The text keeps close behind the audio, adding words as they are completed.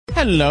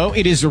Hello,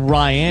 it is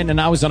Ryan,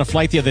 and I was on a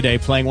flight the other day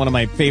playing one of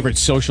my favorite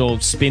social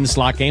spin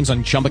slot games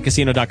on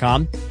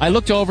ChumbaCasino.com. I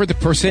looked over at the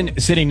person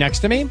sitting next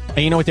to me, and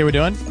you know what they were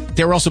doing?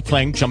 They were also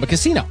playing Chumba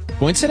Casino.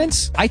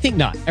 Coincidence? I think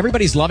not.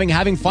 Everybody's loving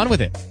having fun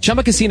with it.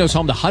 Chumba Casino is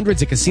home to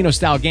hundreds of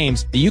casino-style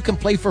games that you can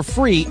play for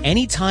free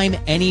anytime,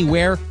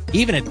 anywhere,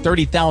 even at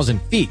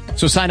 30,000 feet.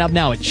 So sign up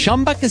now at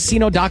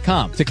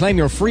ChumbaCasino.com to claim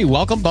your free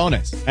welcome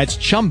bonus. That's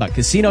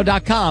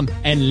ChumbaCasino.com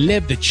and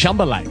live the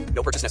Chumba life.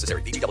 No purchase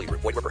necessary. VGW.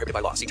 Void where prohibited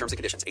by law. See terms and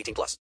conditions. 18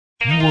 plus.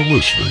 You are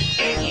listening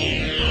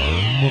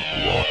to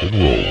Rock and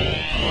Roll.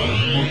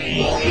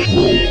 Rock and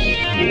Roll.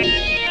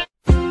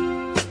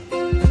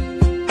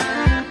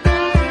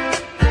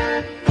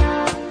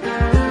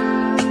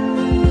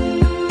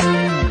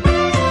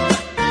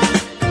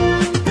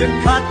 You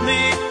caught me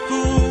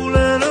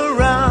fooling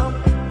around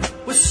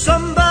with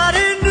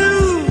somebody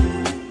new.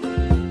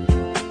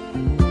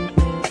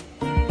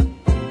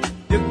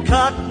 You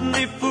caught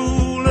me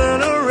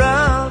fooling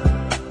around.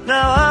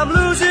 Now I'm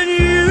losing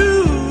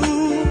you.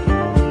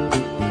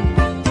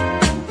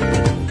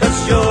 'Cause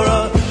you're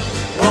a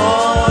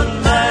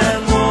one-man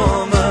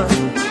woman.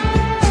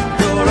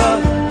 You're a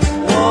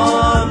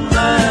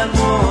one-man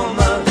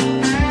woman.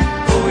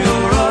 Oh,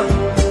 you're a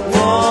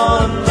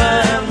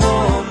one-man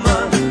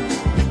woman.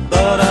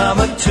 But I'm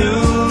a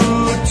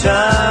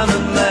two-time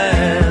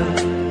man.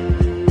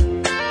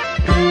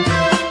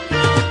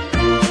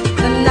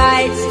 The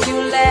nights you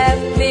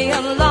left me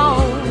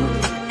alone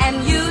and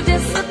you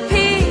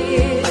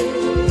disappeared.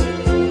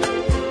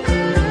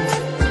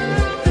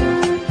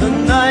 The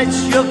nights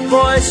your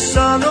voice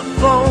on the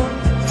phone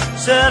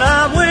said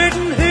I'm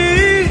waiting here.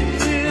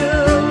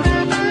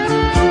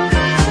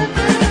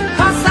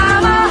 'Cause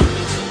I'm a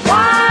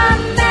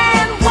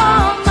one-man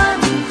woman.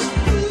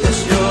 Yes,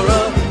 you're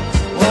a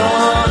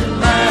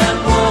one-man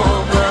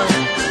woman.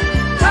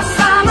 'Cause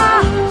I'm a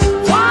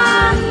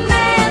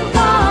one-man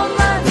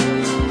woman.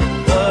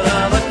 But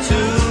I'm a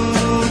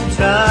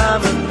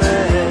two-time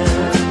man.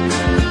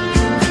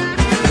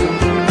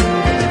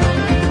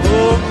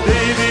 Oh,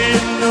 baby,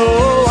 no,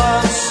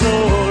 I'm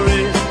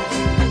sorry.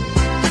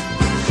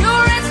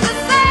 Sure, it's the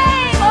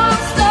same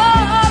old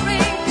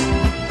story.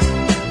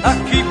 I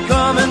keep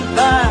coming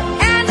back.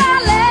 And I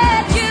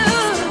let you.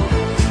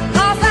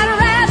 'Cause I'd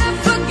rather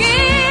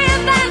forgive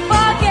than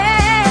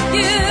forget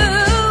you.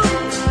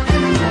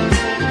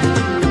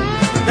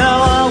 Now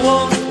I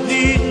won't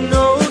need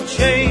no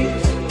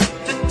chains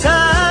to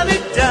tie me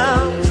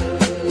down.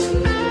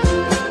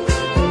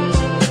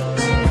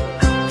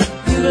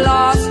 You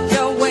lost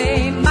your way,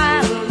 my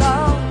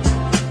love,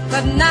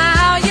 but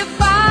now you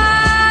find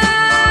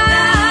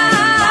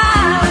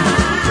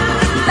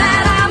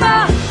that I'm a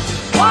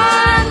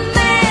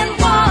one-man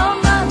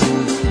woman.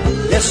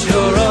 Yes,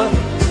 you're a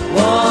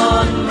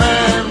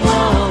one-man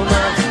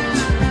woman.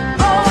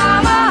 Oh,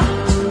 I'm a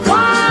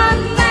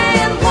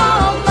one-man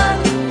woman.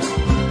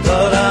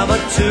 But I'm a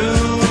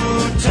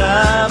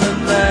two-time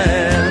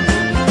man.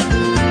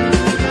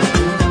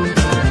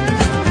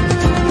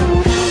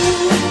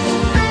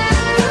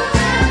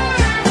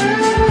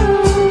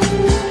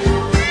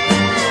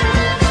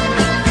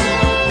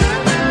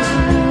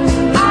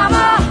 I'm a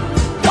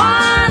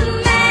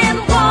one-man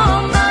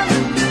woman.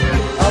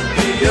 I'll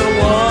be a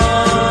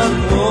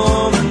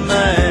one-woman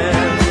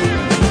man.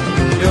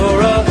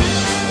 You're a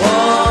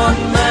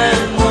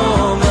one-man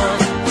woman.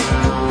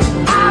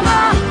 I'm a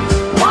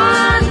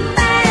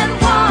one-man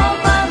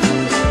woman.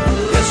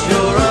 Yes,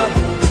 you're a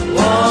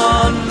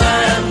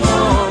one-man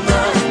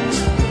woman.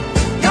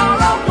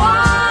 You're a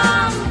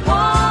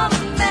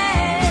one-woman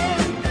man.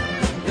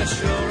 Yes,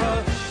 you're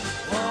a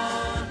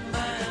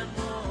one-man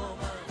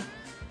woman.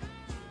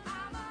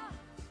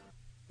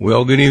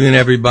 Well, good evening,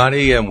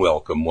 everybody, and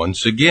welcome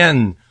once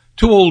again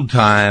to Old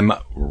Time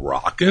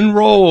Rock and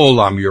Roll.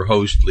 I'm your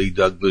host, Lee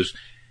Douglas,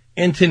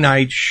 and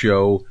tonight's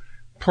show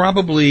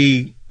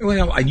probably,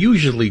 well, I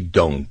usually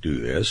don't do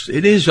this.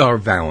 It is our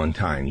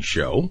Valentine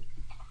show,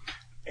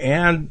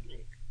 and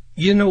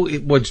you know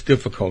what's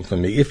difficult for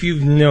me? If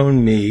you've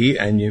known me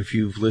and if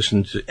you've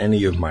listened to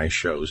any of my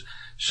shows,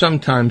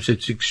 sometimes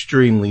it's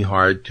extremely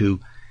hard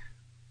to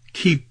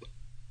keep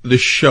the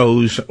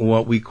shows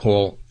what we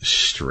call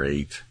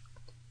straight.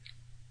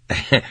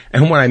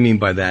 And what I mean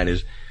by that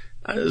is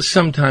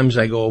sometimes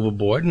I go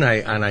overboard and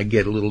I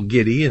get a little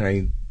giddy and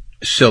I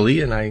silly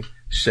and I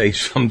say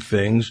some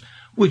things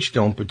which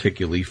don't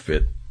particularly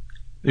fit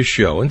the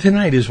show. And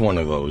tonight is one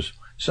of those.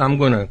 So I'm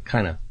going to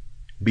kind of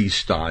be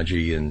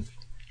stodgy and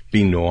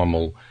be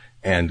normal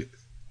and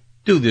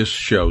do this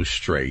show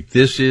straight.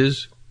 This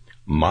is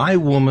My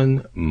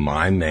Woman,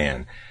 My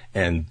Man.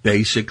 And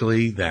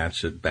basically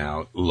that's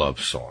about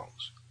love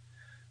songs.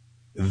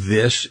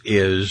 This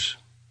is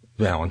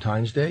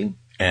Valentine's Day,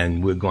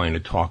 and we're going to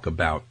talk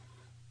about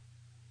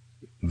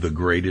the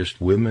greatest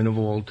women of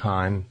all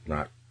time,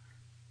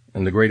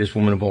 and the greatest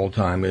woman of all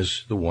time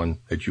is the one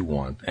that you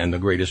want, and the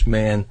greatest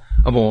man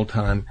of all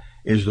time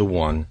is the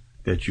one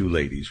that you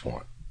ladies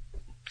want.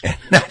 And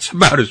that's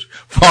about as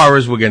far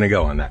as we're going to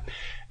go on that.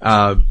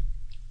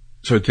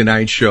 So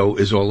tonight's show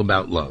is all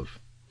about love.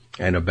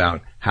 and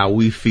about how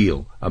we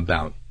feel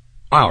about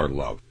our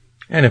love.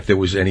 And if there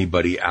was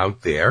anybody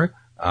out there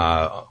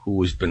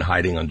who has been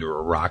hiding under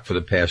a rock for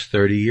the past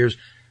 30 years,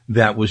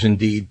 that was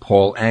indeed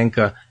Paul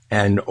Anka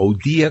and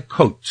Odia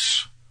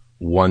Coates,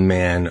 one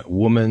man,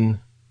 woman,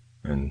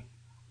 and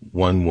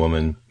one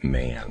woman,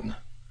 man.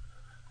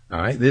 All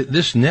right,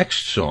 this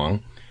next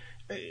song,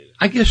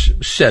 I guess,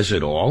 says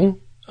it all.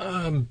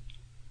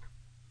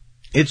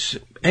 It's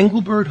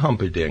Engelbert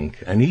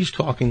Humperdinck, and he's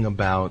talking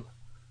about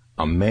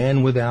a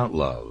man without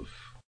love.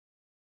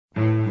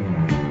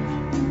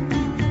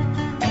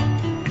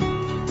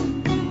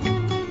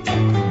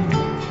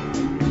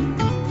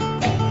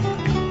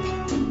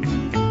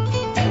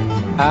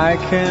 I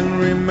can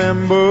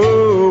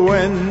remember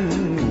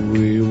when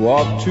we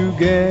walked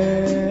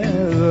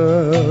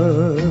together,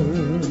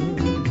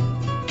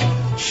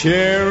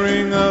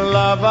 sharing a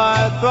love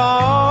I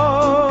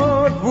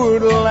thought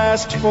would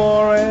last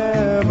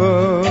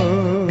forever.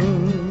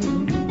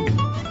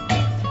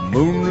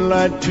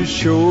 Moonlight to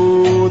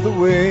show the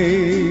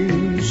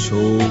way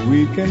so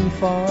we can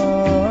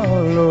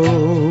follow.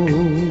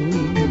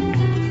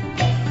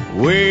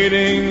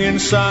 Waiting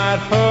inside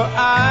her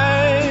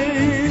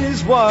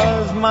eyes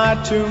was my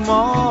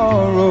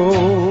tomorrow.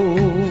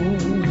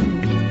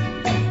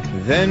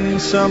 Then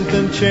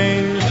something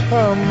changed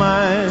her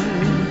mind.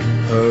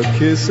 Her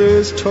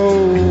kisses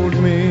told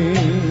me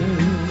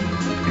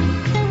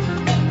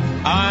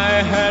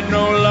I had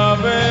no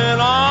loving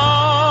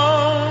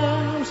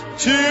arms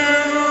to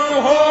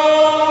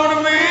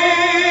hold me.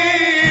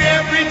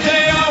 Every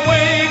day I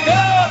wake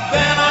up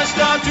and I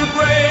start to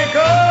break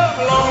up.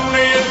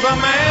 Lonely is a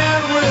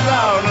man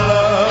without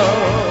love.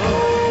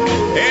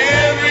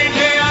 Every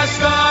day I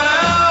start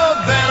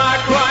out, then I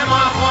cry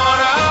my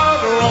heart out.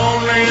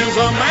 Lonely is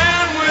a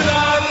man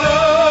without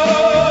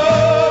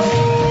love.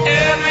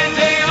 Every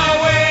day I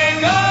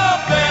wake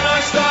up and I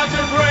start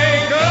to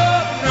break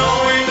up,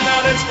 knowing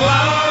that it's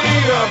cloudy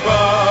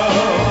above.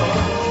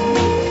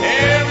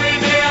 Every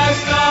day I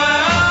start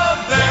out,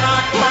 then I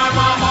cry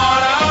my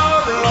heart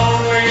out.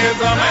 Lonely is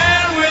a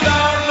man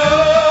without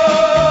love.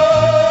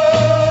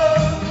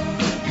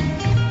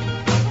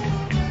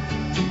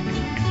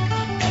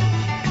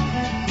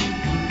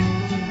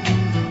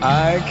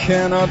 I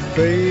cannot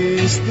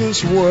face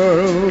this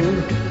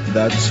world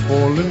that's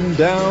falling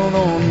down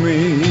on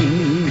me.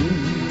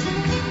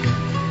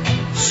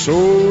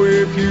 So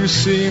if you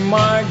see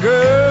my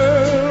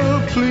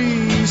girl,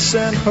 please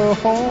send her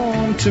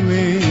home to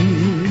me.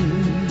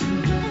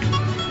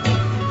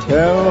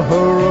 Tell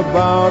her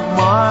about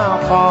my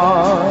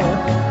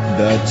heart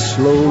that's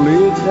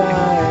slowly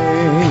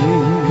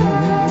dying.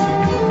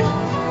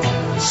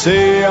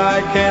 Say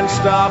I can't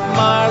stop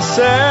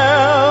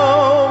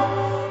myself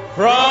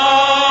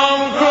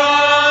from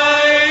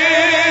crying.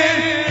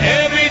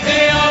 Every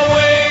day I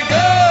wake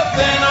up,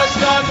 then I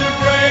start to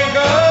break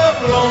up.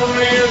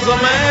 Lonely is a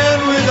man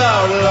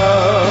without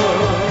love.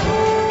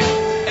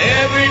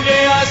 Every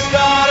day I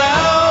start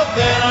out,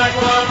 then I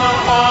cry my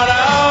heart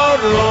out.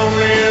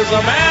 Lonely is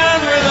a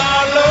man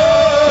without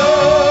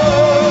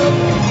love.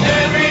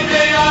 Every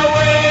day I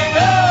wake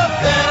up,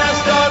 then I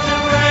start to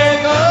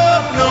break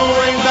up,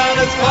 knowing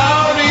that it's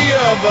cloudy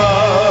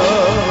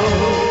above.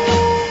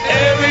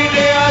 Every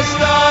day I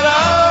start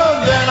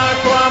out, then I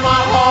cry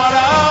my heart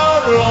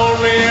out.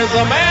 Lonely is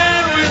a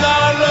man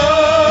without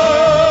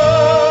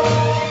love.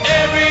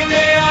 Every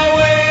day I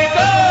wake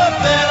up,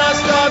 then I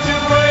start to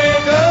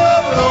break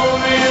up.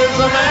 Lonely is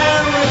a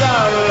man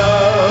without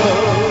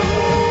love.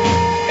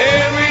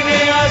 Every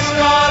day I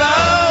start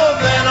out,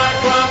 then I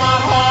cry my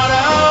heart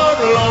out.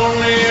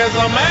 Lonely is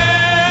a man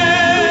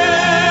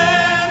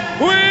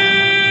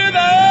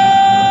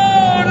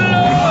without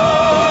love.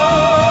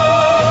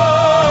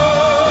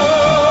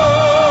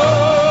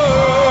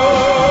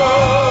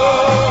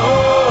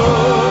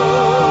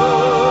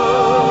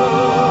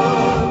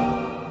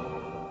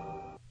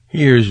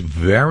 Here's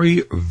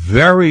very,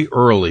 very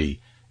early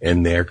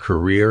in their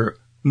career,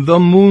 the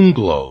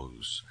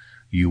Moonglows.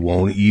 You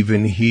won't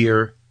even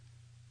hear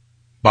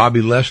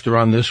Bobby Lester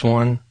on this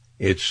one.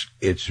 It's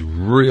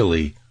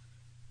really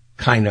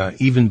kind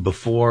of even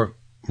before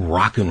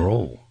rock and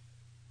roll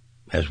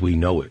as we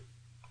know it.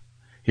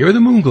 Here are the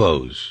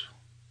Moonglows,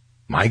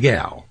 My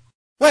Gal.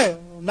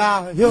 Well,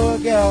 now you're a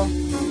gal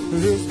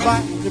who's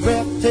mighty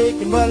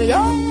breathtaking, but you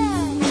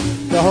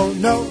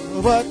don't know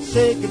what's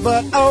shaking,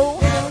 but oh,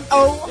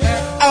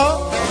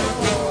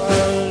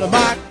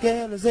 my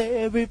gal is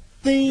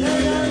everything.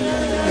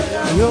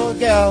 Your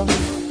gal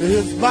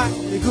is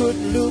mighty good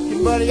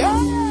looking, but you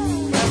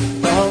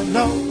don't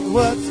know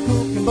what's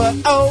cooking, but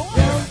oh,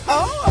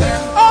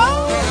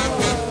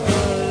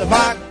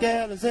 my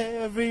gal is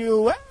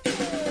everywhere.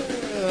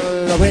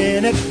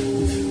 When it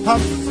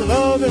comes to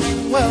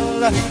loving,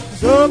 well,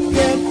 so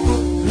can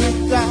put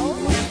it down.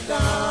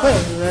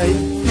 Well, if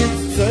you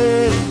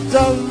say it's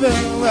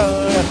loving,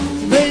 well,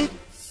 she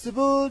makes a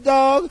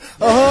bulldog,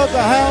 a hug,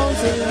 a hound,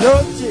 and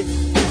your chick,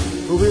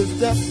 who is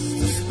just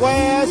a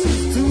square,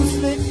 she's too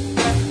slick,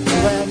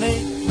 and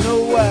ain't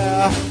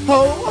nowhere.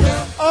 Oh,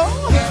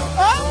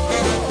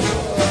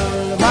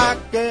 my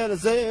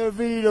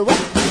every way.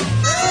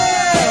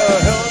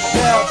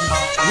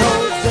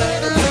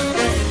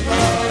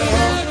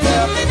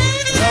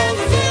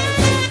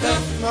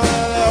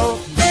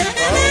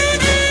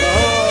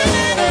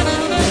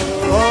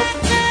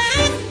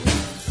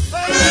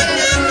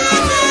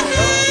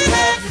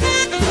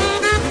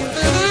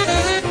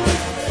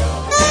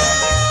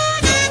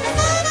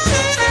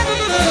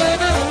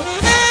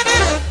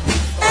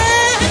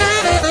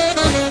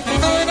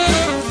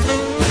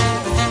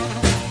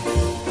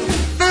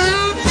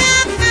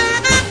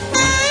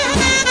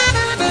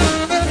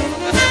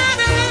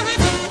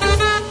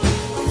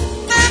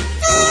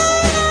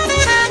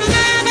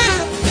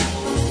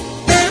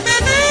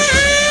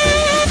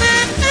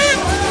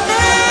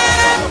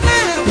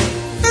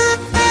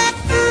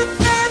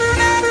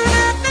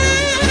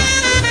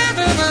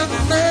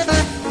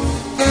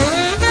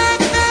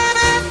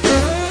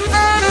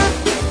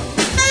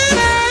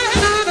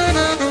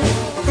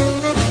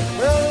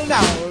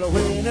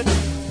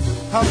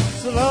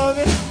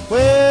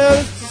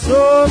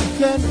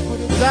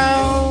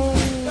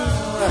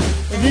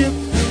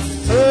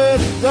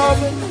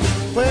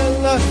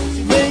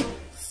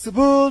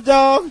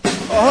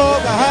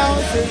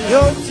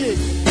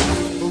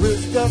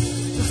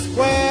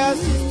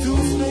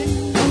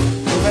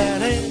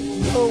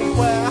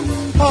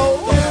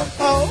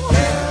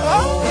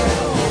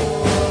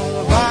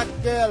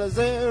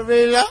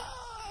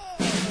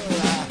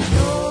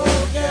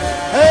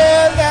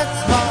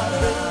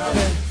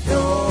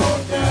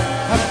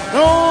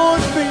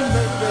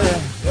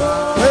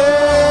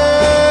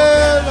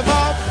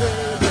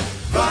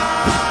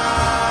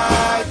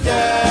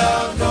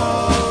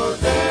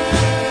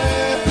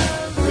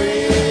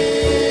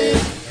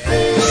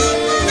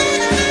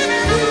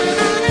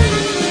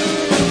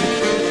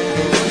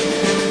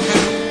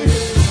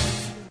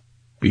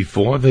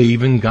 Before they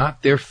even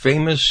got their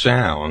famous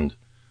sound,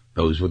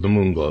 those were the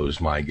Moonglows,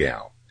 my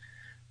gal.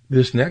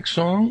 This next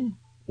song,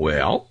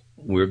 well,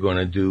 we're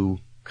going to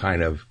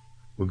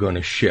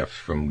shift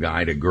from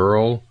guy to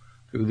girl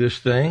through this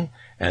thing.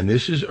 And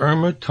this is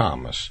Irma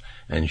Thomas,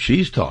 and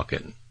she's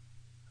talking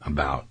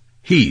about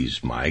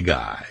He's My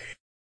Guy.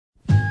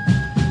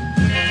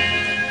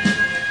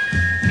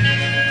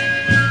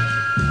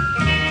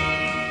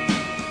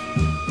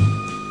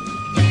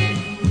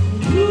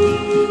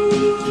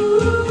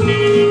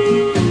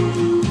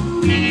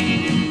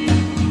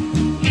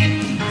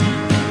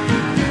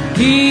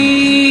 He's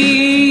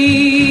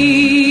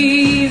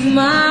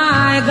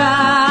my guy.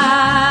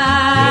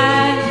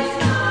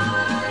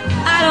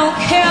 I don't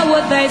care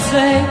what they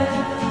say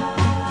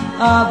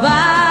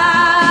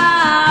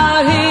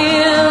about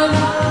him.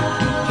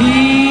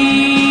 He's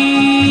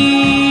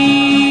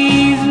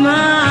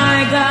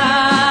my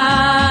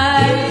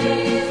guy.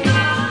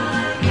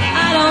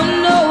 I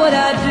don't know what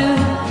I'd do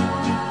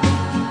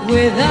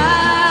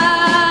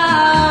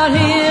without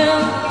him,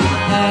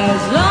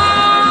 as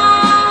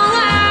long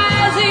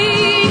as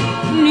he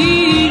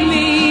need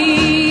me.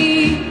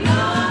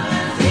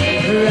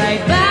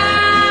 Right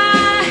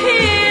by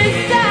his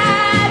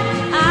side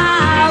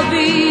I'll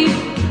be,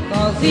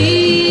 'cause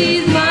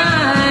he's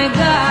my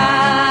guy.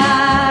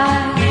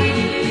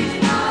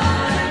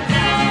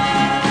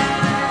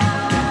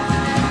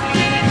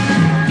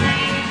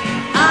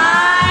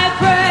 I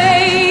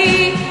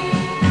pray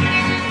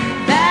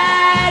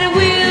that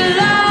we'll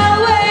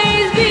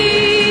always be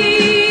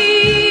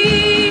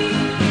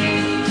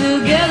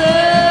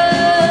together.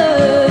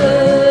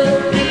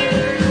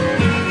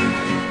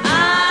 I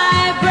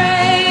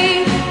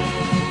pray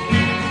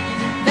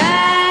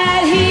that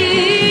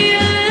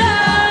he'll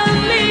love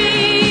me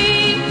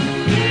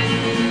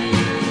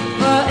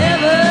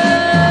forever.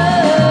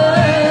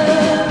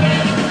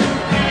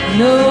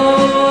 No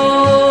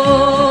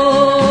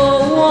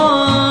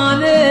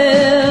one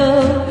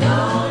else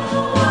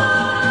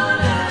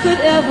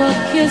could ever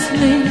kiss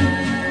me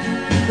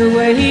the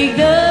way he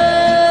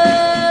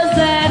does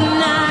that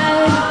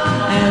night,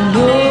 and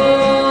no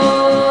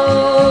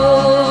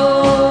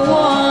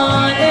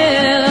one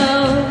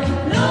else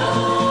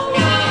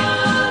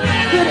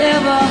could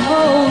ever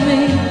hold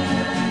me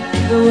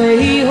the way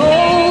he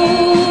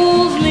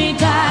holds me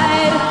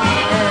tight,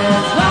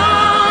 as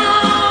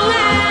long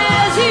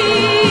as he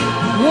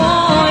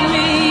wants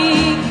me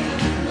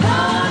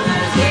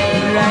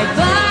right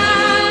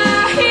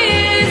by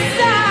his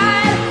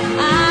side.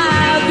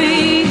 I'll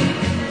be,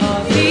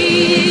 'cause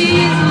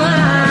he's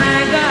my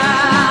guy.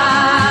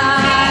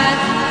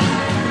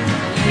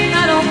 I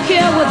don't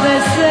care what they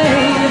say,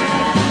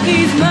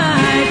 he's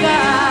my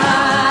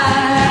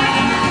guy.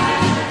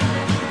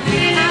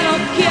 I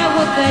don't care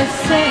what they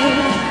say,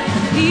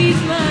 he's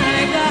my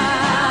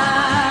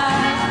guy.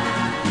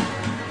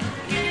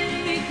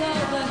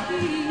 Because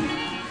he's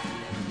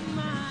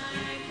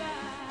my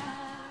guy.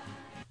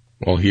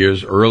 Well,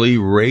 here's early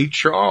Ray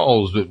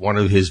Charles with one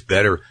of his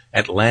better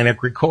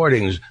Atlantic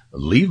recordings,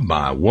 Leave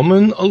My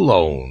Woman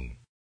Alone.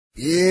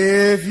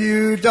 If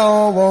you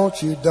don't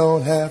want, you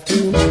don't have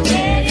to.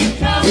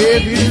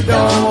 If you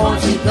don't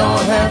want, you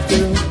don't have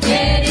to.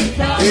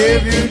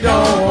 If you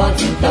don't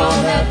want, you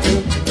don't have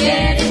to.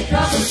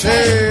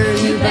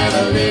 Say you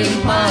better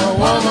leave my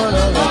woman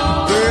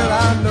alone. Girl,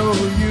 I know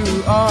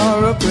you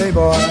are a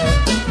playboy,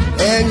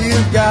 and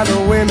you've got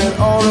women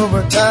all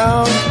over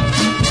town.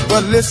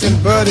 But listen,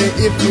 buddy,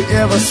 if you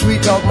ever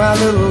sweet talk my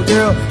little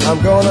girl,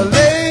 I'm gonna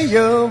lay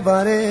your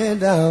body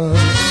down.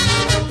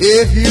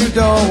 If you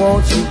don't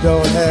want, you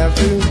don't have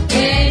to.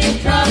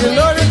 You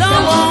know you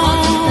don't want,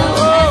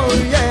 oh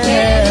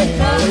yeah.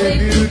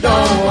 If you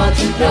don't want,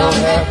 you don't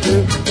have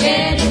to.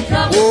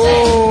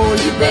 Oh,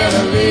 you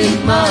better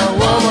leave my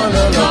woman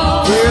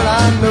alone. Well,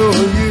 I know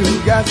you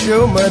got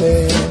your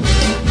money,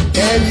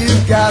 and you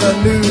got a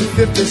new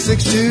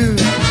 56 too.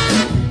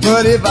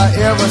 But if I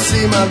ever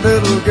see my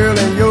little girl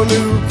in your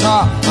new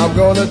car, I'm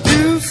gonna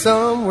do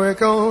some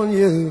work on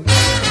you.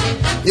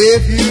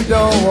 If you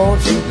don't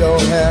want, you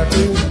don't have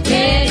to.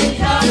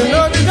 You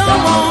know you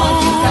don't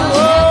want,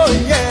 oh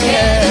yeah.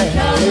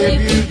 If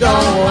you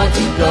don't want,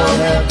 you don't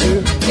have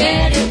to.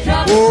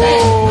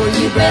 Oh,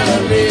 you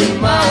better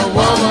leave my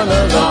woman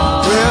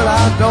alone. Well,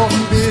 I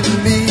don't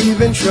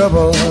believe in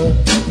trouble,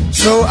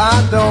 so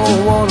I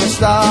don't wanna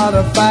start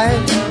a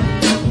fight.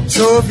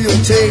 So if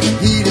you'll take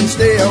heed and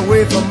stay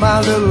away from my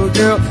little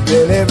girl,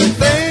 then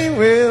everything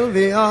will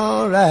be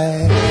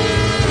alright.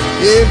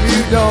 If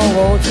you don't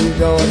want, you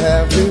don't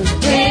have to.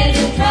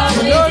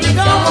 You know you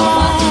don't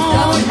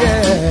want,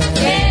 yeah.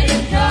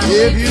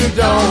 If you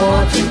don't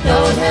want, you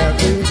don't have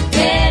to.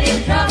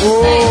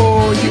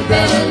 Oh, you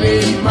better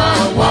leave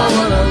my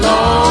woman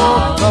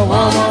alone. My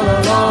woman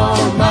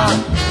alone, my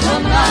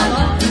woman.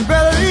 You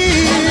better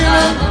leave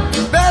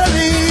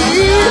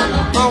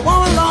my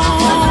woman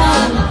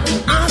alone.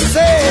 I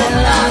said,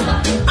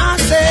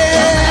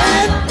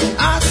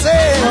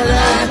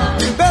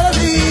 you better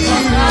leave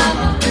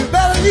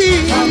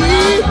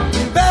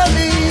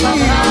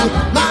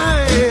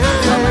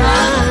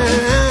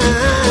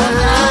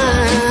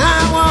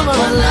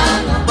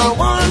my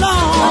woman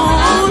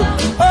alone.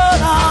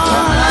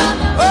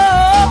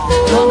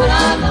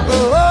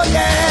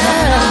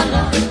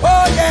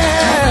 Oh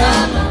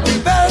yeah, you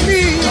better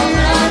leave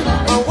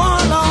my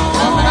woman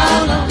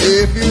alone.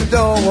 If you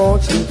don't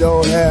want, you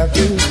don't have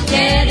to.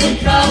 Get in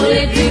trouble.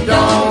 If you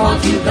don't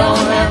want, you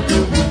don't have to.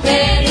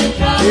 Get in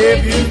trouble.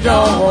 If you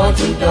don't want,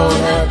 you don't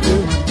have to.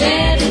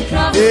 Get in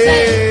trouble.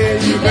 Yeah,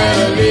 you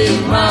better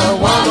leave my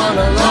woman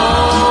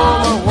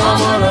alone. My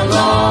woman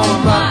alone.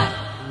 My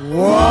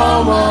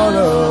woman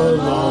alone.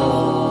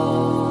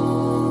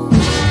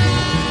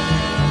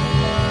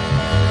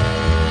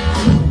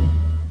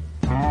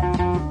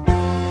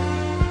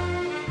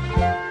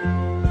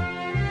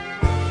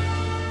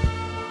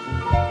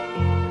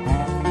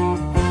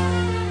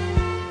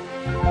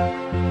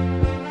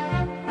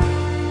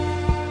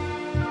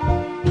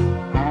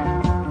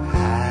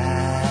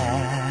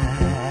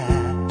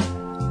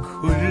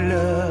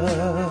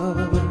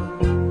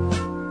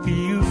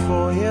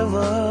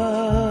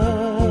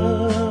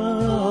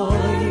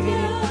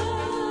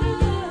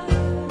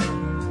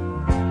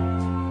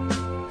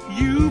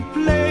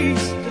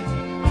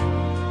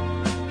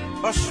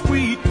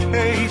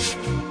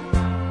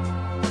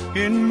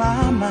 In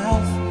my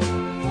mouth,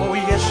 oh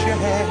yes you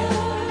have.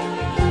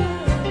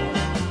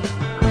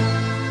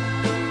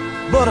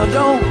 But I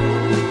don't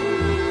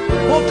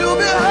want to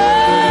be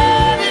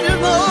hurt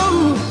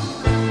anymore.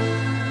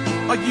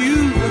 Or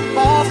use the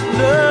false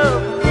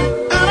love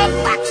and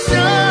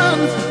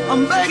affections.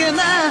 I'm begging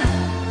that.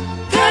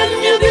 Can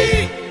you be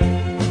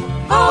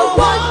a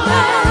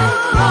woman,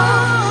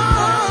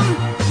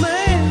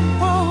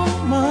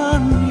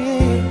 woman,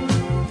 yeah?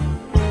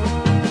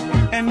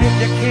 And if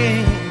you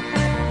can't,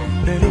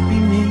 let it be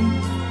me.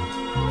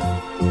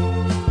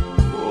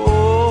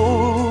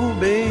 Oh,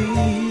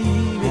 baby,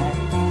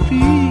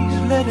 please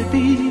let it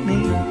be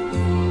me,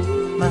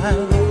 my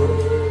love.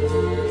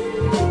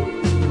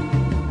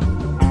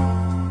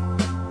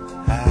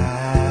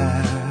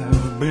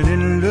 I've been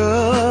in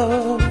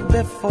love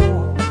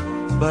before,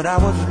 but I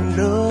was in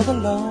love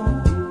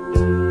alone.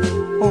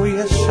 Oh,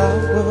 yes, I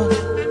was.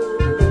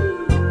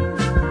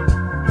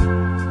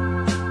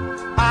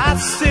 I'd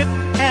sit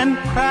and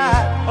cry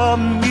a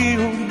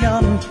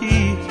million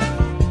tears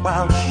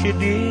while she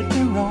did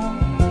me wrong.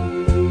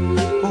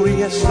 Oh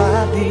yes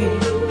I did.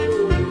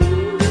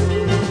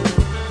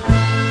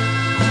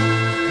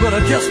 But I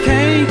just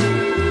can't.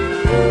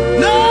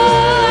 No,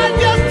 I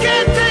just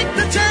can't take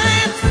the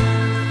chance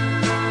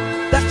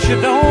that you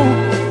don't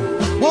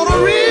want a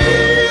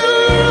real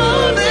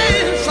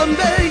romance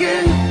someday.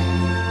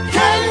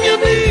 Can you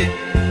be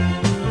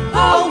a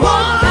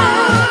woman?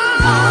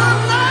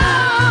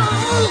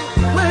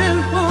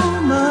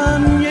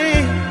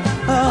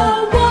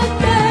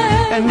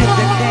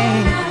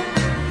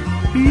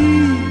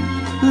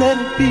 Let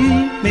it be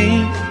me,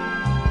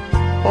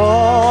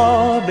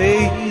 oh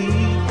baby,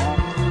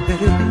 let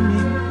it be me.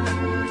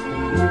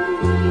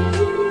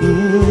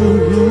 Ooh,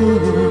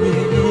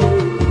 yeah.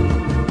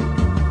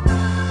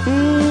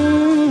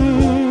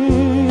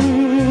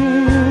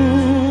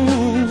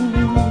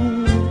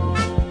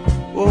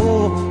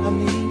 Oh, I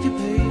need you,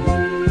 baby.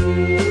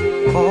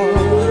 Oh,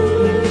 I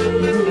need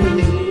you.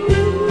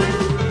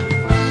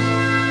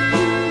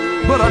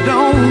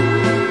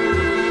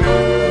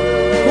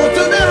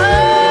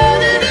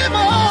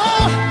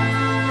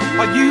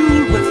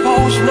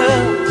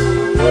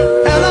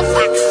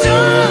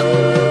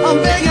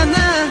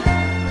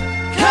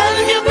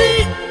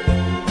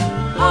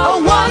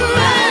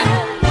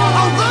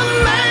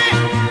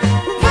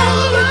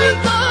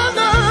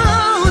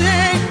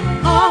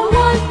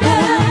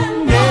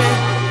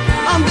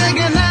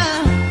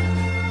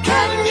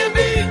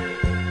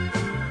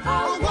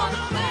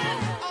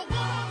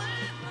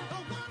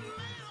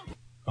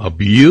 A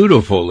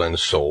beautiful and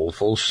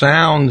soulful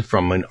sound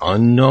from an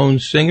unknown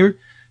singer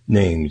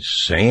named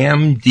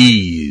Sam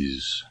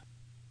Dees.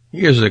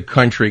 Here's a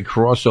country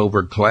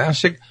crossover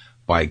classic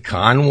by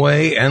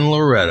Conway and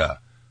Loretta.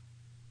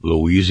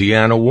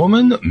 Louisiana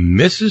Woman,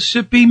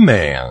 Mississippi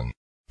Man.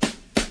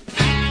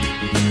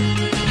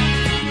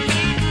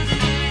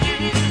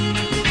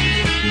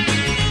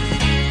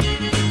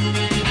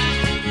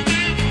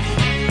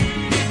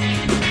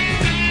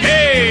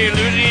 Hey,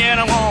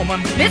 Louisiana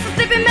woman,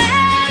 Mississippi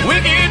man, we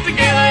get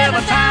together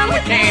every time we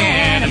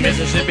can. The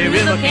Mississippi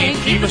River can't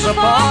keep us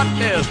apart.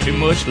 There's too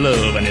much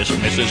love in this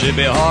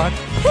Mississippi heart.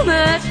 too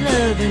much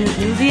love in this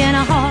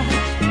Louisiana heart.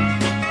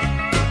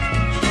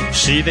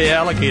 See the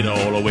alligator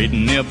all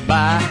waiting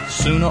nearby.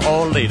 Sooner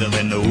or later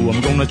they know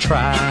I'm gonna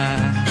try.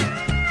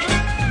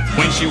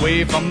 When she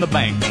waved from the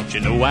bank, don't you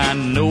know I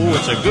know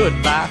it's a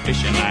goodbye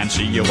fishing line.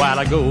 See you while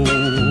I go.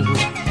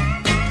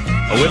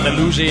 With the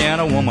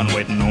Louisiana woman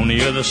waiting on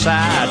the other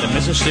side, the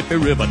Mississippi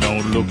River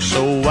don't look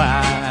so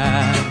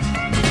wide.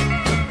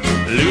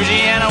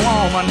 Louisiana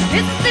woman,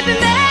 Mississippi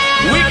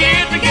man, we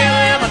get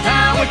together every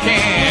time we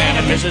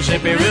can. The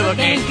Mississippi River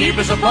can't keep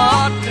us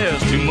apart.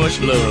 There's too much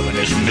love in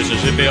this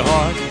Mississippi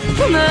heart.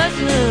 too much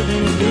love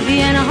in this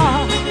Louisiana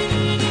heart.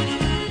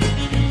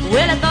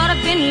 Well, I thought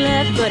I'd been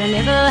left, but I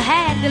never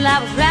had till I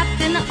was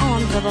wrapped in the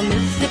arms of a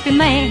Mississippi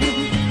man.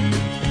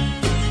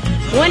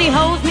 When he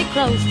holds me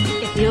close,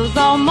 it feels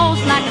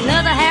almost like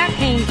another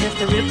hurricane just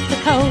to rip the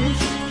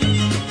coast.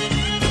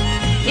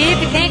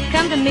 If you can't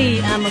come to me,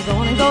 I'm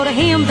gonna go to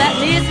him. That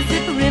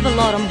Mississippi River,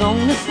 Lord, I'm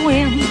gonna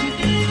swim.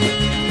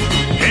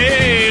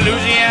 Hey,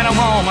 Louisiana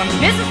woman,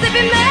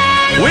 Mississippi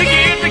man, we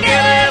get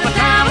together every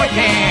time we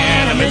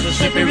can. The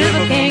Mississippi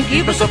River can't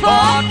keep us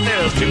apart.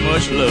 There's too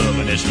much love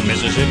in this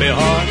Mississippi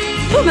heart.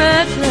 too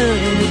much love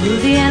in this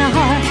Louisiana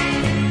heart.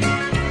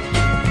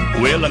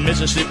 Well, the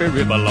Mississippi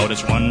River, Lord,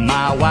 it's 1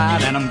 mile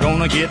wide, and I'm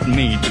gonna get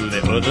me to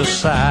the other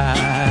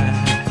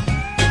side.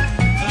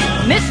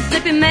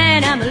 Mississippi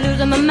man, I'm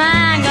losing my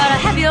mind. Gotta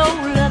have your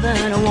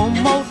lovin' one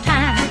more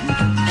time.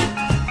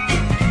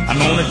 I'm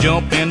gonna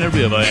jump in the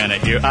river, and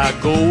here I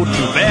go.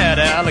 Too bad,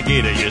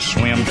 alligator, you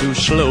swim too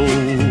slow.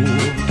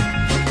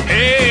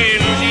 Hey,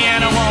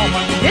 Louisiana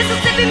woman,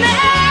 Mississippi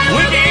man,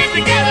 we get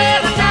together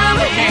every time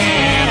we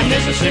can. The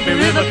Mississippi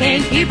River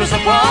can't keep us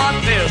apart.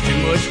 There's too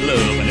much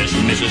love in this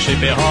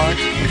Mississippi heart.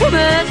 too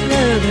much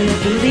love in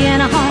this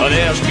Louisiana Oh, heart.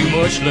 there's too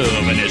much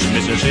love in this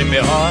Mississippi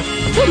heart.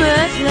 Too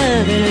much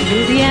love in this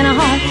Louisiana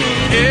heart.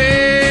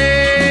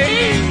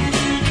 Hey,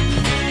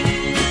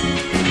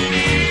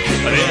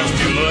 there's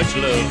too much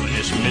love in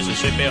this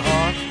Mississippi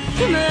heart.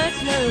 Too much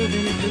love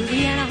in this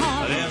Louisiana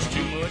heart. There's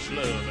too much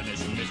love in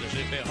this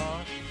Mississippi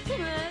heart. Too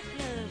much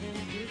love in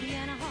this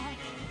Louisiana heart.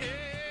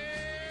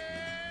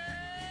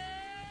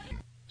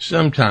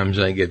 Sometimes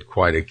I get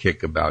quite a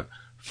kick about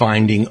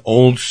finding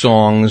old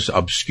songs,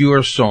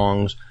 obscure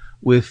songs,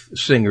 with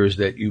singers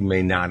that you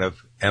may not have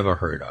ever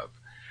heard of.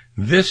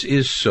 This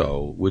is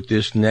so with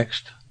this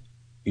next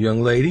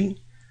young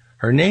lady.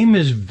 Her name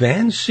is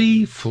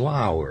Vancy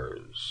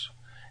Flowers,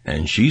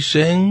 and she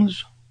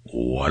sings,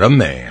 What a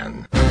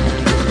Man.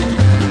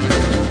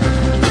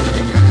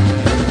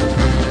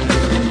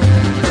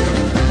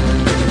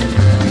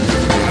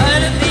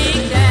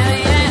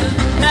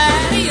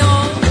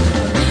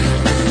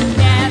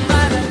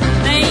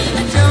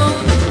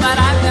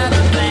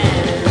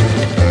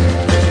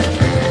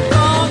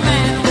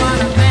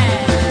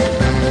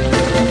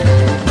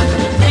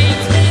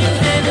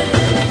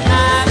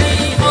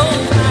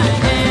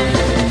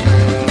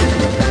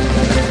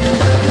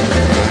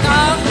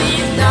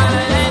 Coffee's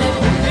darling, it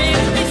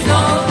brings me so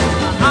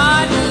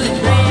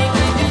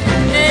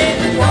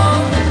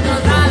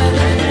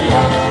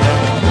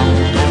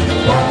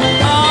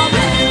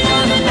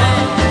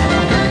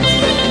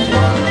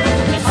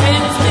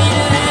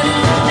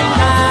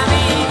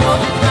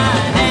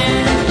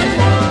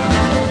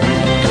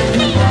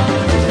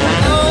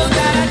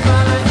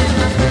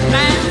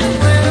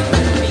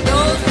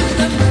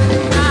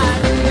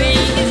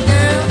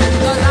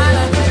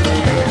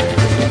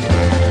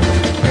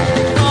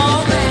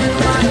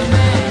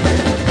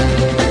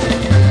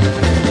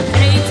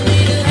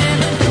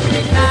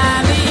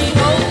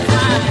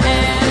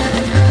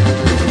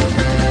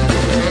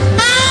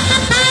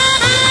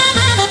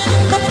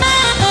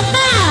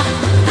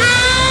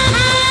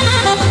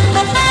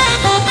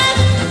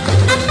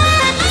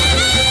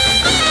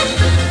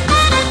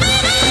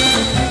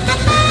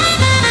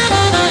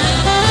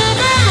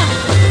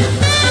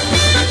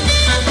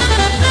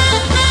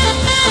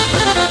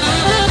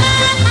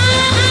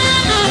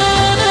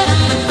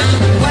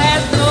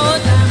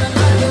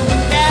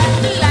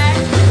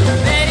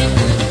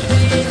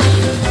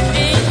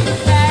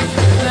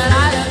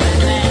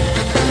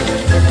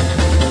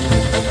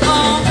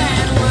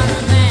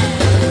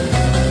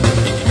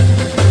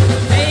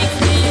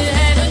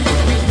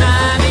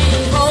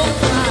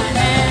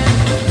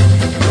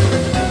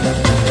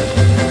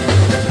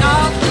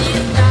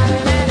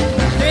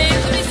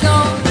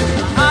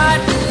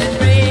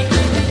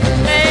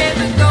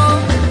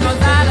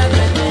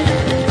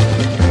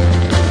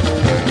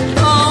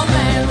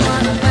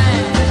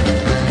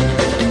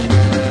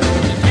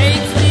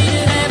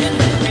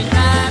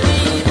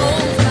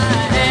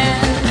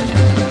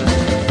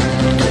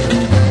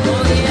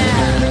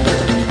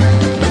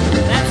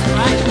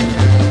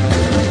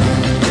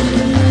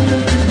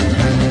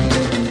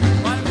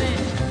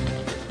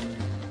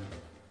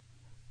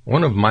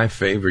One of my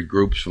favorite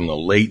groups from the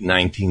late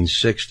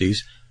 1960s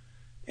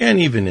and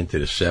even into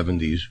the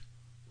 70s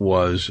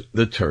was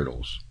the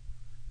Turtles.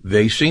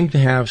 They seem to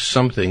have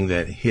something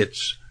that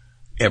hits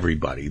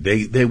everybody.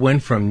 They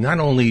went from not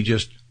only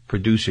just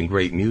producing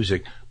great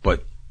music,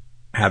 but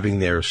having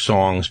their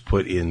songs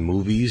put in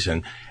movies,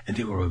 and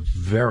they were a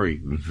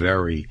very,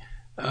 very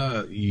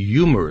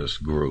humorous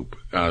group.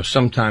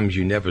 Sometimes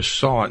you never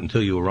saw it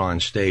until you were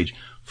on stage.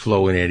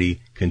 Flo and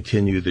Eddie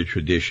continue the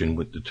tradition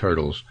with the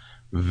Turtles.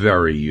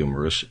 Very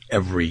humorous.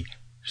 Every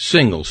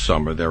single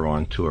summer they're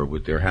on tour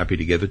with their Happy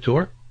Together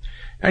tour.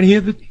 And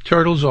here the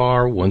Turtles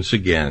are once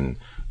again.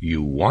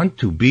 You Want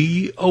to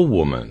Be a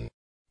Woman.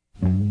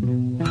 And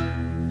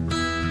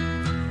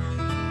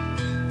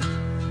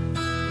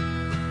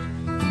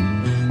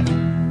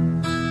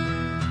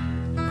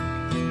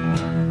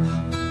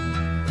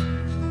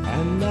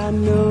I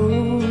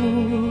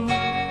know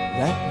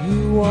that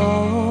you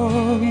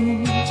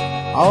want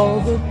all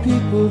the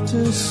people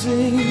to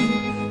see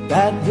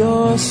that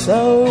you're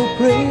so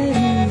pretty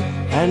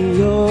and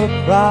you're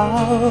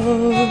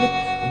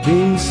proud,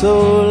 being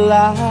so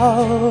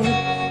loud,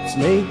 it's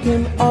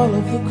making all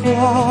of the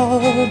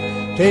crowd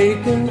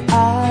take an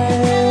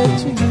eye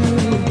to you.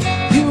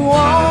 You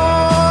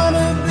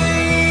wanna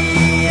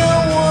be a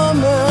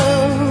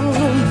woman,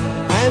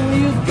 and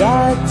you've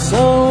got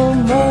so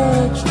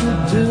much to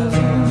do.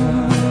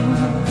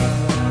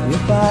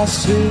 If I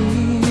say,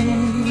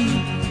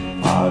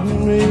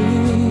 pardon me,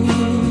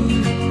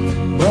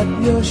 but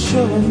you're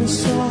showing a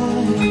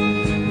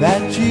sign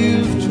that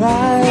you've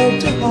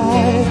tried to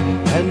hide,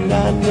 and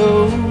I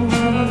know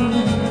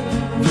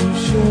you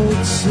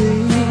should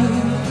see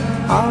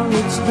how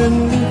it's been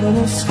leaving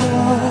a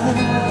scar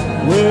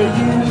where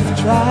you've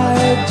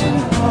tried too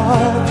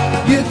hard.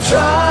 You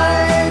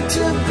tried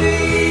to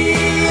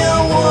be a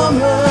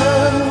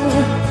woman,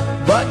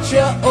 but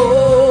you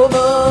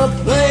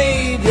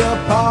overplayed your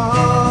part.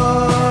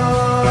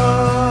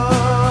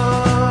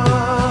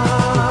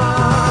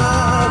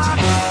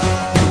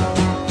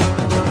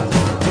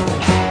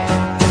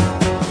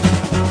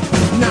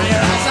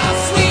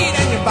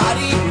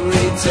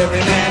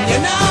 Every man you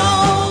know,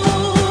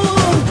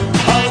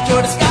 all that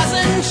your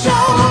disguising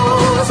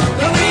shows,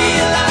 the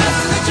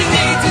realizing that you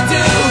need to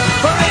do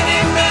for any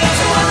man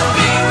to wanna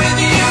be with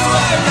you.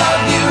 I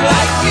love you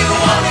like you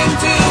want him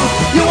to.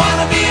 You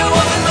wanna be a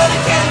woman, but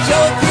it can't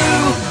show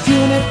through.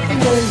 Doing it the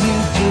way you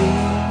do.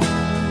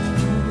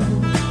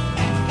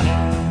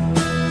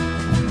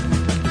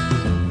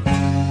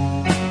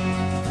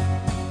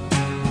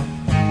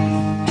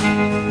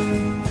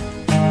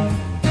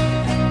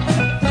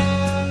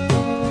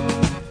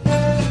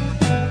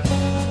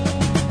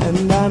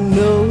 And I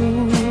know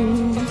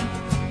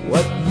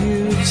what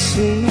you've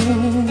seen,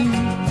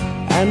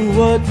 and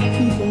what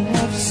people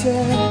have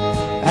said,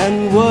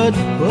 and what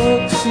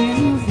books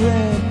you've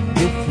read.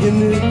 If you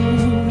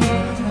knew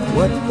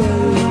what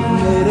they've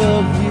made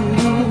of you,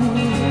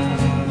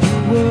 you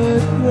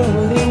would throw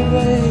it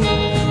away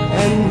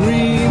and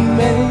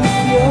remake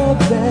your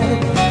bed.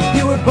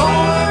 You were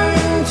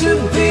born to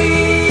be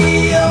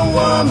a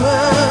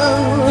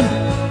woman,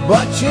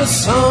 but you're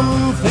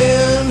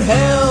something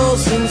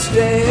else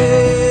instead.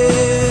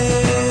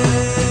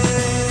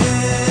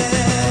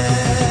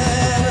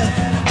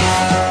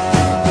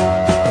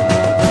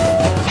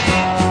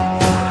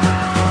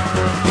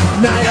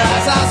 Now your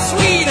eyes are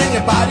sweet and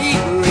your body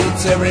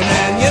greets every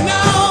man you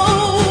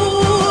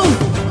know.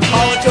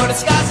 All that your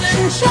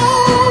disguising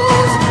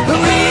shows, the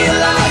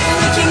realizing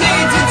that you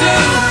need to do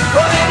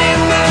for any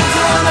man to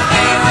wanna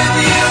be with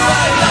you.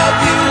 I love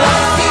you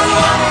like you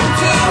want him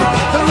to.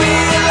 The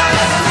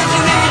realizing that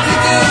you need to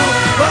do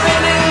for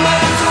any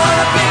man to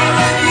wanna be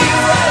with you.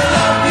 I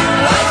love you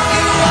like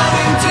you want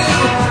him to.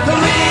 The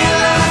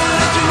realizing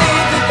that you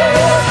need to do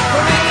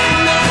for any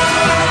man to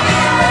wanna be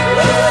with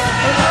you.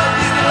 I love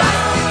you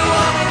like you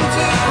want him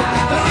to.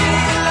 The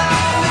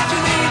realizing that you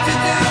need to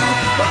do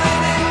for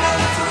any man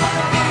to wanna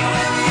be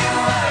with you.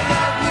 I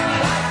love you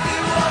like you want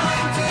him to. The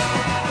realizing that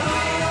you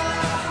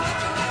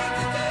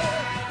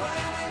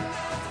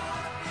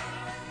need to do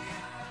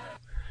for any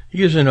man to wanna be with you.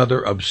 Here's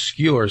another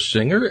obscure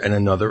singer and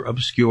another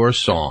obscure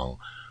song.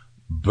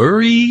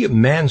 Burry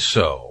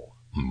Manso,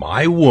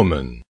 My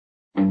Woman.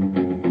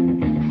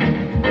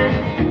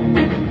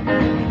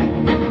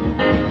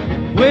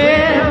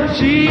 Well,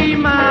 she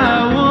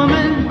my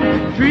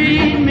woman,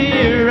 treat me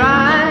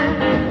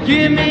right,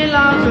 give me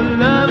lots of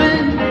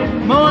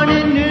loving,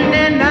 morning, noon,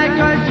 and night,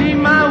 'cause she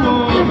my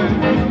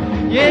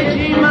woman, yeah,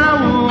 she my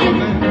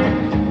woman,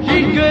 she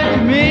good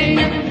to me,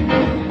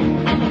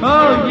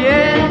 oh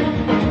yeah,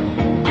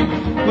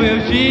 well,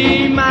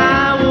 she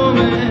my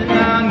woman,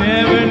 I'll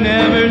never,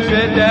 never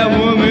set that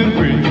woman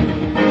free,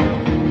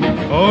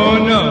 oh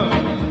no.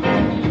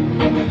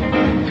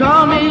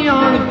 Call me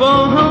on the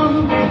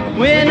phone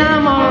when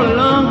I'm all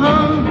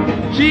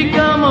alone. She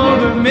come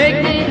over,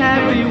 make me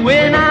happy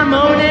when I'm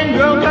moaning,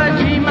 girl, 'cause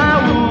she my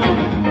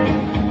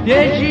woman.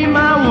 Yeah, she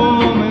my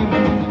woman.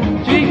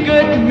 She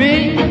good to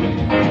me.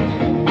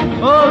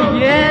 Oh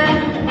yeah.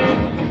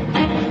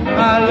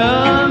 I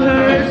love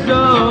her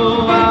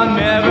so, I'll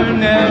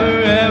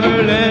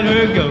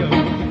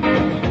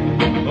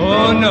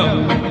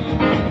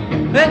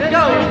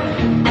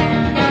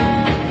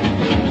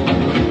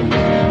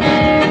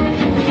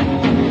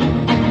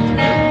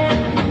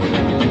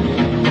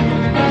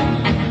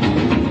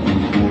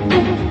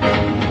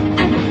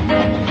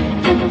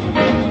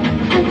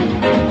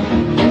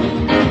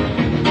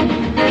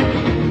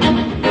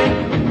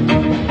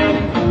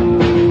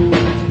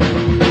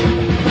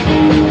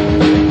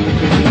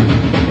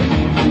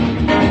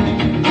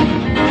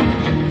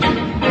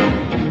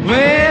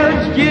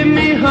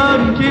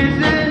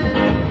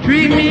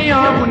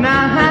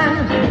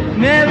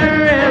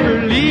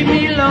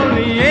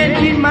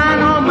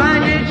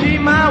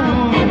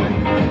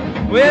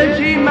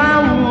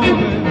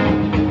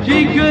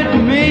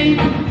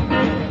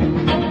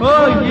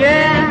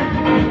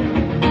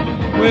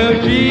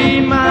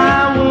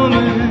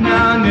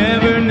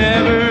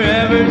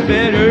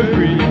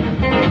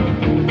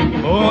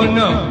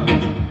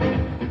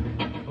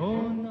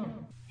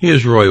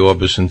Here's Roy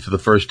Orbison for the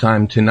first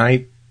time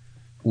tonight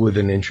with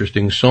an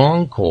interesting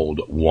song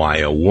called Why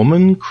a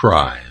Woman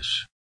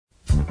Cries.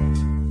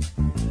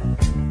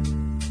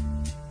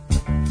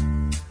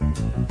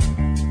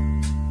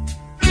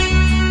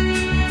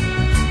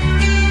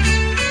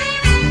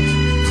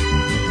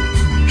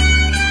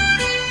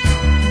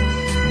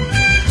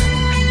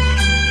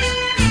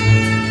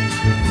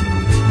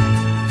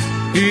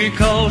 He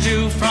calls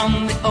you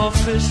from the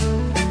office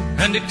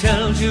and he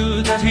tells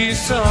you that he's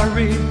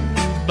sorry,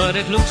 but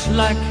it looks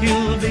like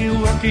he'll be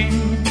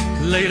working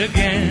late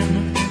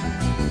again.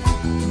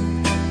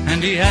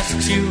 And he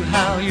asks you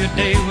how your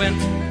day went,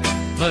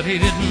 but he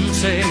didn't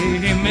say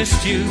he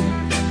missed you,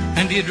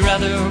 and he'd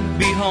rather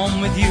be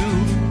home with you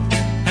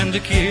and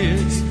the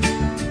kids.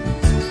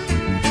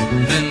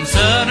 Then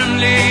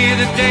suddenly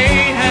the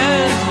day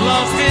has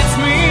lost its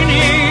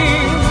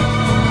meaning,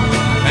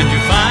 and you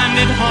find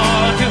it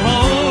hard to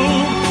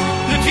hold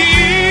the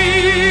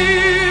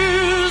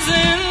tears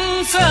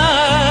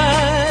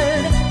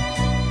inside,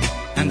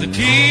 and the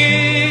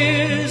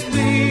tears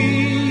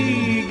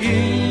begin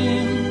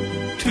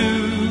to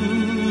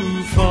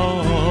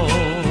fall.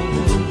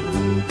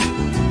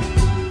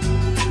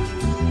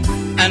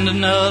 And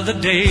another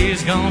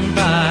day's gone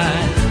by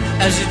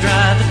as you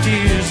dry the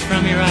tears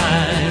from your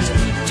eyes,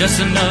 just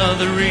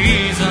another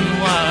reason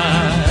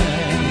why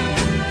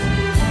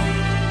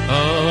a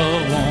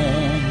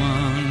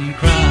woman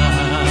cries.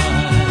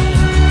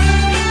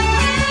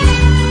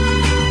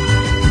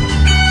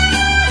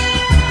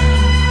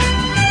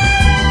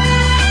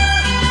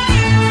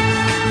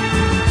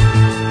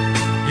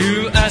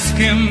 You ask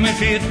him if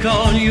he'd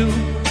call you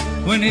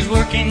when he's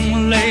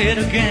working late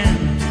again,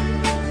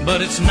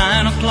 but it's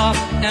 9 o'clock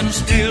and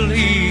still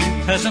he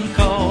hasn't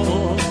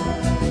called.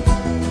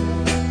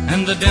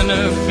 And the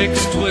dinner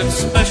fixed with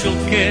special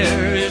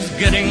care is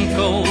getting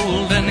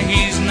cold, and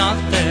he's not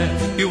there.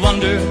 You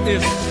wonder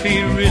if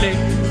he really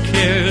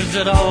cares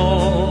at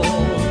all.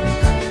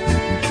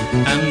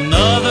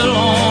 Another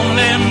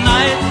lonely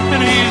night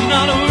and he's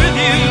not with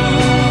you,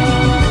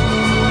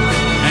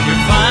 and you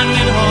find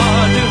it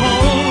hard to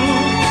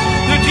hold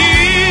the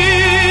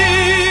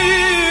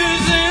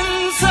tears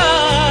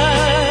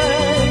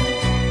inside,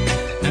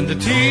 and the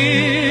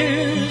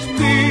tears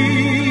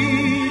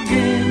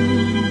begin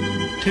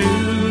to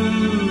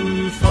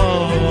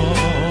fall.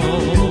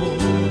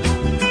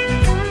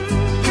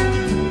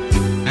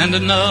 And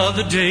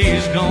another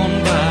day's gone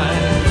by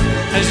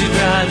as you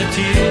dry the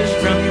tears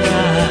from your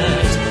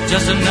eyes,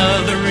 just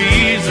another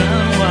reason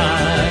why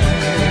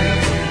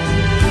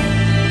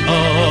a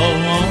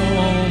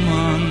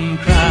woman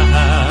cries.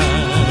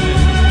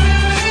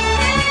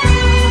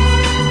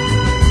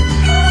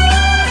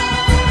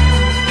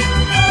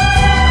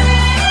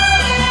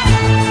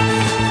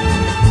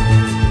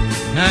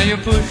 Now you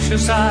push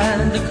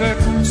aside the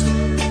curtains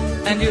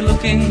and you're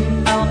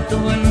looking out the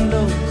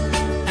window,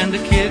 and the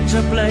kids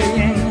are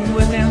playing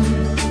with him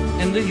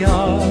in the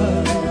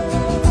yard.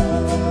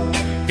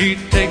 He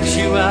takes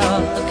you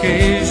out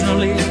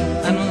occasionally,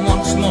 and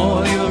once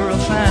more you're a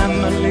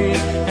family,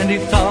 and he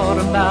thought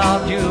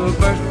about your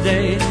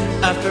birthday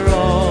after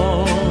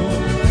all.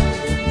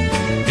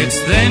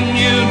 It's then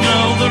you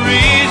know the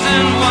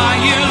reason why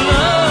you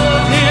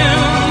love him,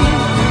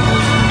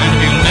 and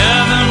you'll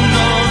never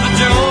know the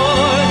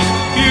joy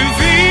you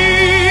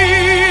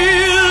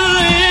feel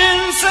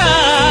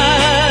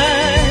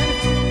inside,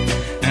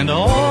 and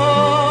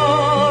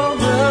all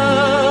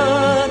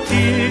the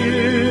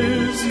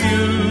tears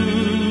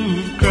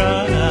you've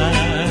cried.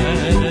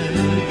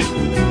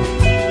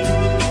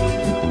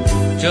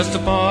 Just a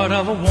part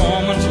of a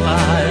woman's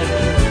life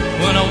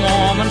when a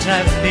woman's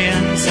happy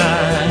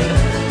inside.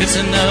 It's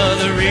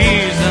another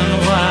reason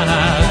why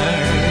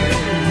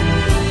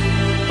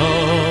a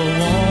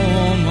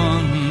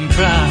woman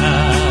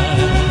cries.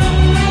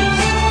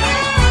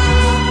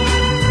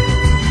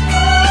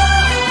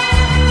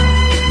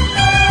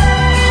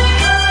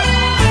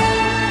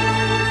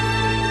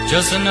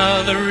 Just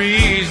another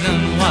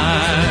reason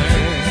why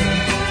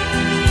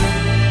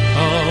a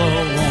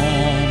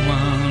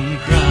woman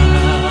cries.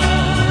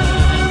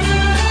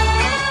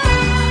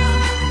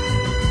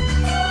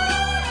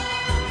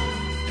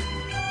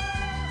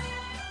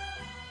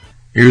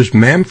 Here's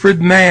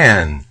Manfred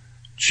Mann,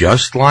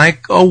 Just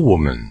Like a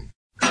Woman.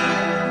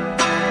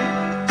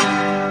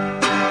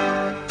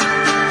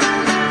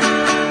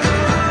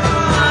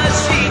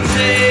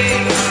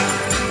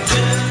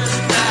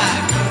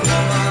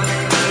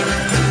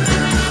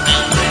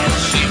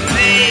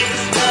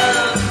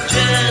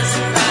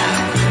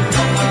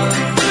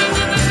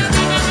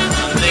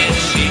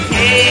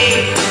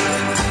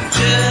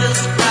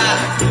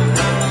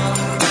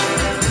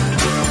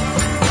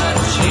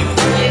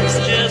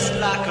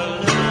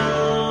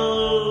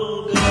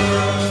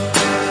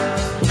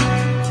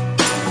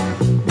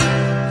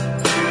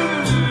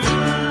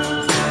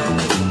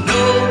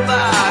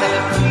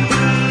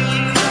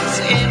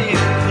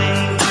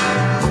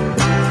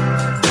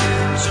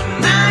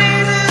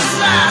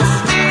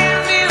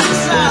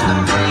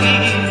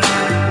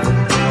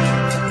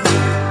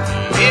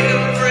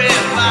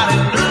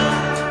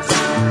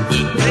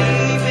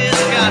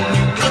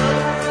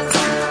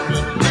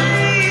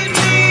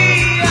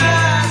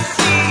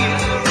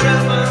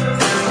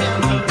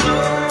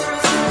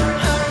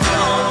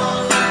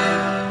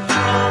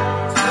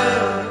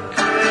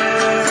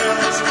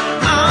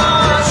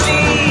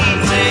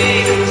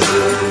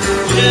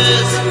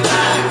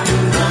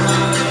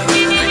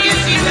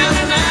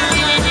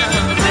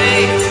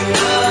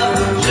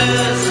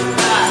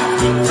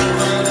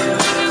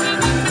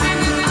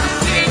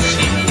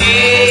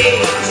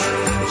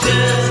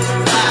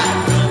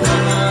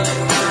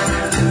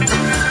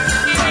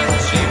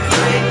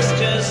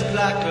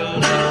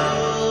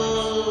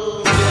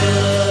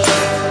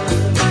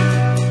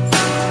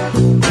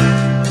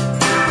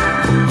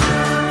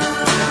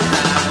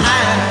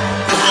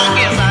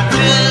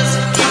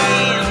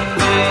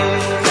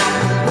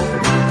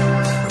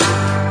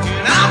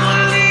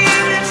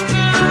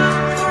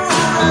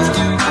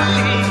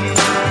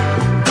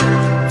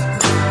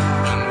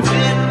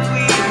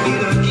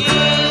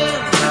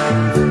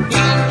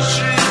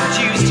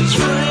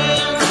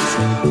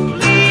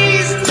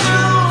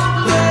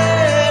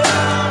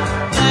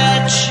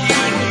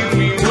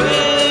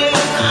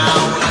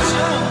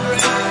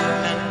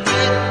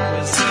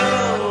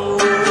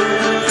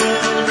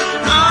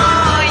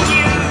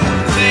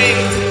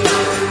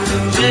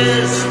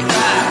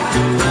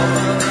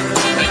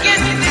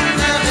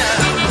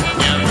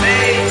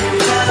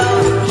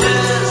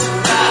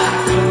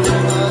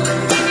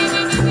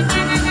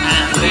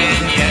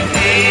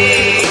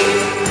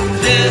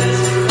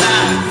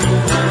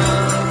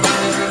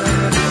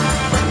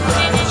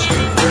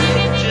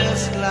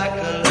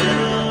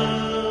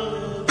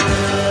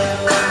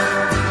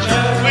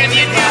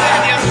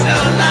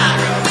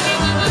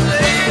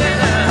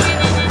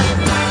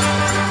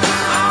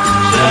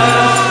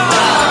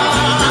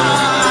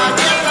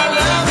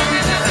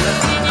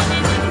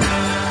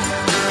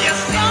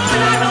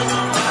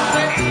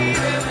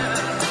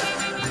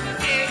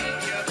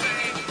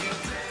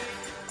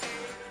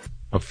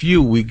 A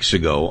few weeks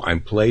ago, I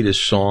played a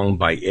song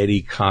by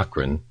Eddie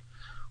Cochran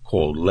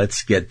called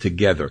Let's Get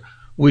Together,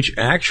 which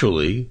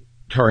actually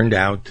turned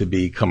out to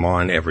be Come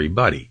On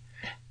Everybody.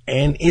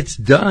 And it's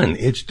done.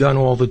 It's done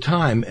all the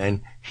time.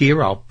 And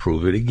here I'll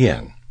prove it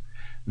again.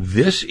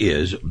 This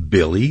is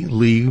Billy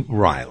Lee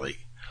Riley,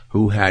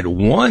 who had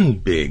one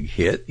big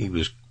hit. He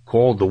was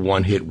called the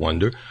one-hit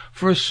wonder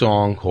for a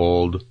song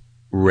called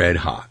Red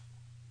Hot.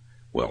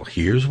 Well,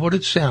 here's what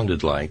it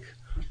sounded like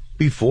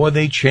before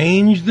they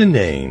changed the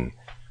name.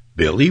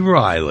 Billy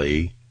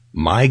Riley,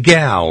 My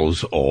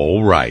Gal's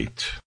All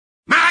Right.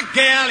 My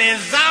gal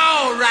is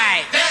all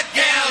right. That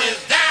gal is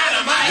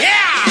dynamite.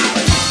 Yeah.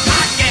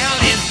 My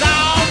gal is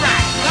all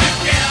right. That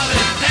gal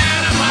is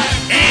dynamite.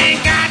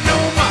 Ain't got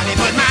no money,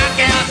 but my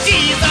gal,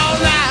 she's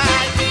all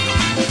right.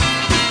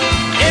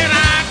 And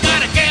I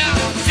got a gal,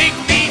 6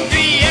 feet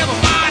 3.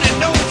 Everybody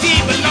knows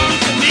she belongs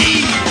to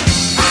me.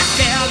 My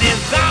gal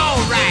is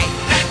all right.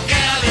 That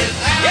gal is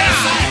out of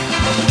sight.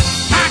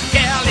 My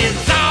gal is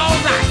all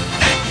right.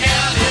 That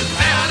gal is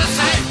out of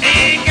sight.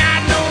 Ain't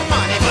got no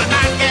money, but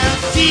my gal,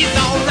 she's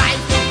all right.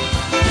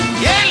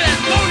 Yeah,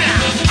 let's go now.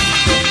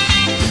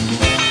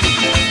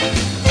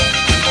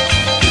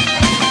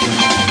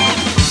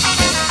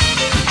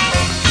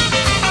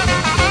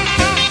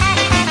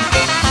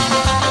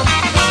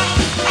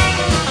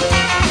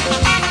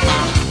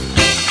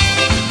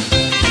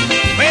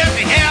 Well, if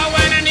you hell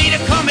when I need to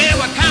come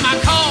every time I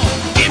call,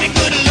 give me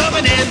good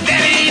loving and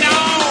that ain't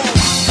all.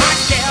 My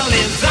gal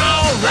is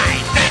all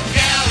right. That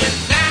gal is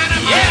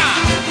dynamite. Yeah.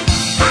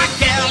 My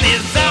gal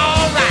is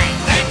all right.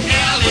 That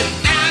gal is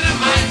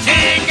dynamite. She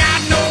ain't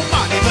got no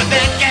money, but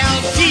that gal,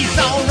 she's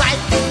all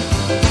right.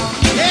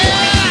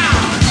 Yeah.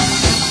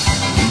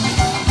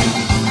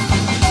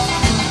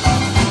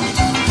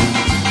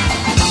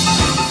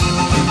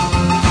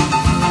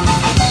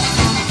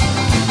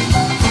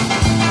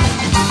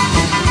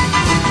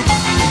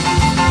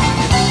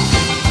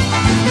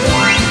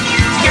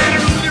 She got a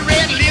ruby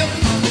red lip,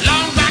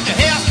 long black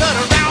hair, cut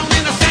around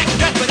in a sack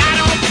dress, but I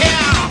don't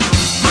care.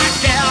 My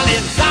gal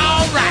is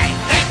all right.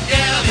 That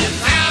gal is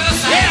out of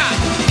sight. Yeah.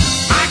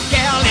 My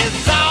gal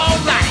is all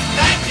right.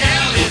 That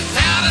gal is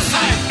out of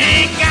sight.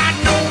 Ain't got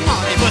no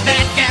money, but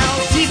that gal,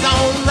 she's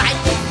all right.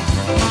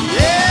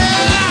 Yeah.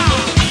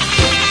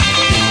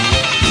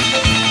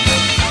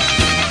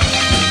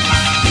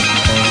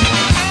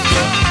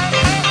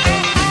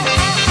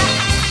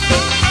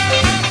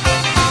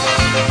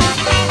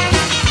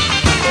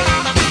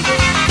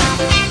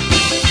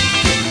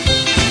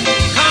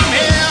 Come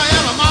here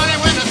every morning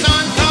when the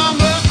sun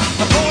comes up,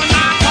 pouring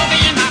my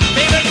coffee in my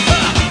favorite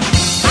cup.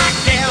 My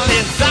gal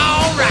is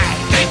all right.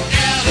 That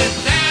gal is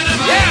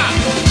dynamite. Yeah.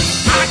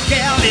 My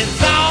gal is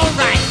all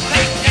right.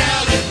 That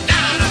gal is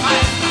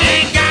dynamite.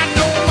 Ain't got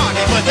no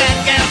money, but that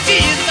gal,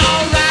 she's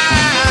all right.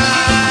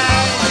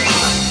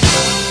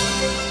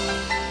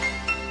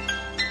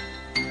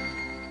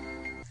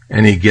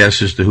 Any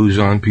guess as to who's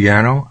on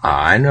piano?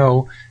 I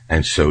know,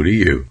 and so do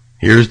you.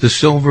 Here's the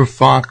Silver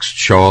Fox,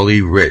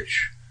 Charlie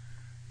Rich.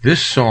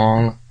 This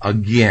song,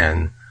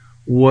 again,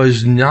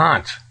 was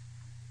not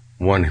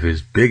one of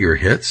his bigger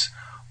hits,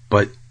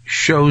 but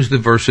shows the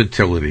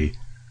versatility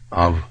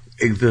of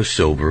the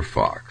Silver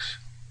Fox.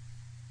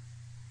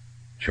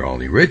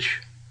 Charlie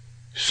Rich,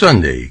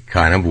 Sunday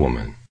Kind of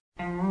Woman.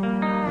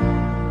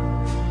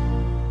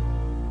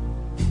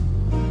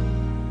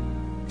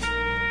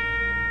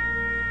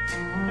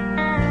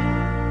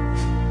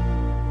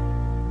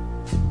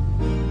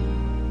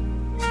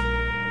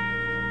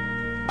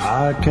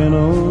 I can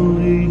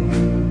only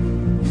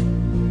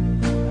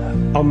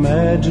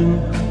imagine,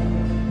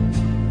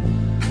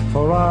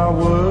 for our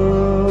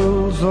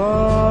worlds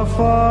are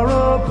far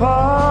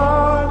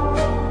apart,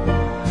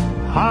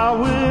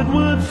 how it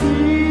would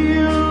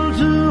feel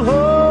to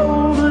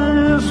hold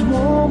this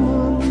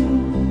woman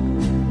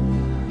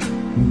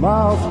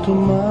mouth to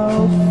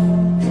mouth,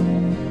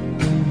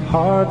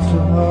 heart to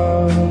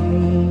heart.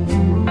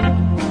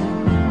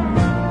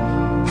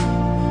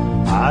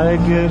 I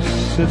guess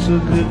it's a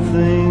good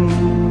thing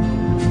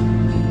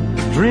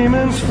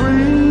dreaming's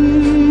free.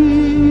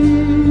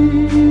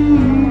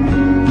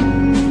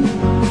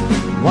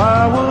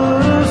 Why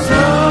would a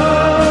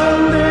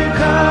Sunday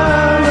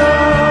kind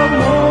of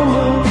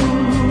woman,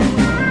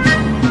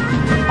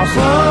 a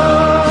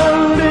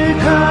Sunday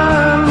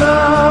kind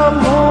of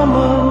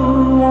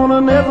woman, want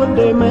an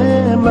everyday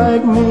man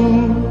like me?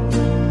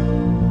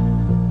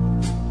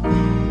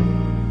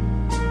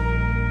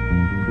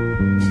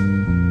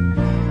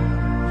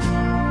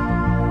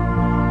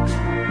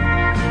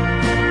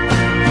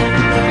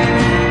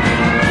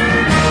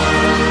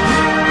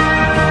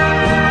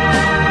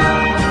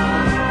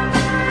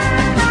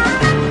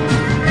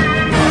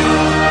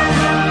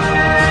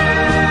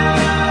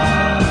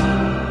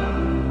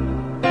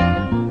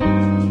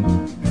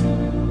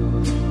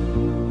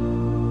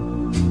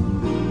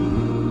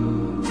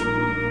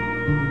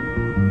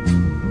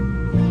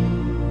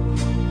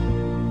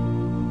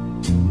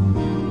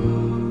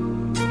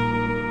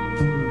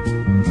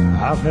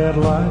 I've had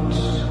lots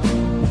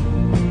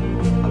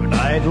of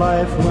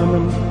nightlife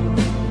women,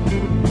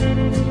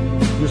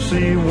 You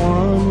see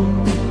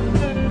one,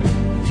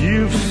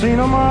 you've seen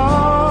them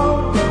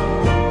all,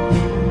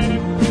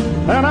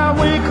 and I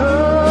wake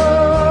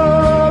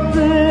up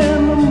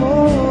in the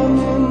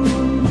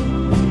morning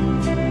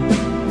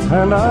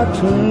and I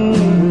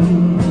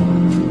turn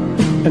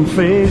and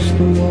face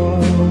the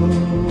wall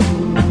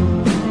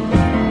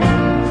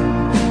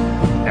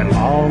and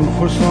long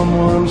for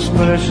someone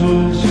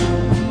special's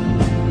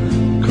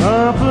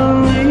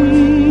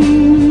company.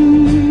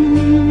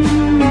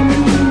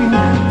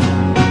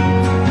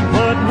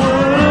 But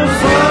would a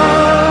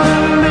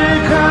Sunday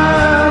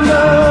kind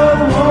of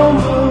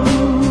woman,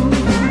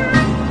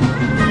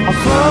 a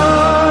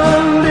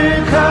Sunday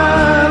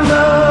kind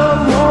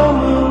of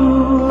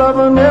woman, love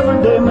an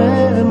everyday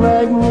man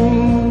like me?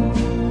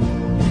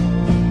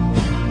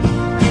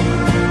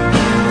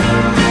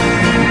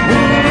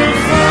 Would a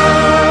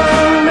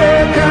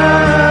Sunday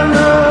kind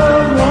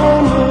of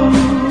woman,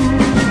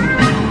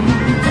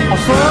 a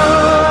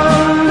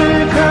Sunday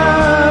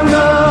kind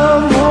of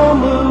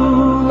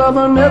woman, love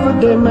an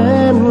everyday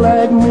man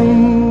like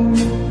me?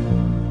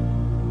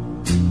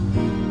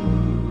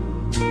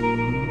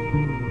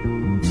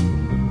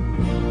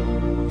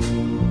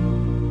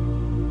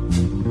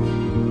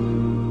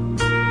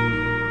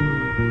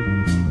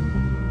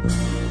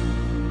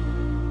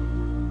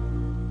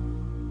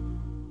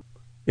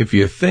 If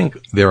you think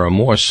there are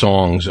more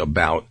songs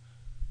about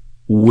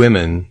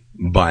women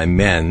by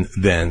men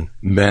than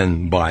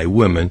men by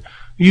women,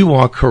 you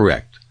are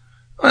correct.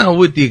 Well,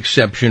 with the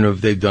exception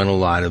of they've done a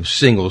lot of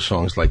single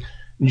songs like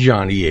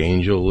Johnny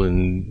Angel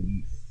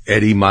and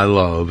Eddie My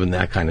Love and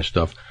that kind of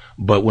stuff.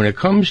 But when it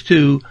comes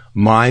to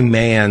My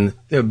Man,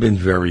 there have been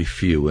very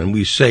few, and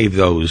we save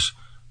those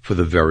for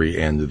the very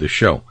end of the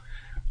show.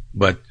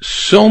 But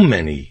so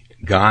many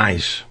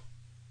guys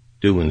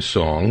doing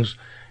songs,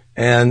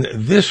 and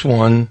this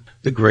one,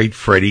 the great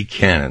Freddie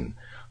Cannon,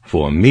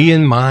 For Me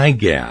and My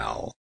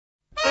Gal.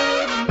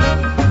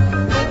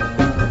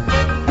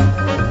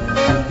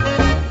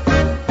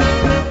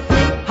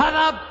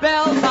 The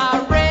bells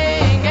are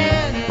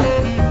ringing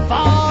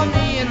for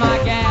me and my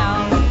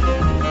gal.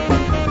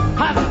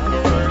 The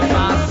birds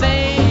are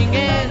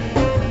singing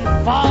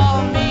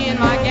for me and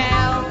my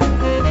gal.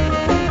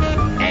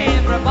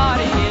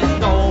 Everybody is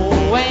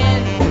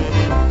going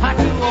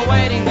to a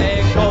wedding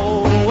they're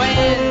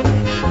going,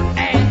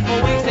 and for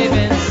weeks they've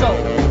been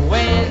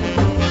sewing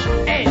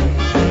and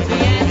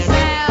Susie and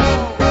Sal.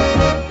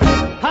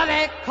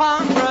 They're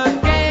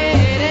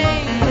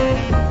congregating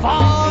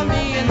for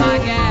me and my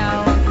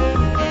gal.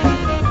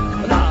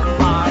 The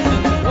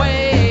parson's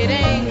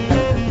waiting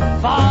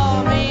for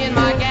me and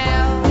my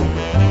gal.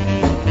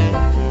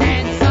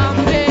 And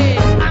someday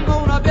I'm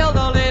gonna build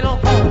a little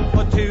home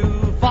for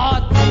 2, for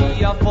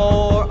 3, or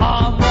 4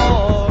 or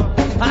more.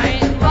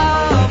 In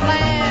love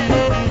land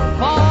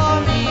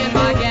for me and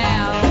my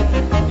gal.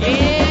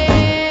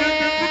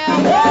 Yeah,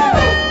 woo!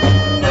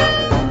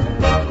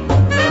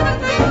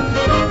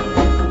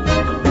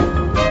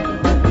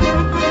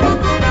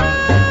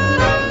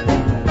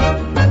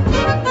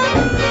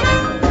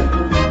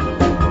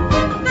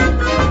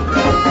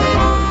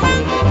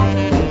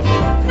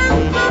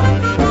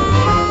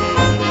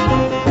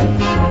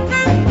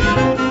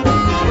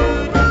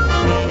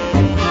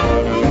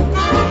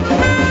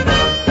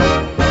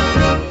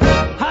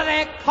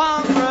 They're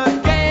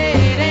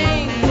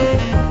congregating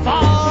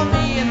for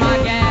me and my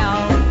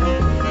gal.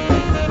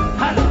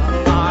 The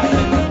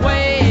parson's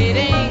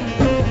waiting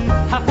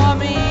for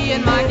me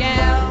and my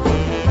gal.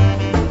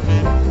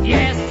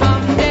 Yes,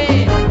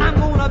 someday I'm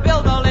gonna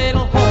build a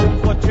little home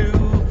for 2,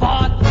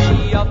 for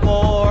 3, or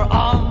 4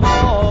 or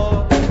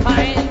more.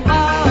 In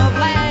love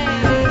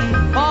land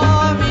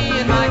for me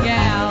and my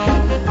gal.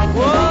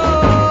 Whoa,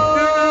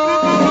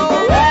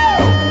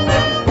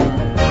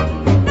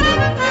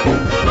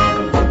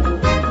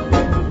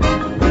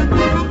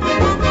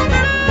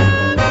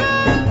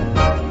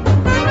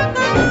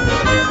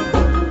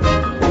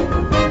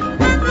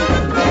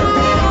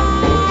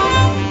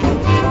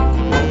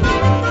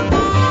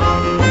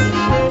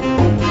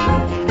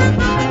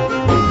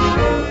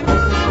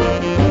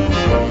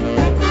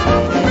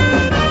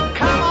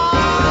 come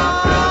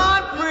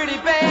on, pretty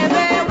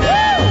baby.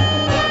 Woo!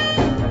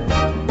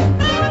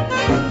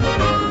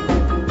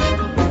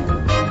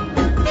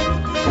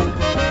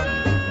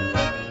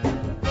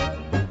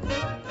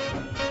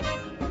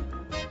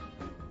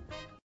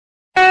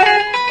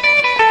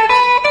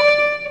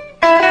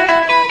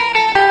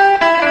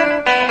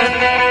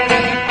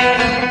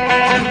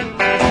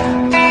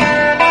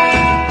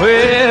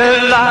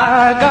 Well,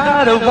 I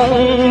got a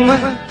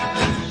woman,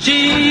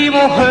 she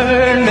won't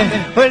hurt me.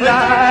 Well,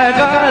 I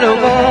got a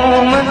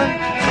woman,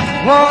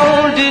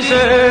 won't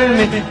desert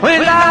me.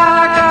 Well,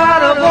 I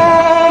got a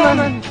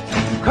woman,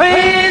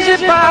 crazy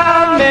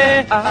about me.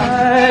 I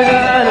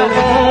got a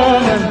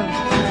woman,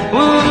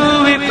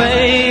 ooh,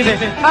 baby.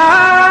 I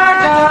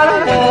got a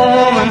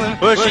woman,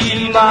 well,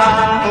 she's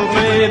mine, oh,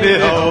 baby.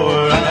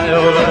 Alright,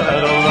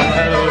 alright,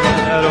 alright,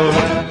 alright,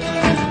 alright.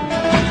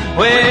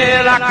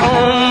 Well, I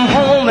come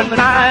home at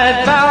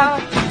night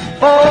about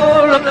 4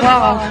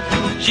 o'clock.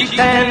 She's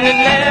standing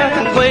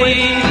there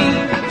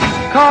waiting,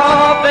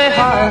 coffee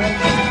hot.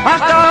 I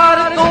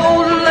started to go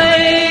to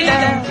lay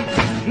down,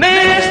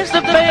 missed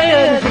the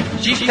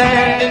bed. She's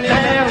standing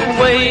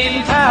there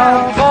waiting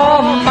out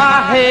for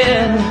my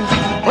head.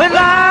 Well, I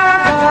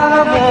got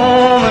a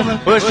woman,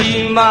 well,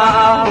 she's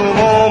my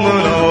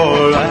woman,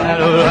 all right,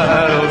 all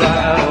right, all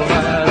right, all right.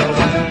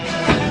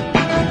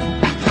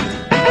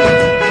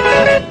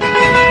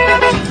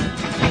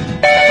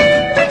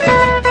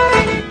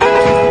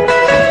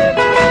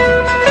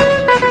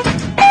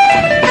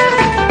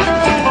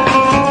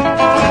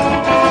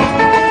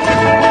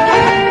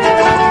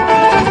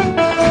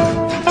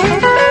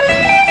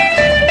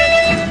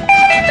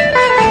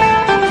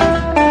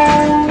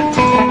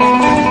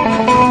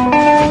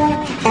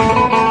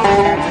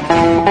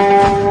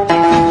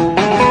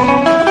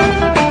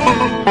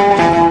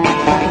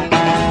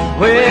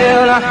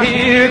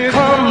 Here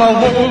come a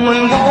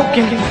woman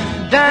walking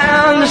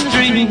down the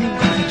street.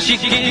 She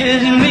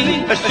gives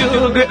me a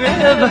sugar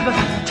every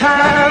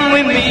time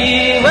we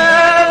meet.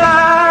 Well,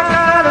 I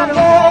got a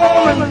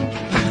woman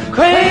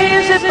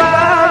crazy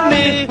about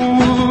me.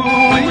 Ooh,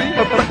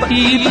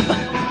 baby,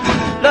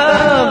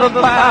 love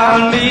about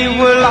me.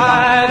 Well,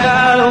 I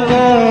got a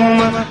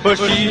woman, but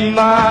she's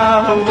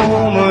my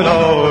woman.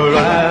 All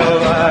right, all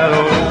right,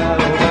 all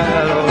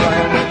right, all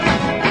right.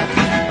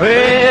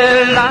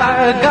 Well, I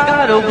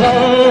got a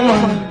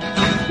woman,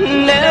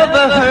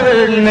 never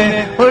hurt me.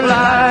 Well,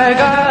 I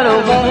got a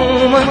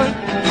woman,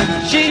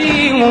 she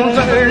won't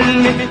hurt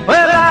me.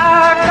 Well,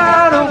 I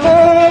got a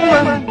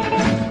woman,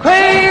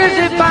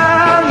 crazy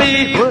about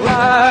me. Well, I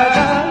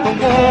got a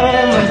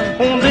woman,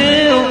 won't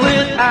live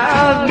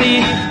without me.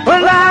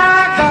 Well, I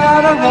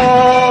got a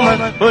woman,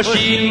 but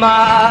she's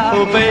my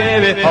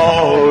baby.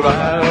 All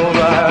right, all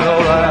right,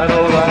 all right,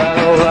 all right,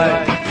 all right.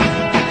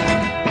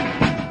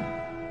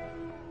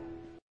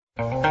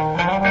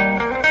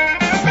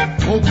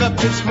 Woke up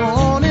this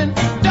morning,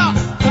 dark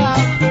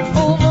cloud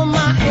over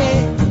my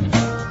head.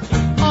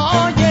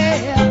 Oh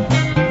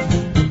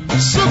yeah,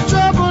 so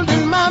troubled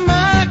in my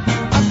mind,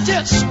 I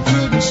just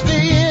couldn't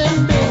stay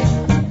in bed.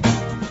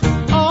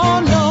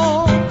 Oh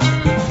no,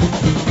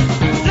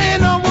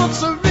 then I want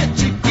so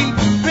rich, you keep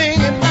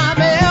ringing my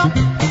bell.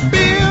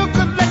 Bill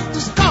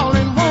collectors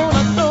calling,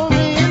 wanna throw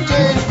me in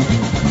jail.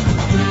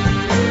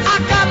 I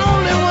got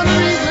only one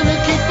reason to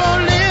keep on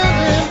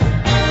living,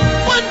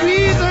 one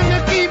reason to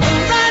keep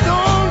right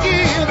on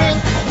giving.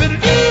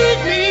 Believe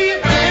me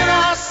when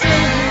I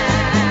say,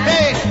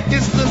 hey,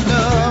 it's the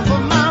love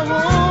of my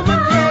woman,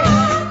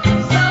 yeah.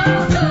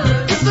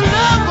 It's the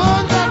love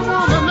of that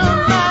woman of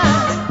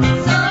mine.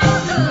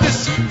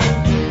 Listen,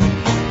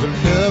 the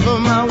love of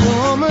my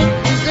woman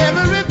is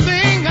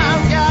everything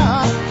I've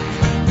got.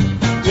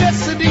 Yes,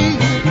 it is.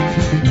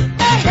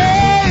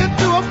 Hey,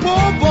 to a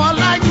poor boy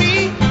like me,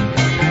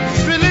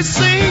 it's really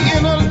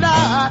saying a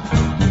lot.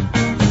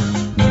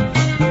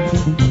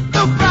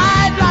 The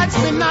bright lights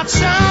may not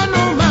shine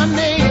on my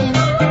name.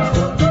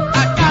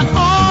 I got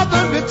all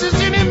the riches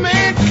any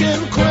man can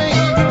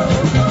claim.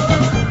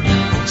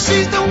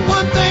 She's the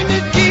one thing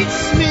that keeps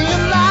me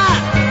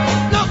alive,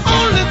 the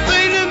only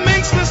thing that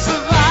makes me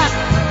survive.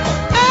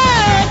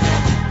 Hey,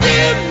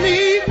 give me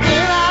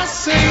when I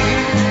say,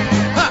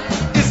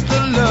 it's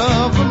the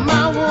love of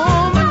my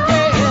woman,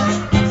 yeah.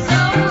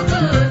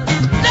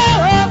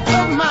 Love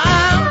of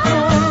my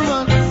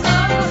woman.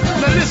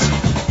 Now listen,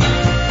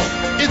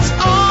 it's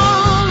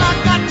all I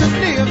got to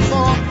live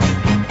for.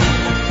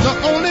 The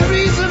only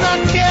reason I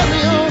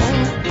carry on,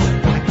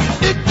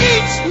 it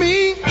keeps me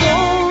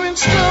going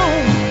strong.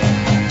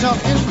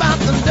 Talking about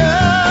the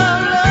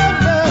love, love,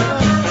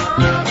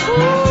 love.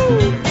 Ooh,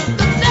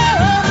 the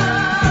love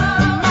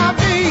of my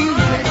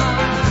baby.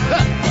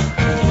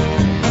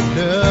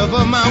 Love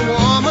of my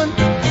woman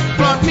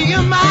brought me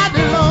a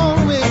mighty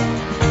long way.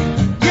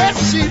 Yes,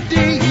 she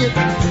did.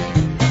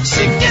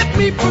 She kept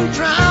me from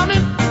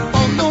drowning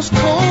on those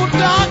cold,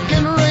 dark,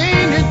 and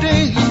rainy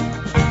days.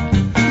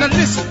 Now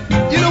listen,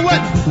 you know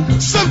what?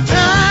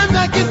 Sometimes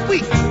I get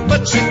weak,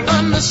 but she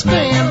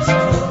understands.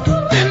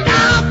 Then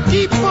I'll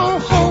keep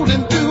on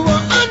holding to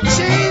her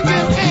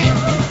unchanging hand.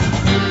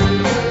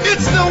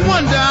 It's no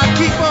wonder I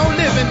keep on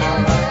living.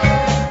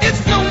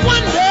 It's no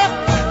wonder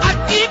I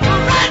keep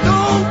right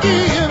on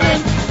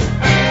giving.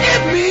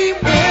 Give me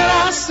when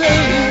I say,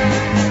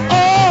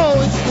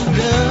 oh, it's the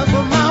love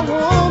of my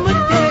woman,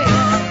 yeah.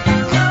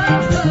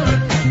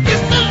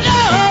 It's the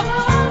love,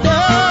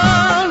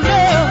 love,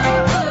 love.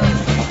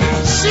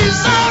 She's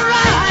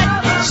alright,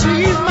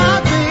 she's my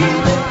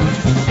baby.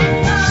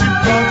 She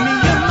brought me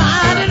a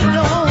mighty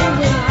long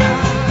way.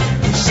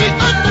 She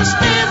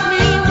understands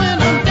me when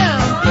I'm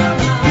down,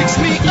 picks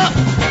me up.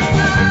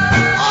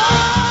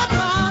 Oh,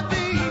 my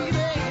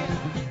baby.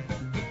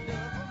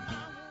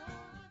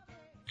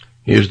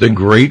 Here's the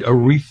great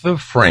Aretha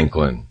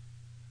Franklin.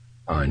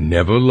 I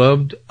never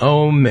loved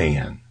a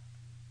man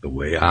the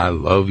way I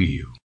love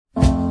you.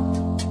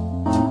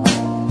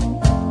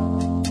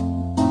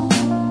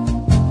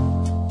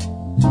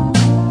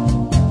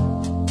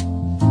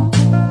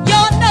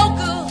 You're no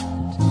good,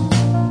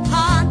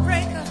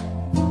 heartbreaker.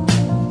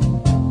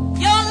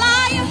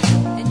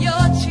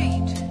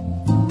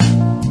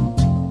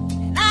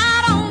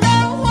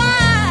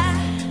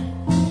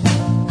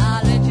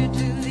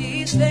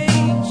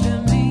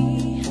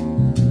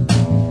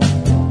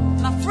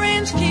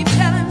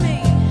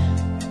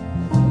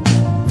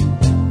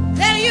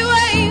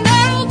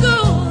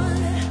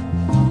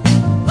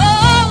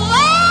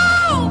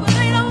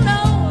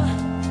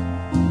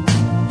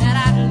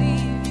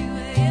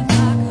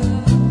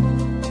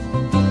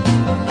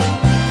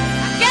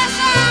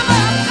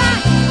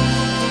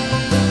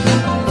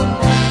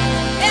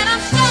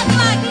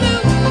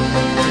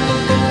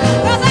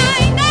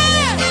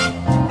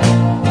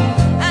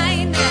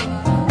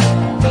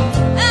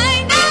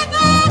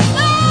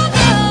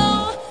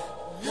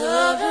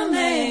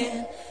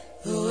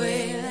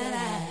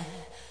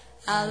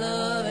 I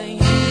love you.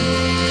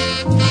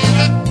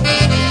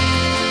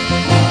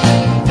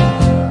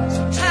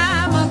 Some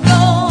time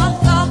ago I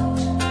thought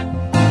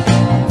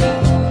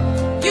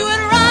you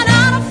had run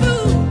out of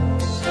food,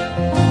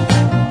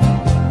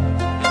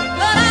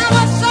 but I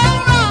was so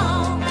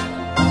wrong.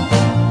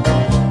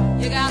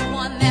 You got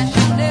one that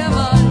you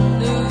never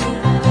knew.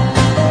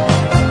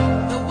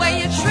 The way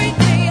you treat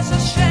me is a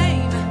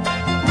shame.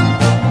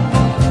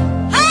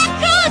 How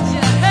could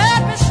you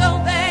hurt me so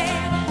bad?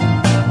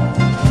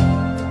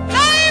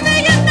 Baby,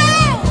 you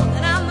know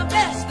that I'm the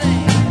best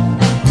thing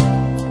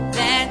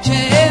that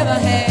you ever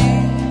had.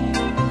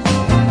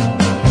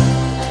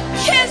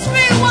 Kiss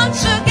me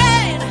once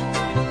again.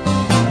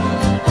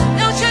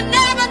 Don't you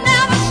never,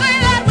 never say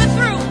that we're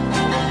through.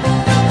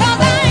 'Cause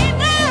I ain't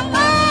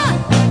never,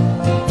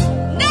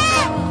 no,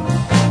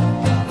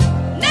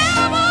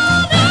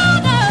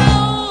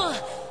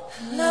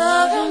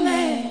 love a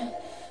man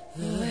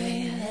the way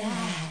that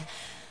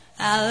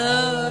I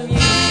love you.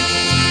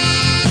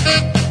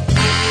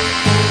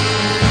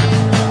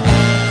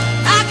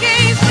 I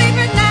can't sleep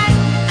at night,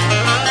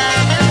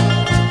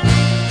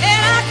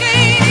 and I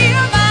can't eat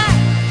a bite.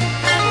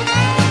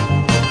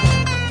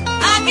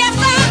 I guess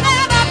I'll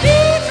never be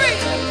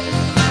free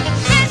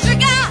since you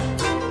got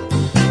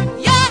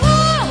your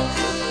hook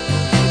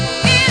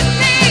in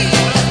me.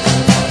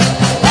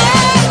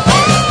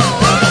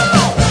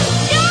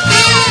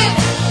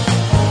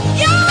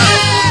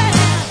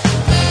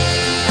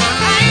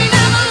 I ain't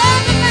never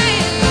loved a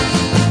man.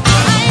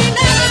 I ain't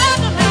never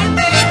loved a man,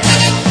 baby.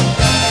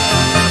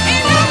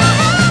 Ain't never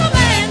had a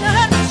man that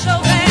hurt me so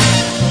bad.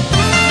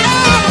 No,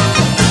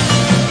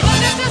 but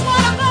this is what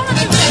I'm gonna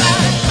do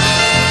tonight.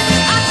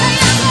 I tell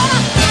you, I'm gonna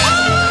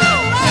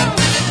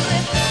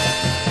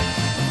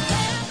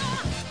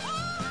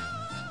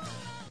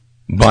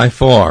By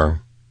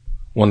far,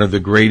 one of the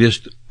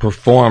greatest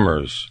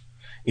performers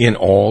in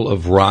all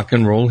of rock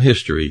and roll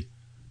history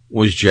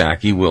was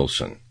Jackie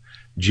Wilson.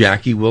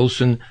 Jackie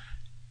Wilson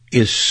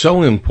is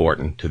so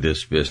important to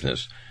this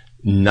business.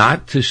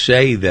 Not to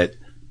say that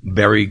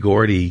Berry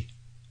Gordy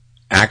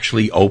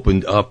actually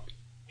opened up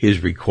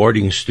his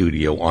recording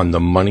studio on the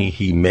money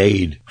he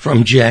made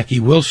from Jackie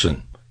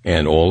Wilson.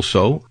 And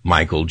also,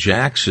 Michael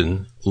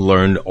Jackson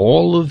learned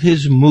all of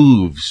his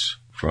moves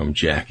from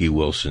Jackie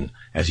Wilson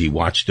as he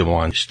watched him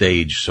on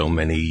stage so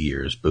many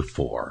years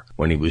before,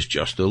 when he was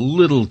just a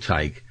little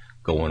tyke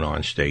going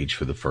on stage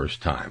for the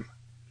first time.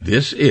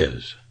 This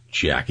is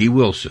Jackie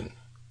Wilson.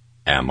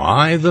 Am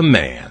I the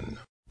Man?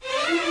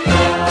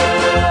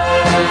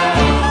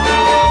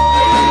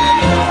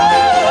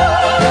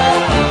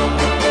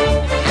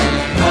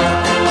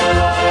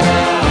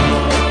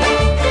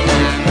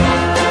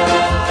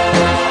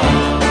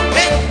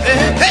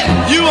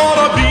 You ought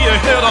to be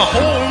here to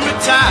hold me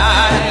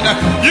tight.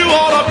 You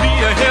ought to be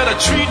here to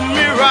treat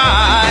me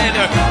right.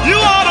 You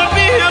ought to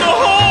be here to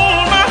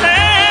hold my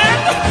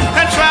hand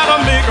and try to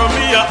make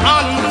me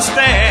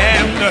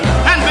understand.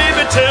 And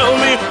baby, tell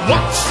me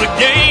what's the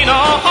gain?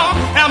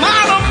 Am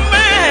I the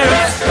man?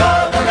 Yes,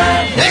 you're the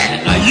man.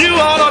 Yeah, you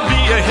ought to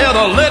be here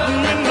to let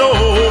me know.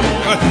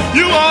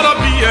 You ought to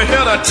be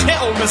here to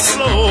tell me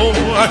so.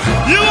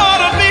 You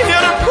ought to be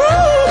here to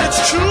prove it's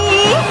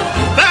true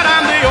that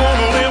I'm the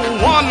only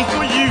one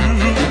for you.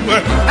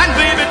 And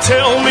baby,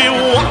 tell me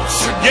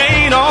what's the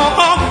gain?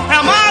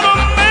 Am I the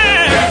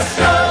man? Yes,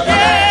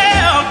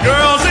 yeah,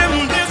 girls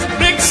in this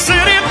big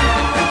city,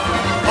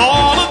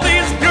 all of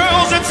these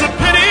girls, it's a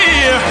pity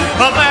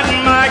that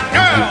my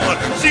girl,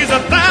 she's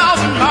 1,000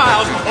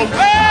 miles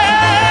away.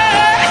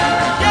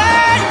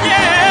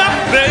 Yeah,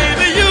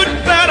 baby, you'd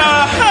better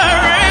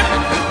hurry,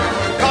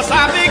 'cause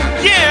I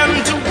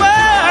begin to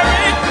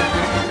worry,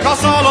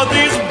 'cause all of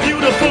these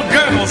beautiful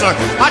girls are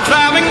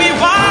driving me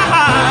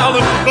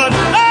wild. But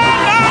no,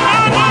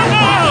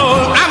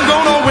 I'm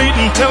gonna wait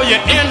until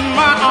you're in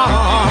my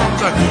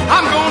arms.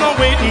 I'm gonna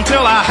wait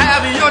until I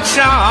have your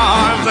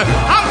charms.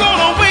 I'm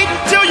gonna wait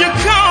till you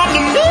come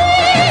to me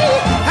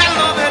and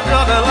love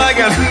it like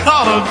it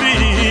ought to be.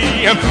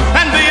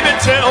 And baby,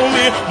 tell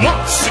me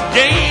what's the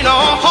gain?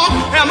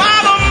 Am I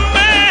the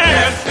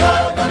man?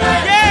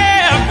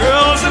 Yeah,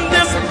 girls in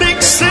this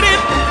big city,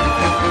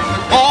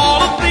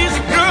 all of these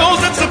girls,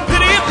 it's a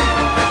pity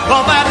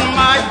that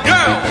my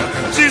girl,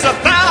 she's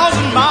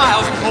 1,000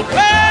 miles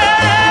away.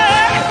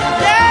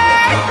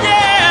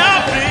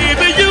 Yeah,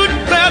 baby, you'd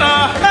better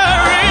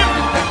hurry,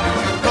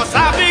 'cause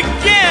I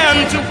begin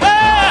to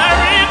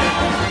worry,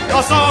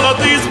 'cause all of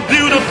these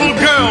beautiful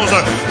girls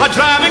are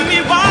driving me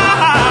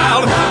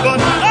wild. But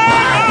no,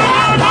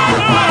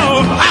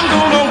 I'm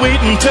gonna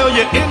wait until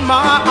you're in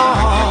my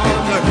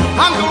arms.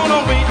 I'm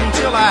gonna wait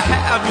until I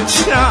have your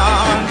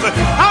charms.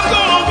 I'm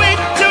gonna wait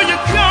till you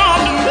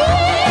come to me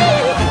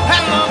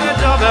and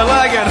love it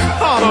like it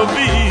ought to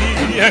be.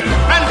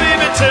 And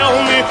baby, tell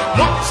me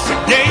what's the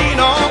gain?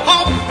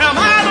 Am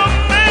I the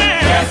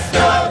man? Yes,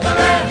 you're the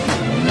man.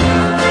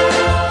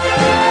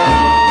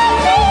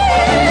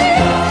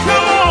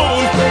 Come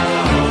on,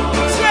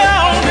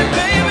 tell me,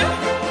 baby.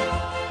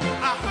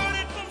 I heard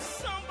it from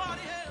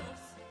somebody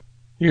else.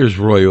 Here's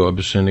Roy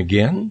Orbison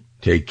again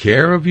Take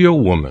care of your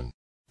woman.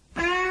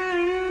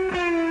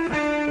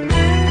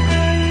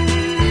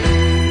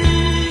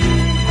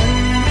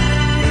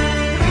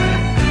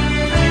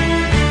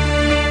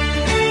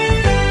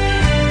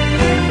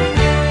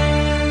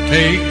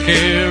 Take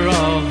care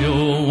of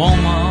your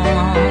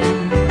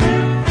woman.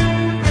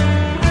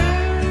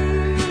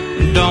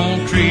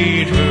 Don't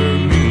treat her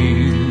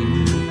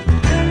mean.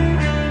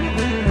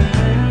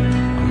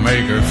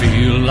 Make her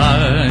feel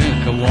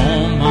like a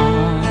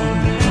woman,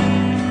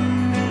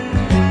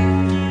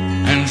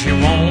 and she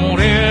won't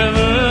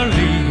ever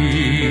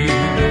leave.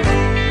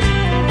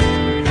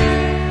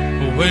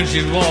 When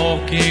she's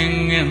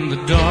walking in the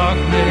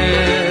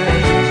darkness,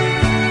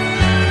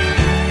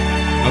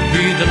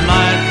 be the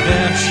light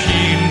that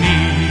she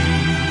needs.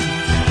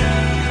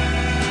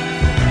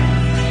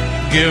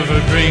 Give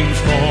her dreams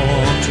for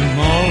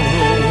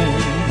tomorrow,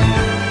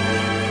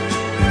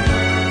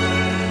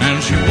 and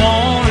she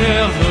won't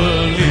ever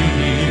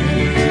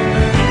leave.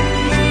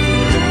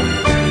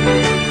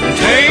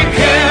 Take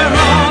care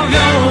of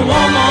your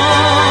woman,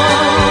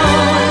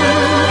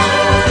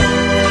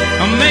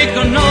 make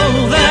her know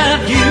that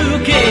you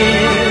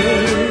care.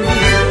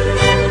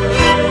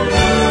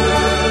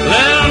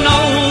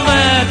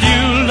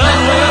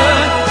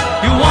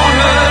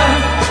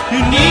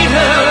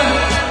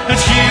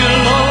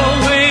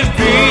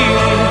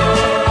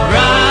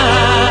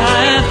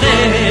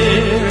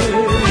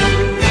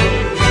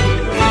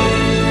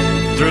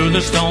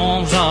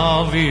 Storms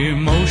of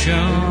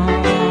emotion,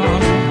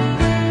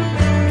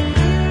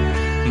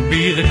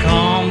 be the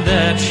calm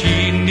that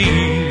she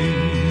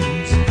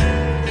needs.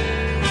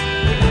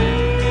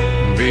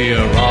 Be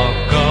a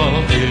rock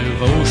of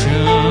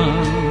devotion,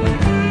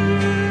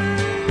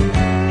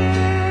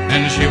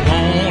 and she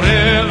won't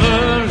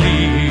ever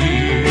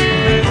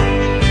leave.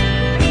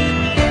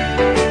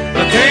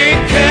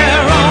 Take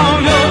care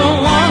of your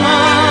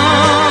woman,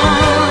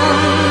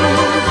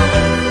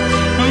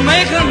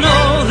 make her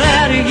know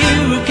that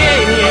you care.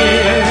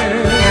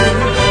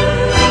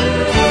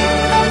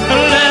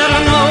 Let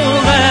her know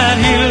that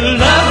you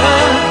love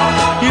her,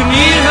 you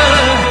need her,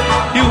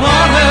 you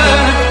want her,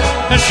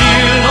 and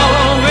she'll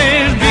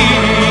always be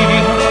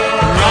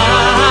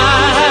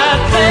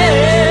right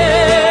there.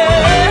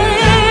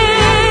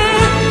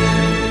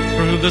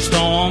 Through the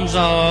storms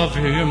of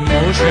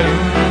emotion,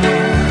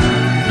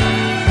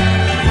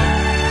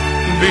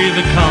 be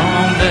the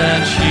calm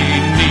that she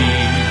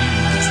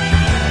needs.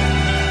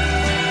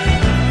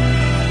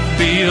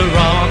 Be a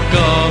rock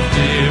of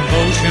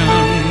devotion,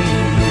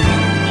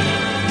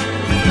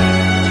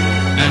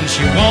 and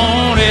she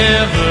won't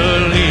ever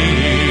leave.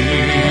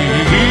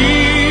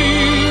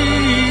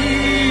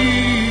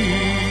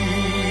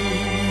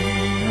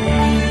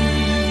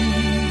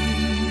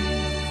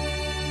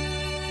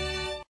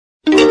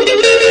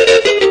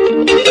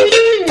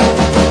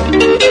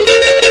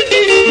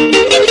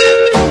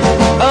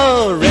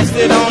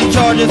 Arrested on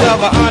charges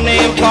of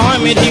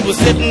unemployment, he was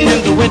sitting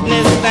in the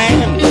witness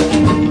stand.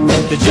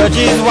 The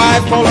judge's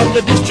wife called up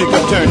the district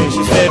attorney.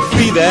 She said,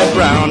 free that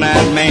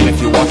brown-eyed man.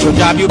 If you want your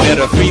job, you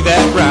better free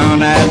that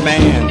brown-eyed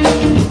man.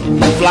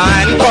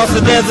 Flying across the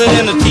desert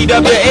in a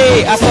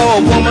TWA, I saw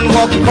a woman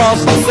walk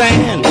across the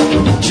sand.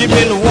 She'd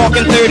been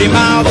walking 30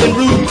 miles en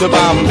route to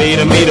Bombay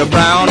to meet a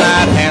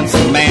brown-eyed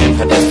handsome man.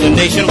 Her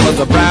destination was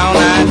a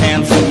brown-eyed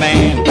handsome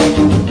man.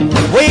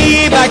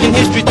 Way back in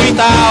history,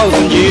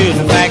 3,000 years,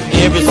 in fact,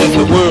 ever since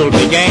the world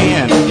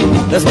began,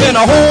 there's been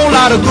a whole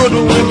lot of good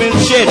women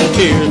shedding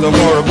tears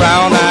over a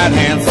brown-eyed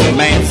handsome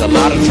man. It's a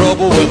lot of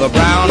trouble with a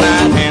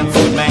brown-eyed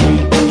handsome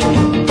man.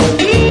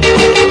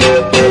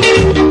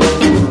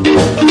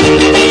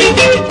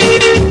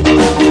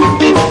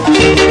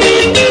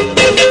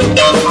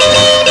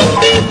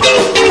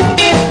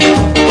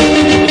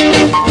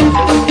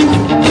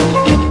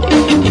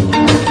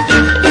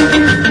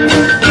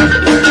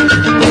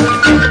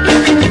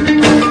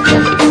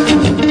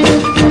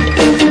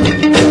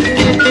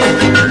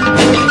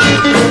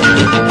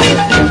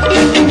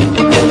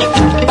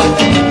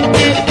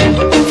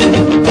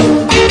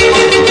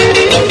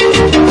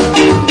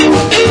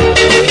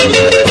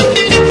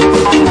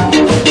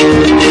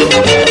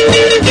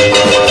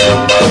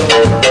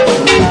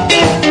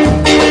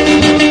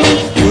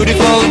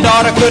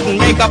 Couldn't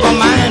make up her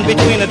mind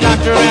between a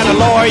doctor and a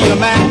lawyer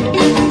man.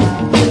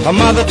 Her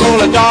mother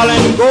told her,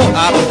 darling, go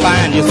out and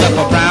find yourself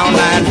a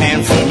brown-eyed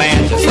handsome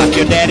man. Just like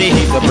your daddy,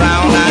 he's a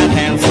brown-eyed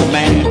handsome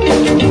man.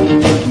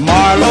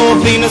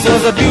 Marlo Venus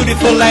was a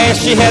beautiful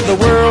lass. She had the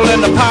world in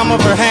the palm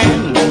of her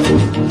hand.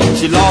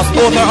 She lost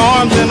both her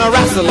arms in a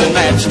wrestling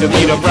match to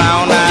meet a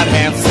brown-eyed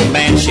handsome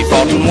man. She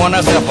fought and won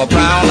herself a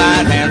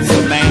brown-eyed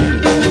handsome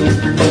man.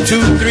 2,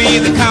 3,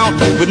 the count,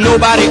 with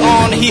nobody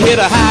on, he hit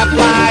a high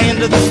fly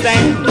into the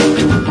stand.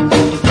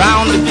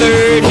 Round the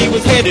third, he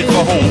was headed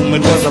for home.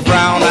 It was a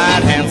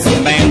brown-eyed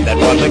handsome man that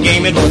won the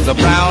game. It was a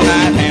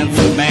brown-eyed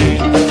handsome man.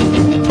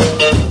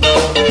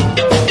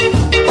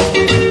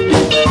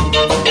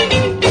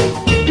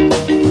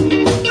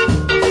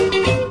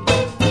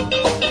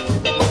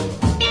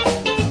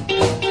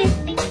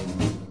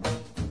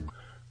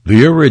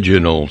 The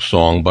original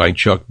song by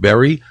Chuck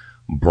Berry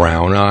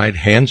Brown-Eyed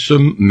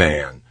Handsome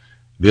Man.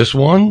 This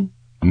one,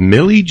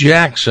 Millie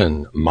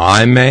Jackson,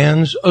 My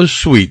Man's a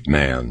Sweet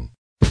Man.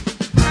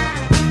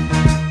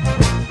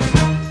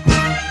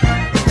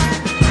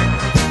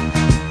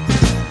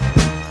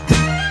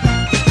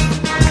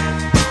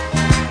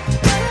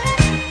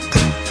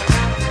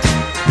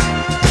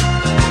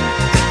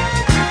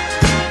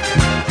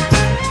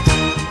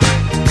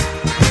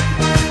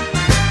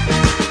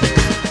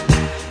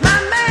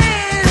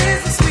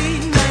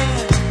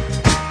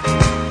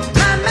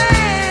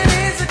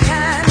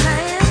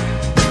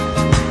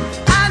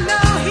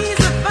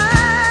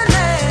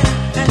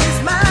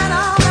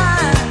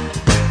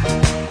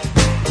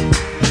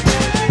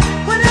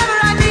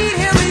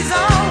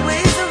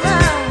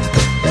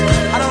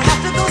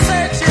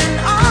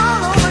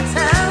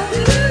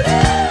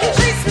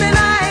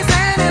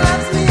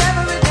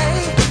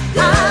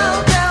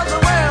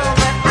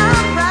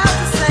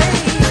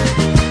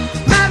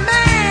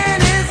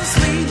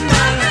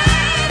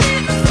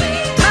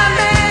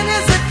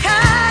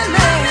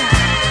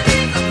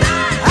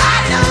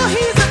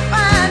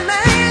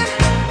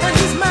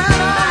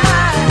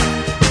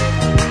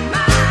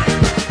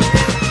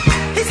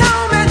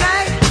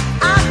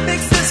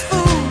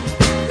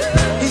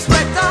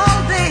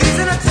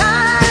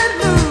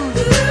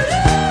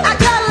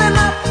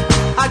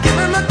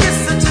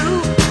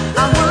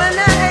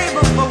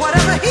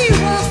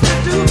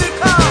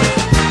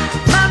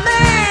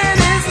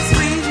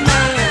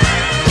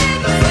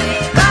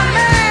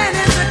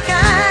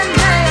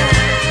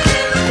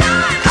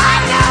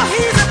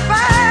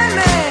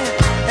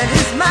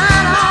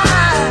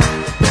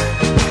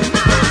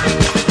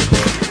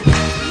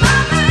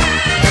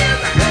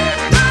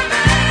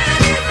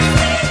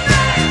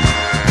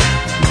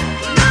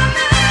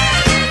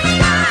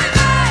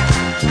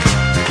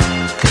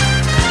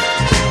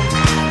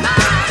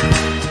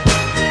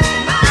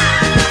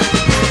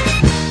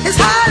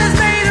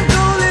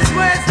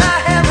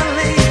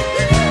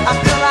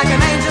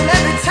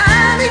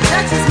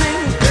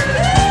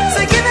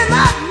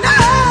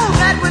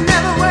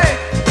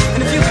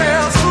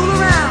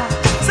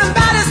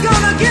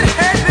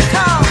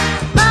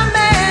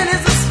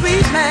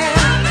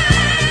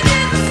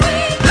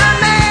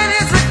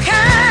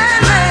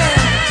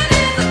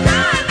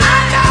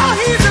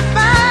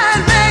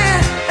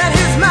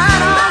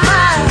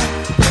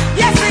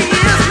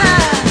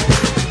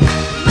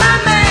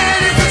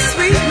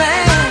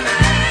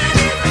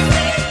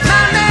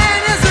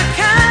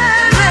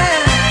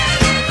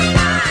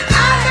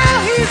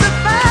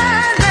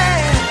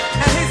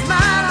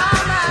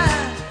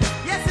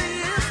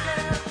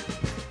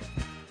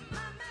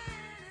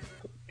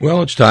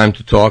 Well, it's time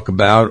to talk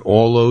about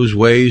all those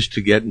ways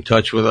to get in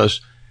touch with us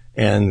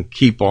and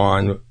keep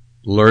on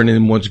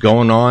learning what's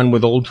going on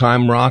with old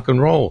time rock and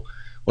roll.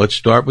 Let's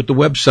start with the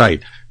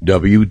website,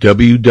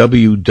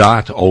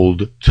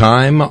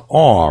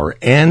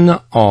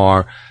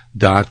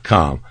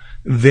 www.oldtimernr.com.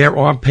 There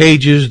are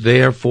pages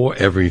there for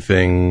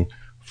everything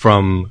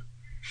from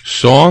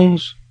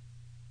songs,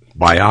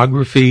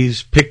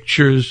 biographies,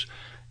 pictures,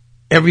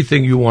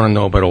 everything you want to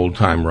know about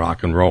old-time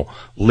rock and roll.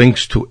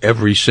 Links to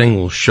every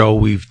single show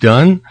we've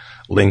done.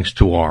 Links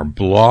to our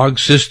blog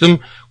system,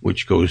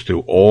 which goes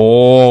through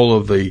all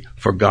of the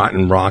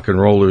Forgotten Rock and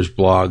Rollers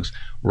blogs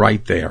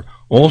right there.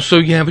 Also,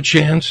 you have a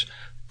chance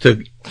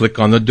to click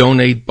on the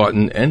donate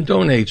button and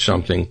donate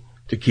something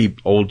to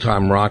keep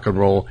old-time rock and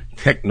roll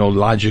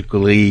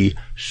technologically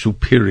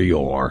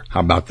superior. How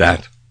about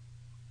that?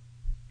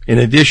 In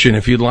addition,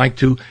 if you'd like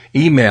to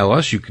email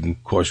us, you can,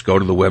 of course, go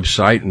to the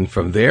website and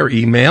from there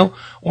email,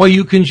 or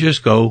you can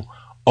just go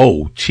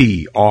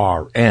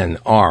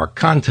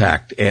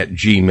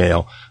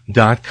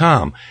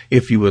otrnrcontact@gmail.com.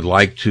 If you would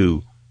like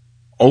to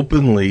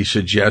openly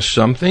suggest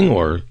something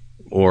or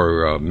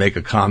make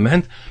a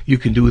comment, you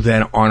can do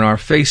that on our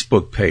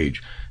Facebook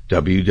page,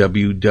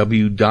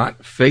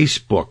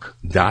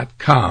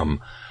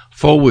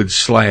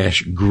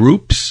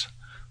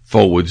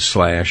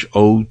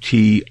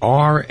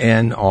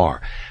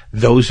 www.facebook.com/groups/OTRNR.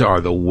 Those are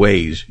the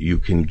ways you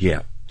can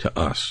get to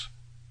us.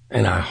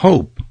 And I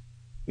hope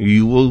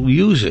you will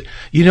use it.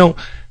 You know,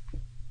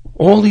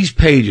 all these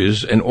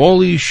pages and all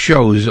these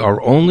shows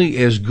are only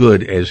as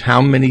good as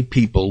how many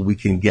people we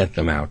can get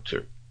them out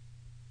to.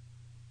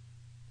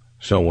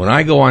 So when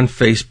I go on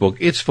Facebook,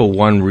 it's for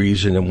one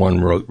reason and one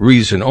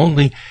reason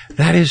only.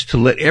 That is to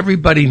let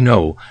everybody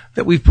know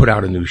that we've put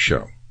out a new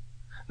show.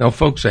 Now,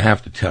 folks, I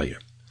have to tell you,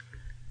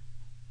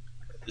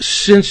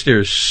 since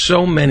there's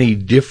so many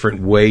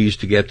different ways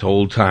to get to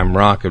old-time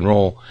rock and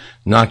roll,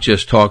 not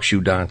just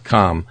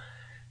TalkShoe.com,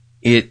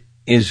 it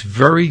is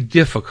very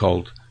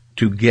difficult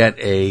to get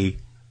a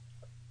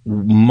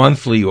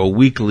monthly or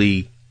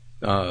weekly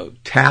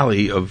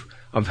tally of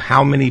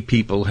how many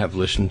people have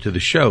listened to the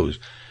shows.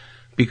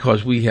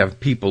 Because we have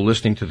people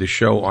listening to the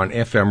show on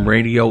FM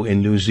radio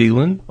in New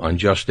Zealand, on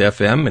Just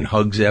FM and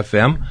Hugs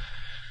FM.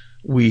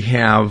 We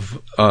have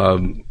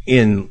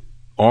in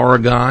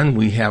Oregon,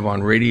 we have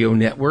on radio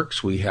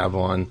networks, we have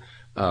on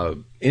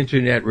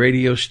internet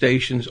radio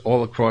stations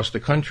all across the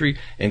country,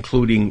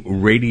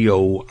 including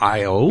Radio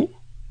IO,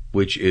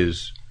 which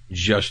is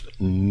just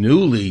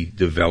newly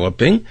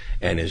developing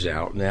and is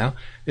out now.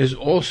 There's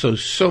also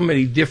so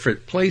many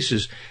different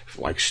places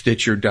like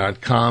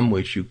Stitcher.com,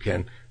 which you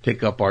can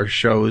pick up our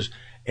shows,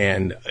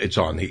 and it's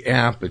on the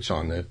app, it's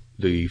on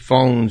the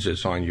phones,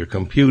 it's on your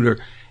computer.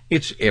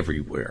 It's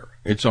everywhere.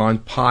 It's on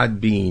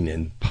Podbean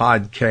and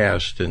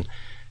Podcast and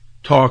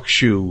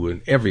TalkShoe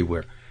and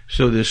everywhere.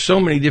 So there's so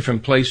many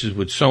different places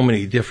with so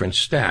many different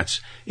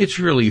stats. It's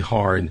really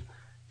hard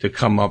to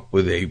come up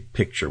with a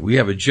picture. We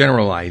have a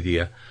general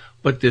idea,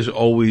 but there's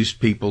always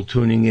people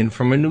tuning in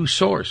from a new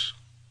source.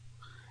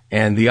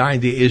 And the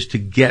idea is to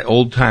get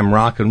old-time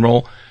rock and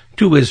roll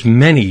to as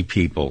many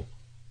people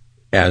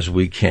as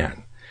we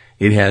can.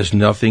 It has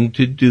nothing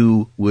to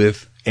do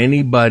with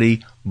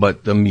anybody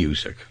but the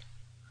music.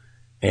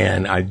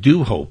 And I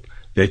do hope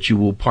that you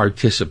will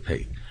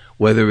participate,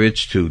 whether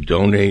it's to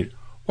donate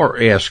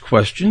or ask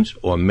questions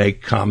or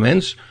make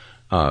comments,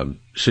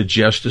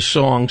 suggest a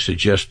song,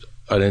 suggest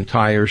an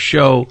entire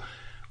show,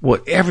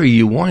 whatever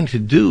you want to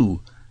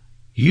do.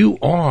 You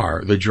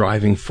are the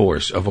driving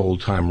force of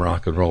old-time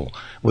rock and roll.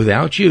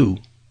 Without you,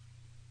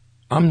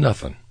 I'm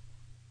nothing.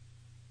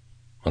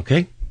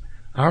 Okay?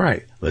 All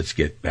right, let's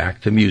get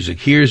back to music.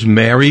 Here's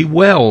Mary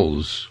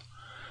Wells,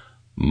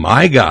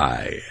 My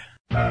Guy.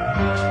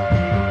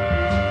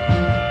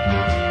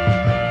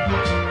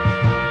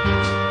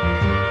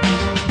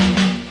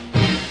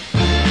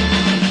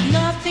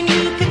 Nothing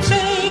you can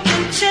say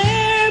can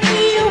tear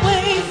me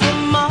away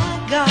from my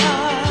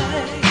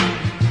guy.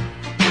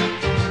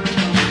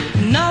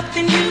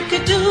 Nothing you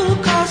could do,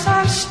 'cause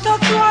I'm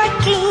stuck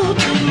like glue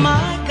to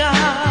my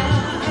guy.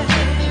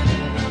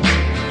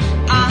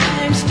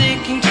 I'm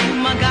sticking to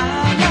my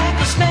guy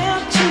like a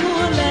snap to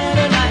a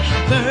letter, like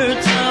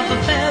birds of a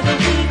feather.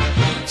 We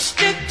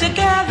stick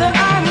together.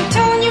 I'm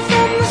telling you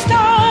from the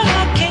start,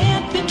 I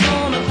can't be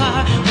torn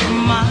apart from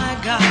my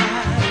guy.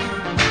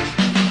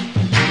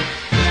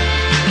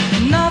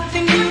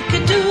 Nothing you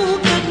could do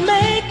could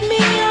make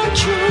me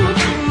untrue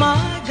to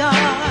my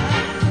guy.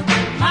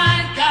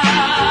 My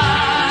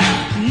guy.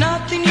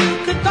 Nothing you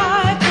could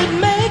buy could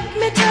make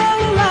me tell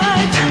a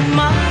lie to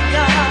my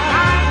guy.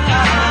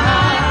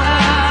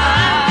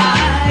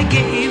 I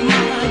gave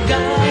my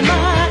guy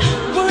my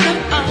word of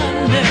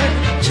honor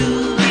to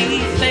be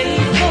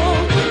faithful,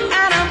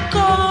 and I'm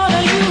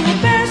gonna, you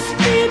best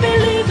be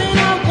believing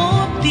I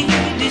won't be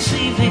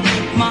deceiving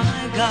my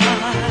guy.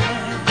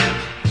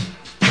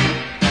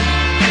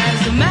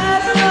 As a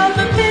matter of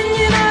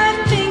opinion,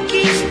 I think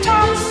he's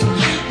tops.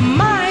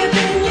 My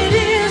opinion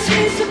is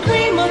he's the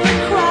cream of the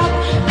crop.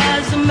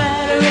 As a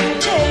matter of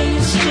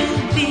taste, to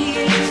be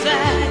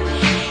exact,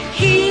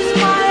 he's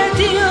my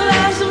ideal.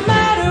 As a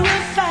matter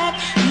of fact,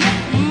 not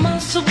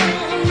much of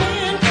one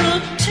man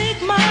could take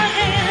my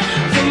hand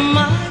from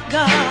my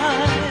guy.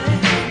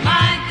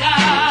 My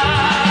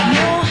guy.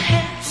 No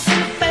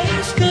handsome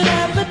face could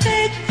ever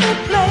take the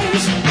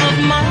place of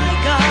my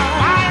guy.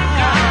 My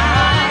guy.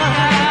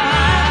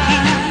 He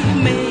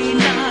may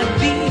not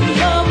be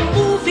a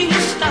movie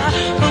star,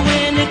 but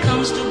when it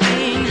comes to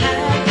being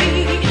happy,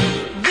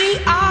 we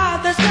are.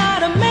 There's not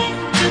a man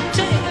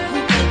today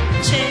who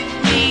could take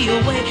me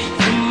away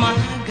from my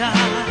guy.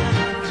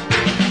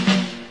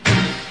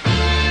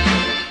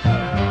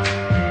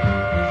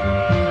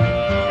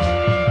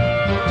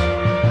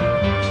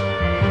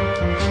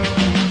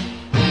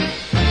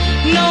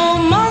 No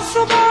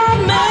muscle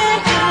bound man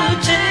could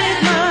take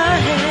my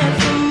hand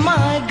from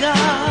my guy.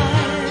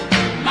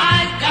 My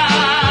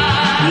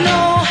guy. No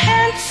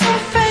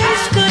handsome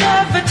face could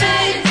ever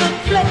take the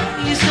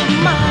place of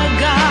my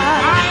guy.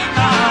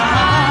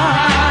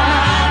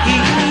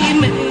 He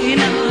may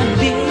not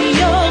be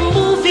a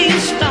movie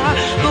star,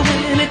 but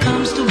when it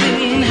comes to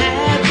being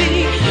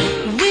happy,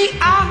 we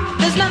are.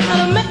 There's not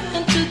a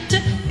man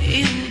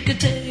today who could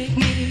take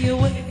me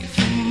away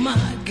from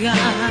my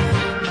guy.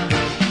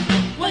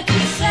 What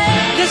you say?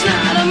 There's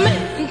not a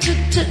man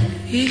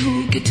today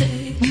who could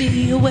take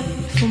me away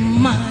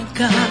from my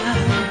guy.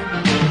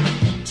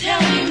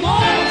 Tell me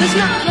more. There's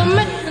not a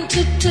man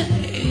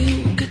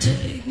today who could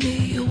take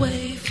me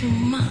away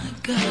from my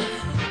guy.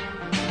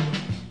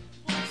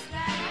 What's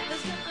that?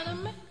 There's not a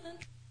man.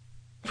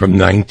 From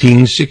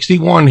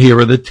 1961, here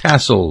are the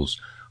Tassels,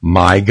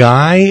 My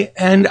Guy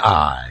and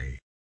I.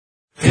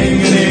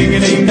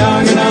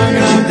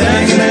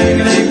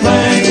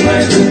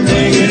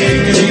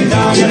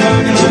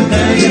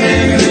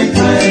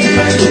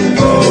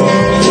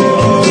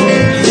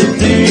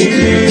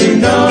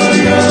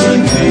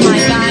 My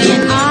guy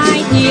and I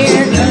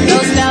hear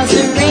those bells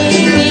are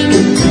ringing.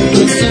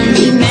 We'll soon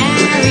be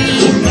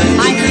married.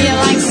 I feel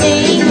like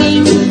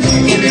singing.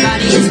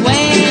 Everybody is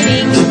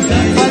waiting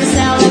for the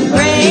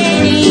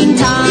celebrating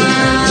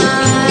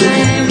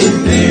time.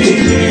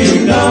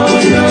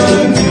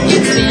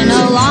 It's been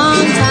a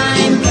long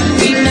time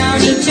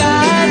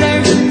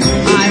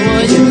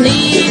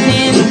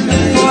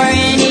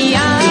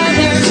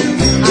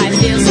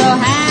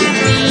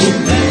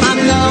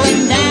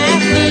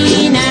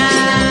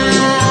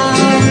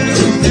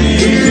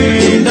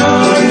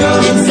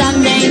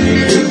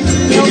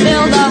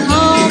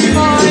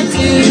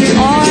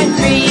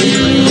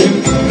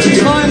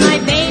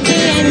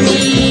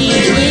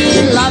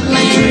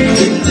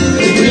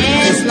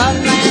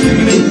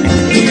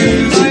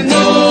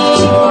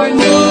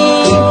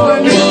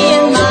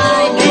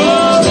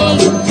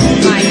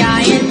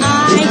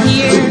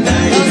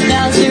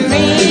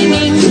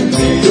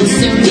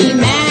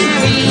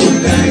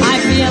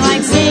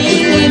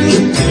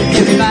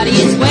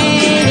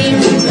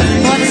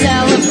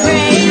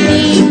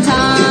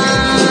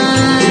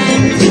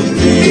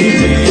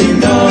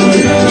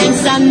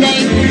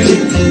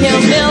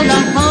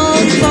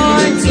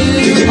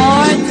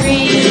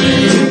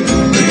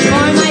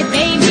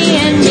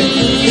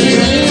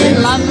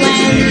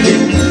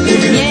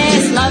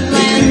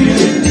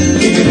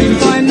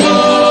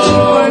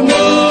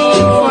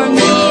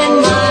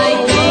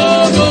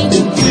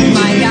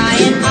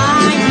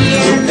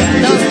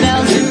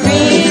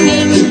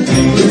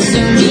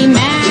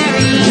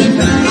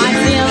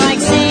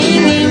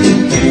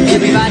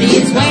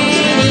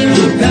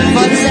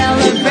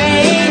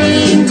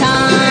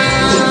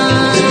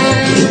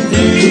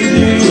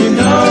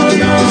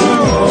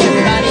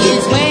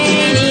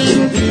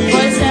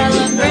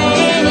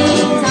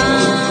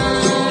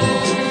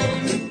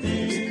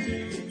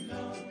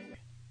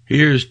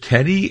Here's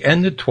Teddy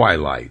and the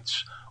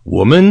Twilights.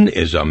 Woman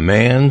is a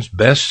man's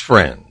best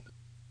friend.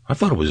 I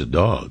thought it was a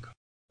dog.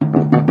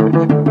 Woman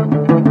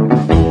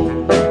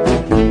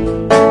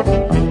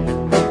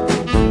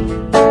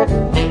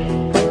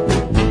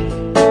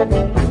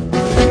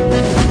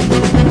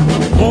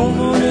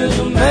is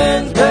a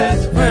man's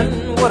best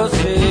friend. What I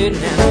say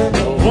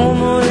now? A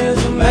woman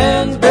is a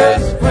man's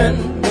best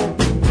friend.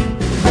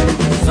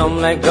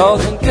 Some like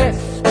dogs and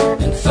cats,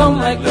 and some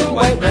like little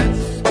white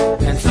rats,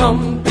 and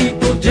some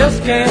people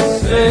just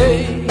can't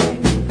say.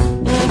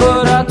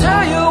 But I'll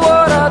tell you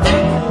what I'll do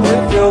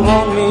if you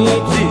want me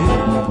to.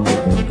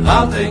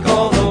 I'll take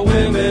all the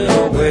women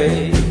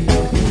away.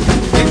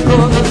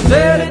 Because I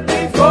said it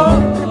before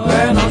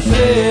and I'll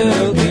say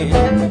it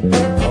again.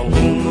 A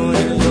woman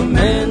is a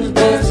man's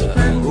best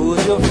friend.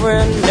 Who's your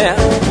friend now? A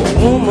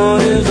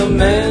woman is a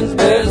man's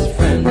best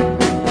friend.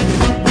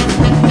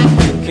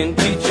 You can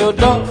teach your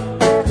dog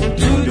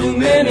to do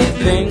many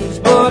things,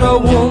 but a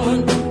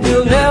woman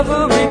you'll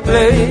never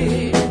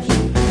replace.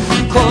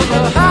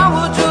 Cause how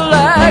would you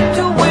like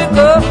to wake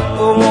up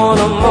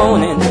one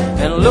morning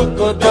and look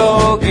a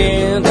dog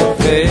in the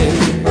face?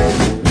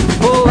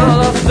 Oh,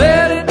 well, I've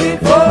said it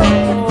before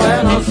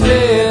and I'll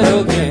say it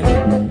again.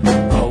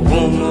 A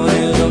woman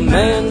is a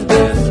man's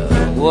best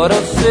friend. What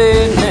I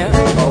say now,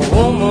 a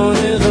woman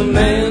is a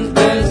man's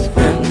best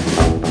friend.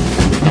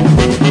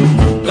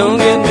 Don't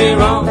get me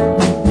wrong,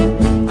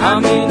 I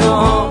mean no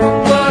harm,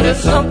 but it's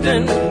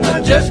something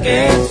I just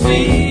can't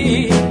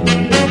see.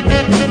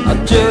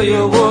 I'll tell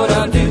you what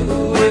I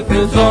do if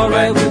it's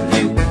alright with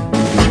you.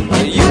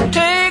 You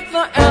take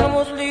the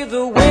animals, leave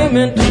the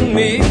women to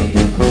me.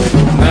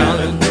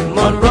 Marilyn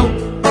Monroe,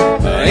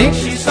 ain't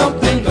she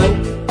something though?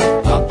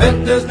 I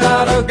bet there's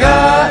not a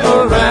guy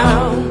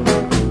around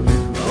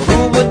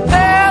who would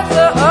pass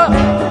her up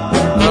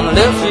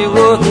unless she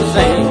wasn't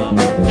sane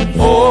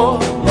for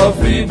a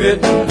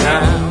flea-bitten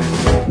hound.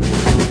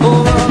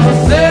 Oh, I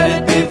said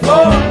it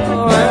before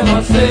and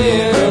I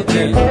say it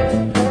again.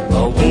 A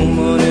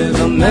woman is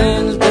a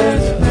man's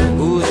best friend.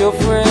 Who's your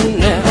friend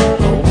now?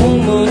 A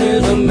woman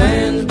is a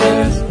man's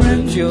best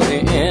friend. Till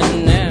the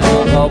end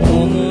now. A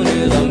woman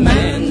is a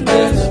man's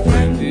best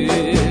friend.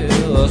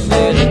 Yeah, I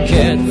said a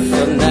cat's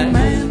a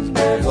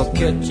knife for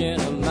catching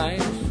a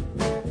mice.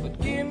 But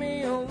give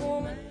me a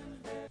woman.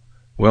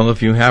 Well,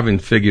 if you haven't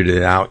figured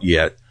it out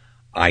yet,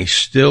 I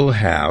still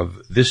have,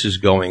 this is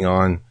going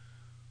on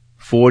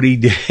 40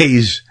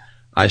 days.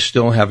 I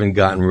still haven't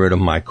gotten rid of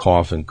my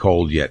cough and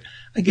cold yet.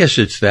 I guess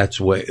it's that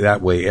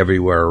way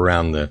everywhere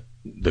around the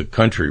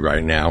country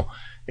right now,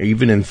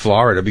 even in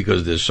Florida,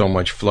 because there's so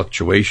much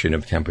fluctuation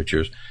of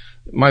temperatures.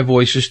 My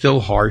voice is still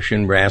harsh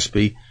and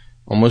raspy,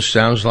 almost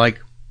sounds like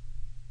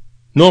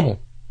normal.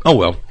 Oh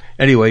well.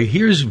 Anyway,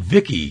 here's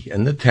Vicky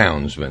and the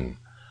Townsmen.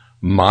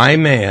 My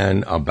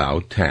Man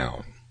About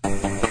Town.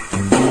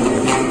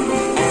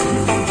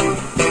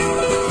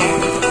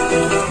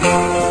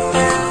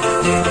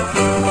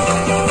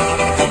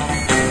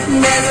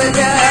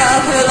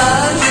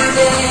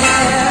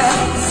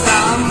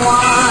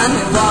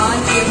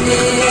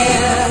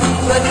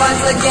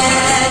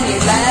 Again, you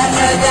let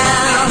her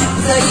down,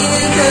 so you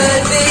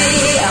could be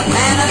a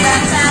man of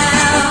that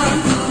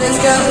town.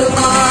 This girl who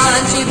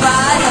wants you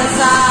by her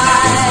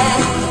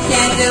side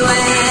can't do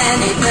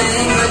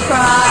anything but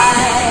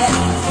cry,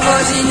 for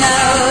she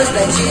knows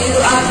that you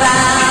are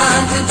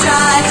bound to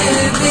try to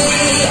be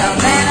a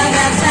man of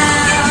that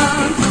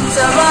town.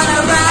 So run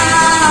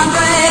around,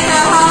 break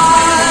her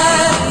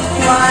heart.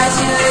 Why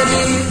should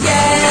you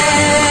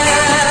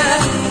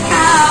care?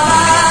 How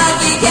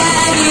lucky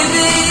can you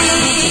be?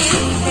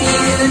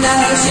 You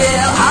know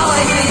she'll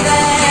always be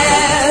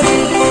there.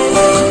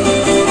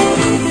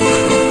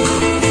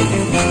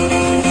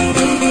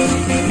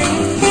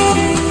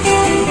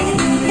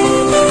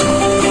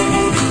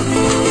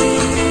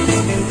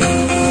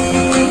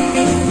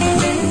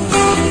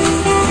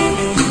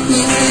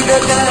 You see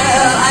the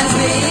girl I'm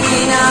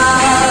speaking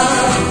of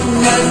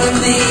knows the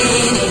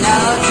meaning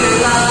of true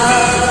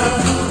love.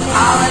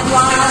 All at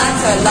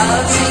once her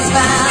love she's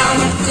found.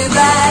 Too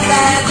bad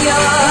that you're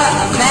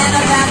a man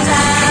of that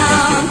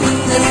town.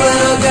 This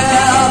little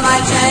girl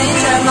might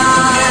change her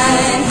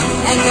mind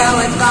and go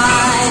and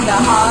find a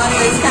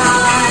heartless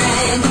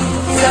kind.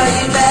 So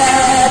you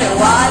better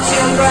watch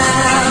your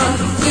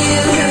ground,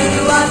 you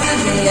who wants to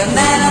be a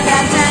man of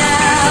that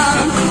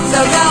town.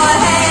 So go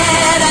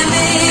ahead and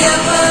be a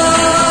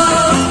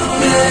fool,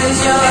 lose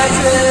your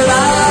true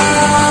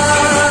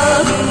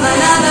love.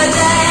 Another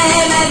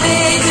day may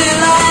be too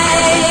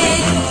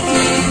late,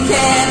 you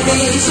can't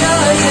be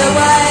sure to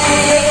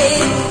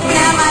wait.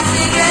 Now my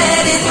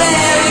secret is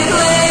very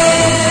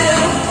clear,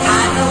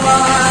 I'm the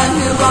one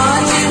who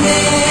wants you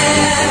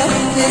near.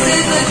 This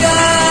is the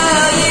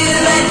girl you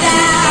let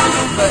down,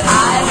 but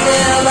I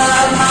still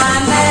love my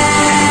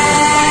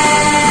man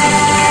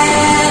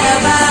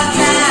about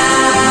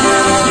town.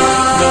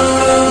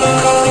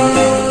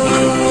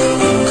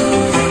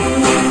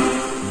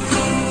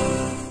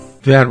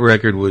 That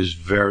record was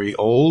very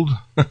old,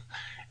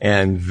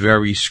 and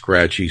very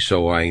scratchy,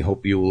 so I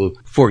hope you will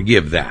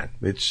forgive that.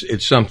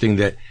 It's something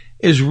that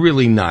is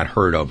really not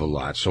heard of a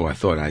lot, so I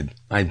thought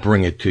I'd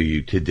bring it to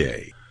you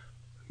today.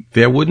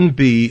 There wouldn't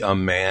be a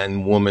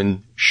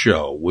man-woman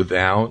show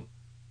without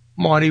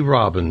Marty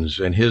Robbins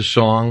and his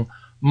song,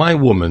 My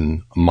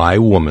Woman, My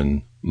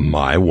Woman,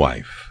 My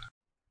Wife.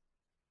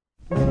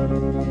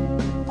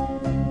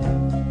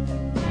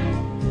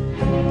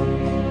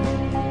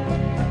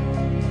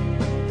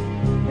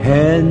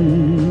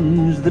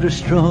 Hands that are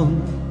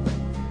strong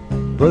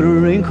but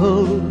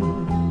wrinkled,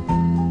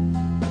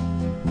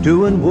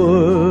 doing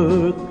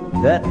work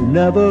that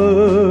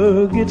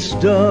never gets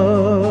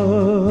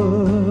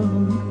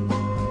done.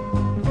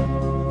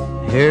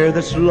 Hair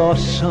that's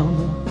lost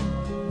some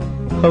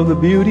of the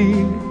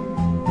beauty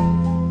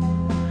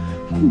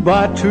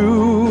by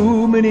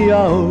too many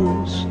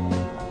hours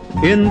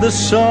in the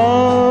sun.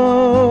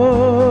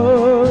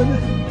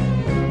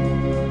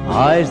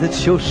 Eyes that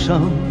show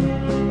some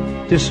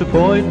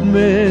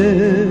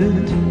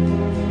disappointment,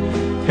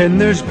 and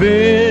there's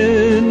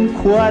been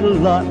quite a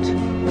lot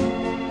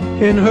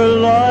in her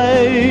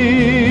life.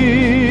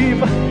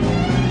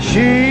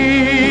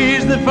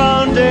 She's the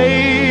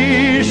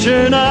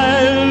foundation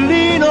I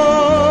lean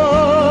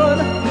on,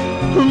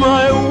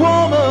 my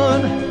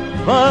woman,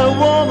 my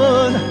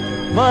woman,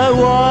 my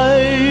wife.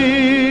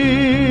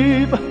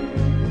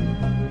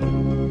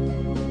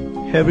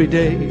 Every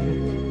day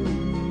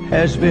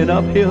has been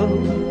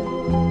uphill.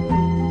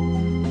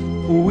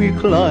 We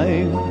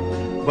climb,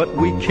 but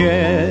we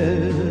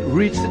can't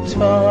reach the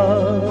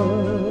top.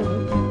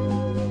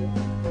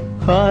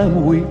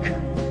 I'm weak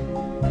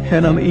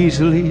and I'm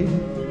easily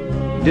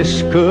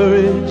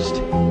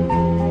discouraged.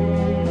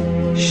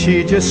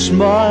 She just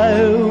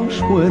smiles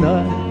when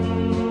I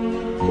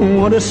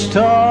want to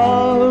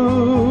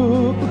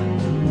stop.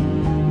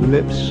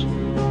 Lips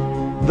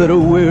that are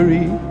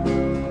weary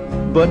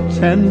but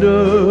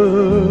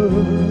tender,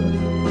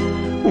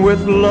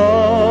 with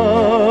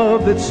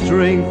love that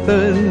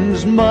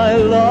strengthens my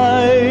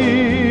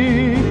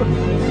life.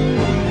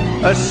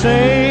 A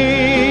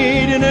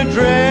saint in a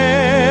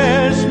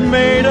dress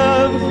made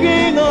of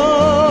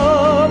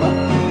gingham,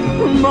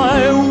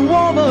 my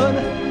woman,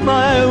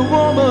 my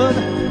woman,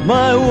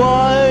 my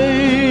wife.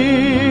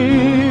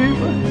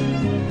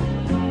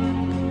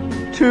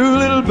 Two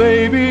little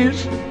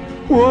babies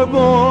were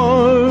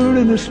born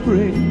in the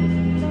spring,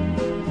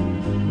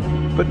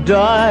 but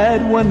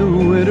died when the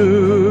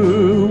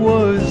winter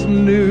was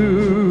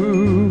new.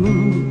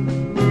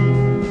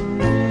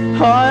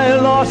 I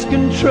lost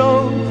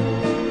control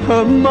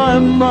of my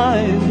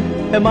mind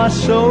and my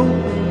soul,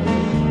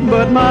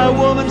 but my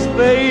woman's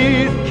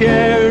faith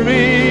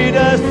carried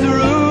us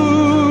through.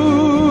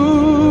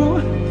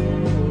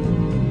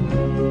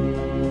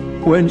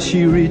 When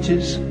she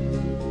reaches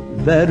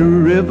that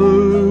river,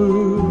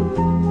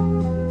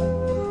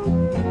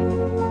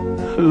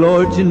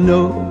 Lord, you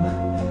know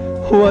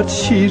what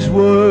she's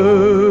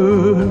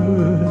worth.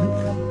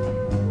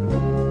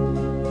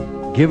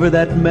 Give her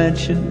that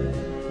mansion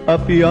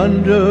up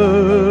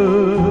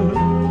yonder,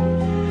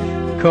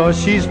 'cause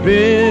she's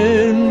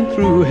been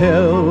through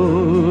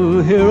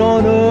hell here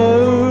on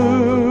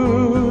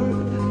earth.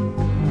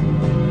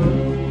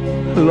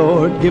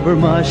 Lord, give her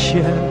my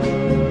share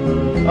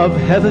of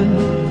heaven,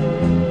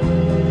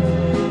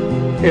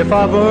 if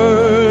I've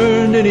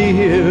earned any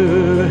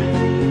here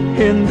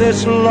in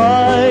this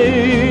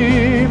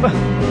life.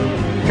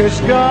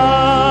 'Cause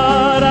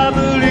God, I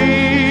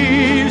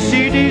believe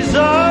she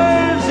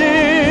deserves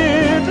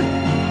it.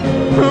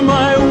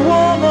 My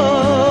woman,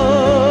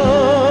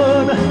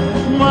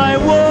 my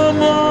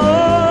woman,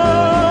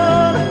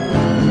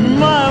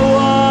 my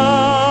wife.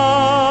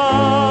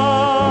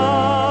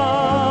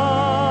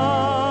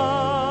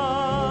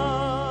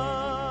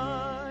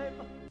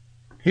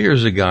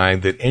 Here's a guy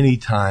that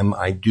anytime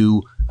I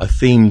do a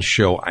themed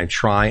show, I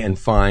try and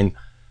find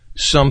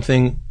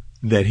something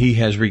that he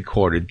has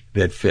recorded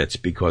that fits,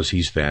 because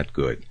he's that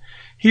good.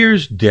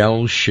 Here's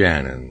Del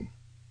Shannon,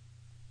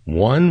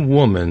 One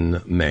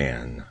Woman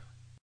Man.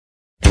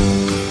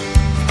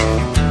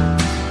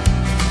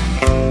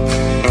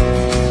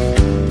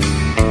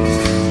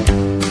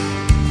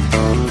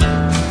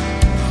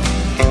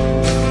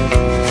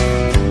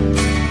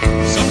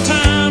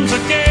 Sometimes I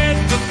get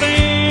to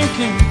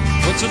thinking,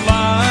 what's it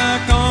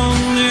like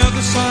on the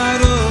other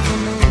side of the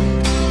moon?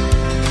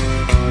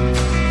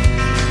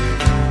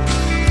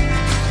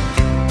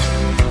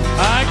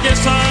 I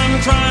guess I'm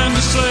trying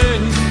to say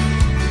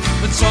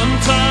that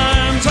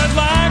sometimes I'd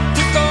like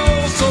to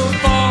go so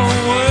far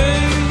away.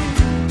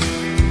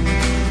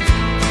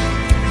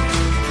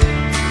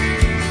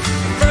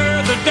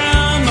 Further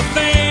down I'm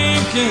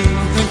thinking,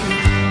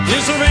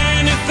 is there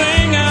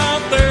anything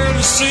out there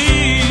to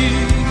see?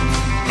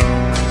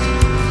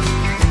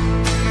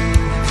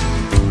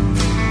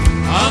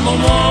 I'm a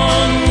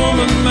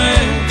one-woman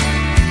man,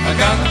 I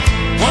got a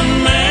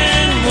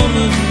one-man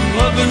woman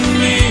loving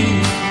me.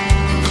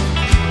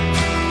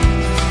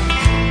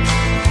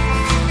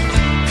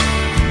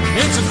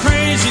 It's a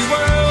crazy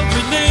world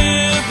we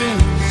live in.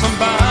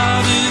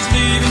 Somebody's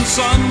leaving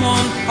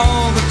someone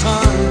all the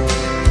time.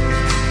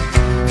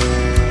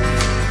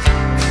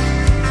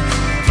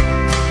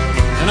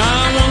 And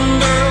I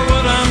wonder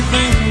what I'm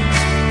thinking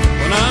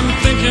when I'm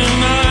thinking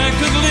I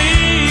could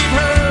leave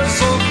her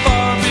so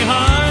far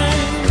behind.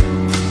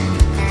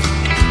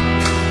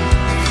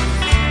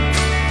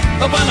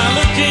 But when I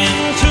look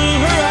into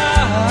her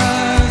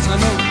eyes, I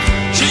know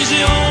she's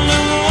the only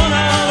one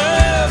I'll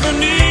ever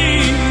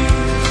need.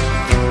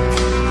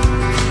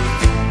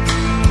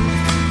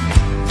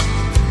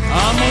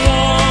 I'm a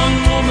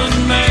one-woman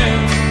man.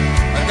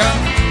 I got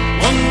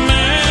one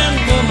man,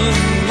 woman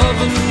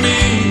loving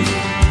me.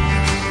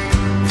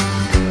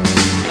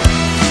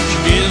 She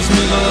gives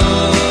me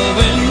love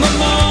in the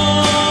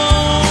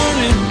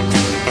morning.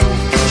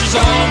 She's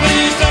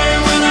always there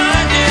when I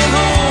get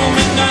home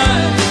at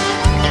night.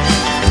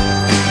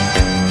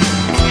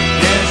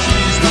 Yeah,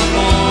 she's my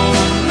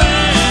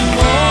one-man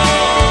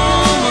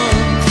woman,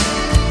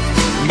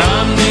 and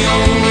I'm the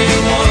only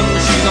one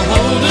she's a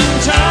holding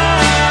tight.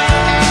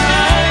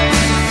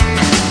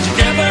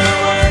 Together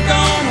we're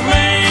gonna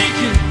make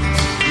it.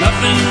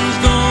 Nothing's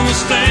gonna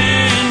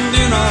stand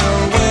in our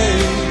way.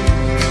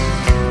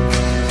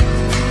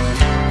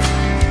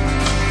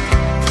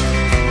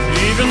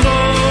 Even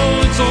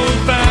though it's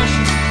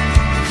old-fashioned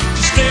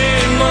to stay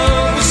in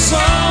love with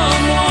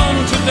someone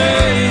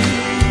today,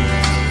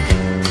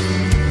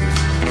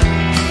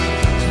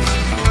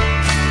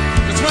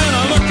 'cause when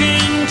I look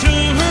into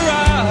her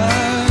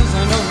eyes,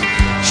 I know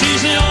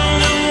she's the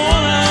only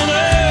one I'll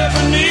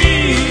ever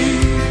need.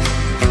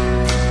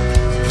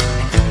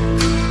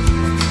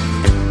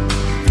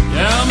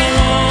 Yeah, I'm a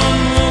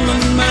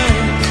one-woman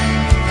man.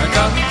 I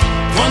got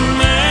one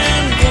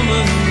man,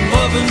 woman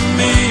loving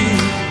me.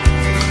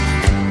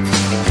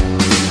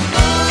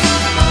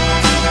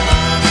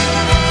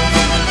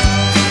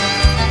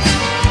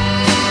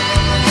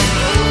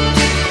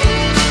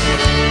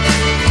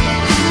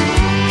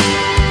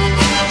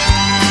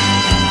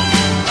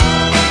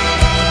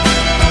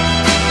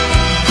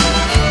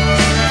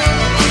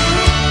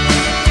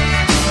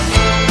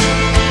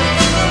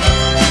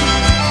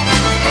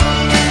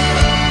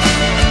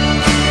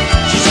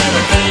 She's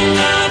everything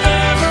I've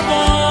ever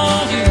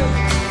wanted,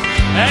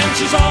 and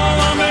she's all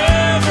I'm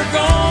ever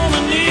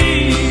gonna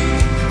need.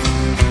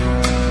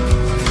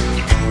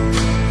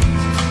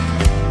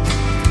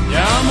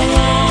 Yeah, I'm a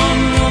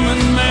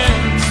one-woman man.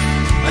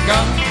 I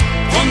got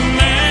one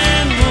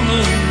man,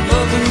 woman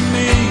loving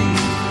me.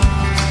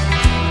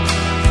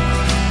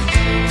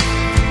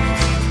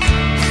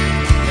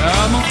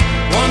 Yeah, I'm a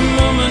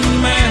one-woman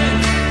man.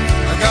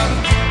 I got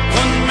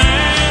one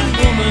man,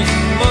 woman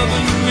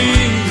loving me.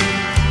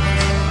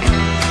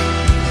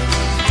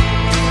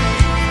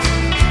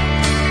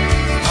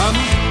 I'm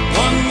a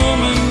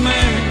one-woman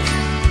man.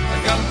 I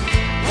got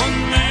one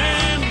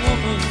man,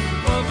 woman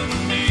loving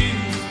me.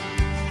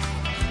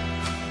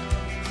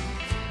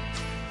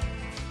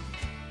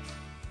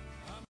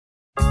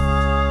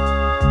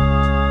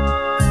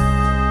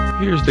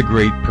 Here's the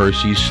great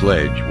Percy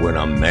Sledge, When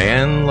a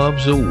Man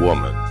Loves a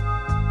Woman.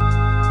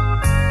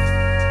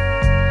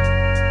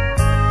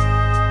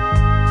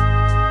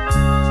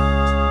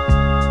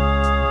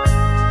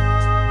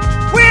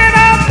 When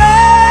a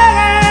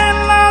man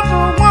loves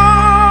a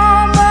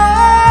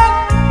woman,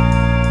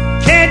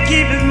 can't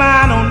keep his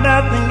mind on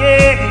nothing,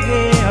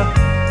 yeah.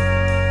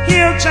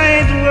 He'll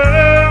change the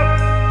world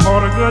for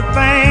the good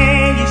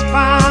thing he's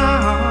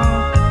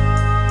found.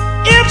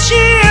 If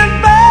she is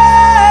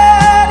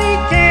bad, he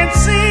can't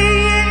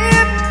see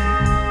it.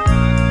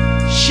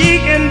 She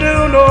can do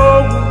no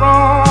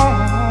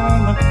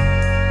wrong.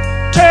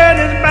 Turn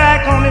his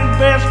back on his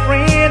best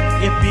friend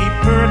if he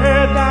put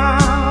her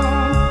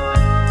down.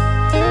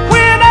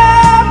 When a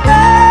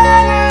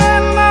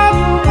man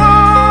loves a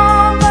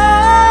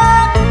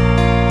woman,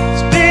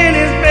 spend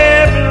his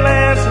very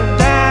last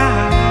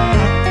dime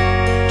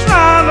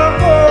trying to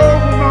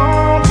hold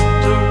on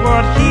to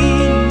what he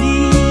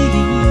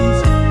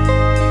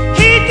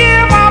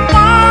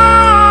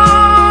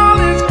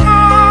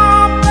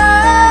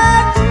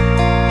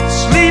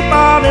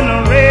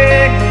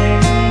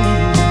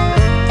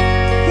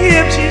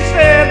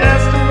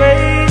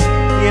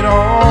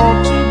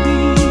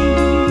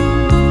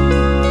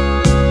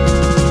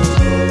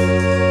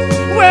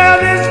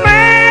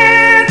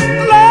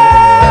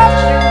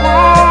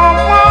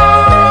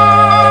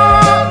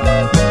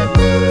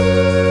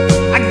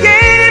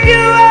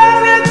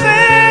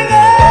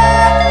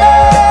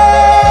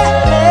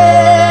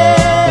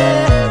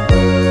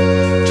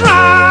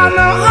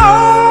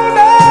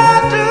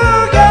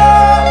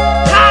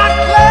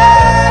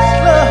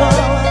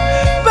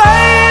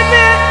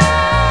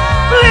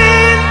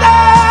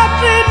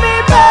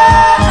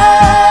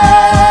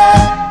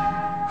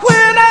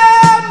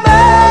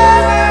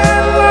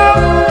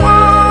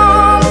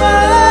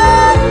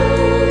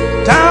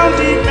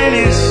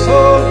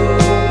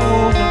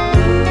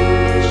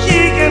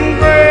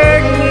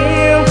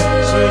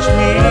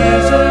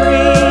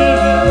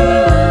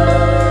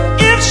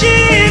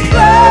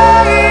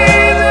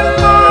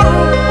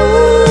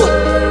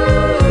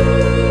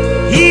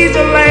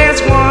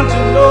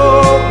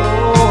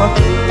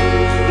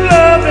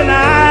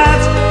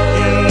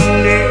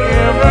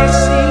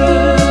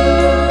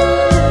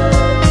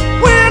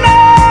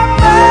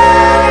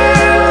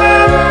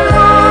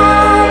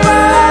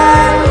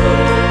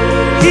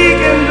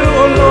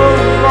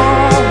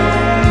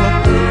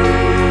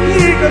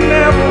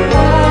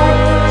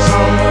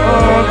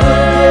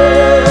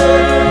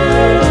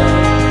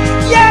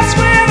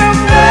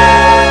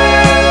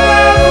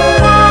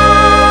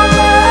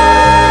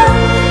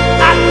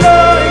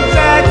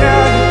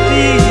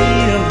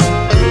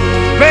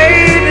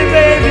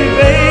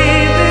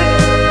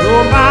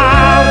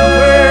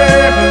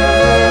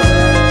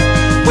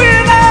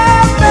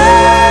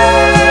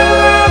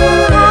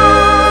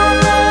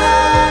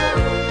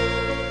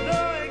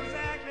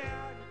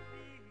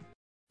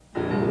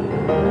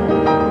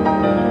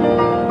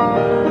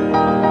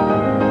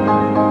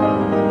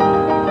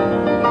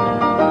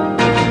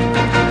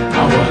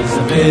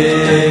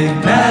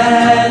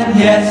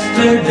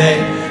yesterday,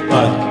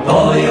 but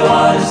boy, you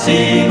ought to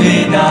see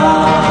me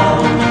now.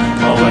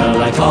 Oh,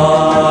 well, I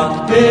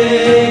talked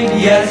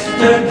big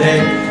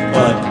yesterday,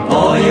 but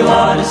boy, you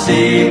ought to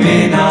see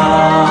me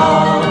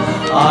now.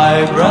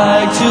 I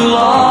bragged too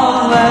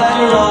long that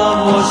your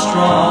love was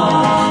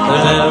strong,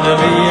 there'll never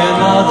be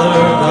another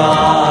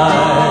guy.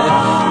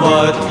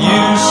 But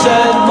you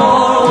said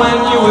more when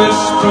you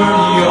whispered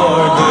your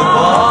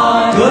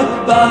goodbye.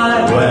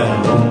 Goodbye, well,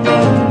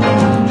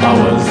 I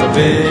was a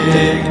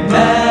big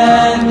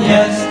man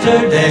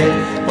yesterday,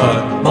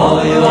 but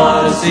boy, you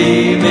ought to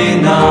see me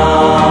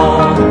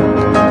now.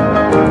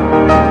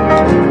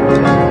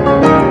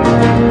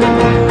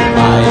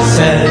 I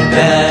said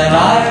that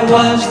I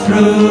was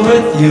through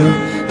with you,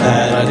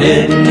 that I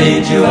didn't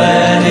need you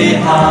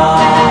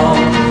anyhow.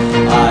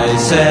 I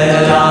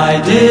said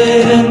I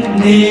didn't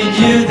need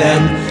you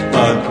then,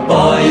 but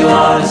boy, you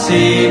ought to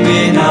see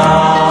me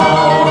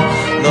now.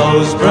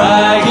 Those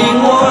bragging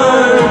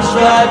words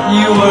that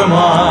you were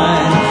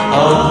mine,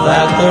 of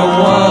that there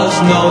was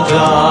no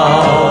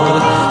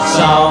doubt,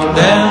 sound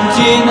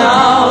empty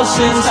now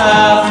since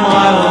half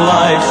my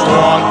life's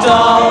walked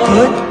out.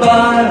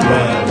 Goodbye,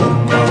 well,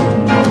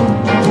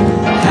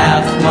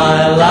 half my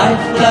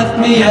life left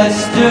me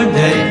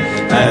yesterday,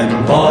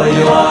 and boy,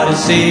 you ought to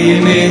see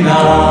me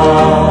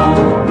now.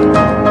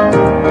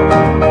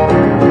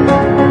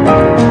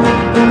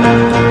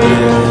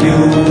 If you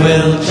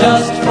will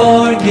just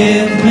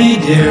forgive me,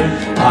 dear,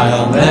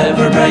 I'll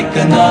never break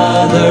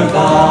another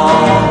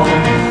vow.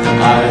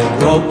 I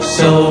broke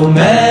so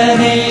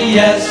many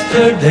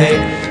yesterday,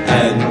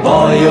 and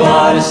boy, you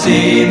ought to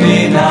see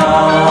me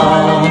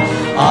now.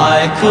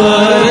 I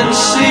couldn't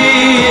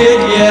see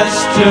it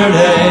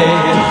yesterday,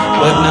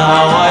 but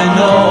now I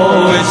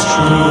know it's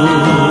true.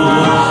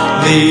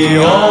 The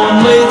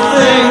only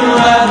thing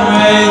that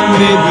made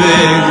me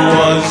big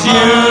was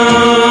you.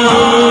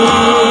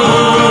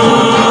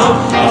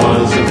 I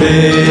was a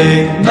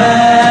big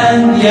man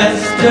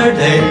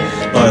yesterday,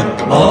 but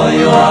boy,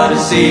 you ought to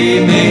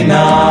see me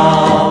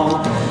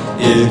now.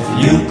 If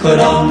you could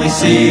only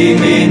see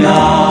me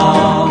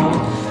now.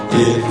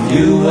 If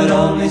you would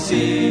only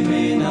see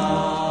me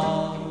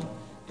now.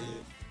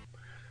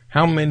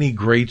 How many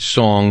great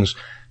songs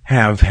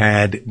have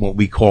had what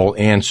we call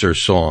answer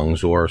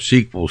songs or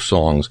sequel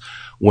songs?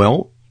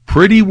 Well,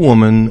 Pretty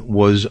Woman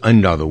was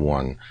another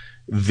one.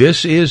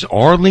 This is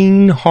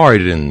Arlene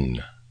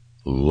Hardin,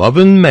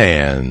 Lovin'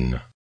 Man.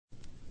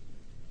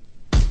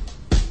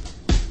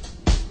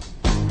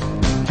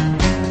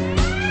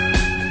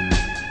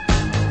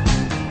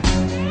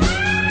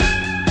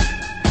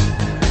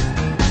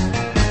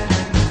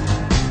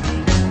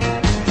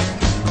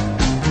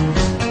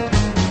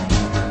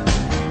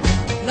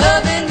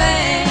 Loving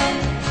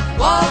man,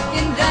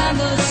 walking down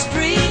the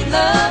street,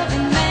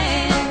 loving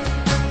man,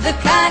 the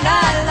kind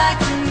I like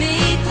to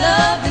meet,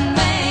 loving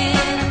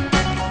man.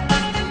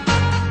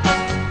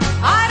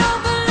 I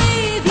don't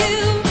believe you,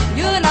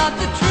 you're not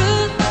the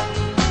truth.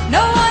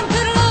 No one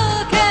could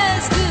look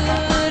as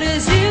good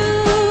as you.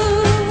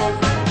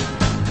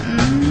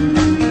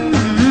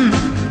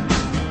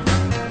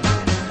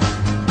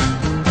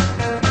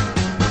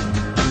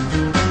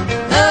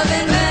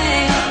 Loving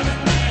man,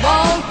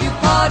 won't you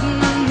pardon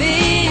me,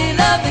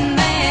 loving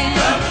man?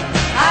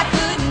 I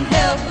couldn't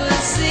help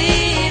but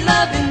see,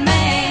 loving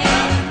man,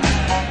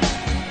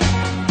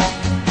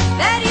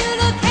 that you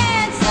look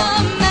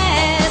handsome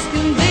as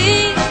can be.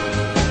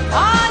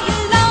 Are you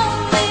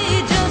lonely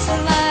just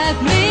like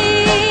me?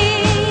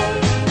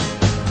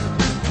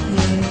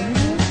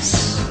 Yes.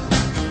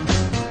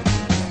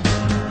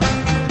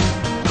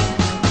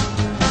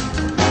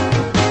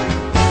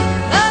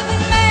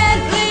 Loving man,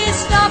 please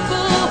stop a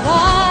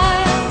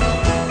while.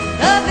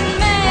 Loving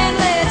man,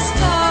 let's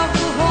talk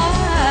a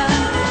while.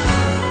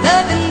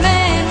 Loving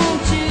man,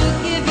 won't you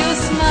give your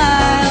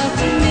smile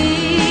to me?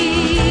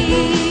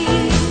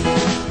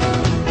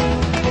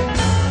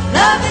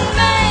 Loving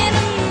man,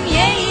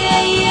 yeah,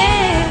 yeah,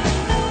 yeah.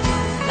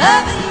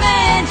 Loving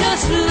man,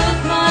 just look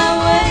my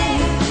way.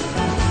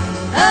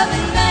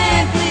 Loving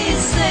man,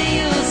 please say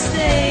you'll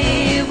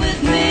stay with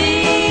me.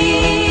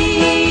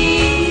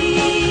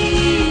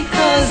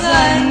 'Cause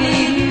I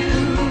need you,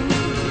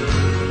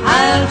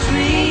 I'll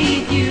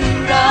treat you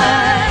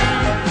right.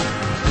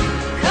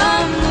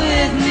 Come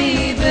with me,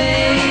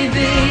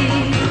 baby,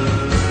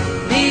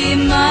 be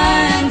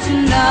mine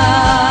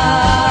tonight.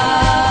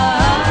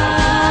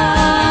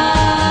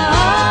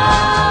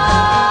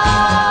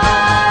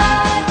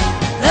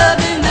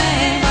 Loving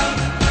man,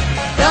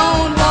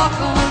 don't walk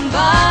on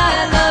by,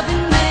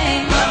 loving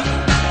man.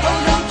 Oh,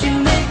 don't you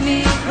make me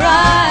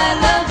cry,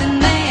 loving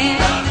man.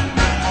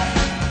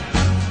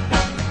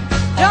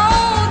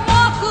 Don't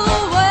walk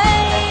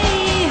away,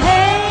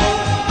 hey.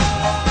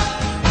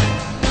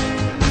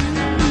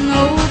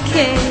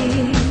 Okay.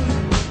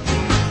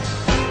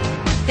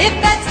 If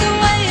that's the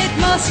way it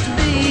must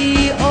be,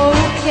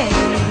 okay.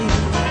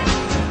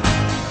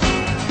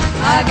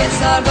 I guess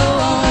I'll go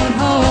on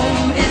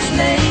home, it's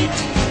late.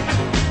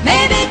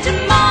 Maybe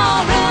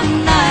tomorrow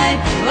night,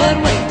 but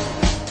wait,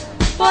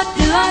 what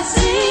do I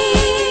see?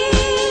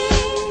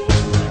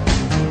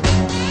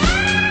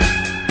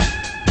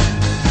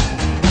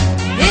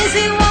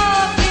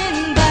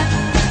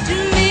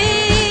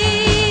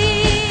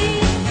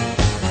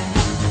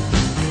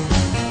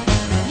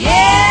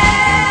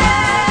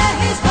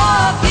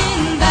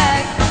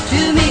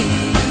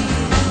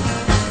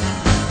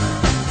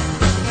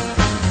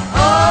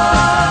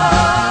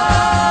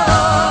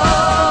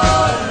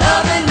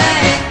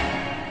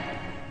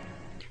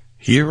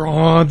 Here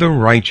are the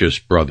Righteous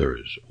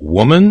Brothers.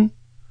 Woman,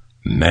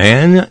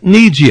 man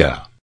needs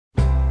ya.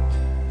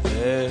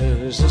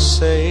 There's a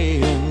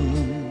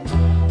saying,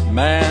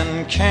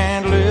 man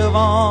can't live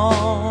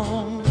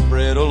on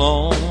bread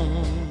alone.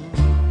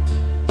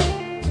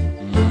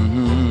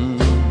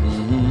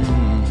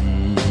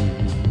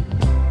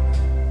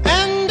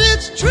 And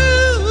it's true,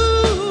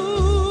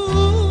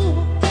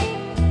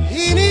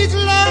 he needs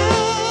love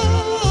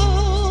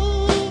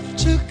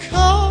to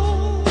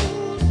call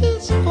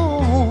his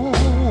own.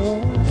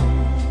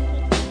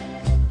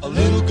 A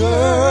little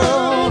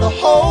girl to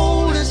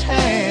hold his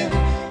hand,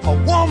 a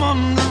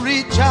woman to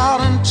reach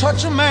out and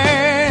touch a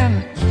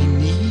man. He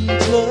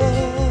needs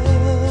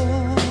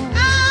love.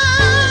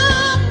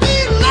 I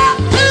need love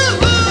too.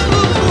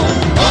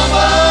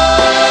 Woman,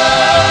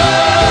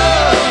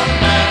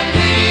 man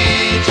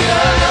needs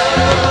ya.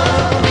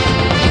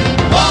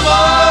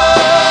 Woman,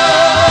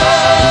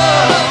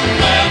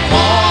 man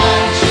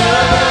wants ya.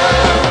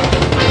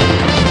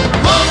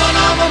 Woman,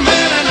 I'm a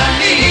man and I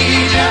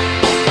need ya.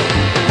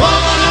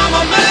 Woman, I'm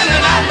a man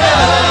and I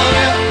love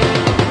ya.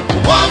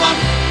 Woman,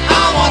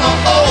 I wanna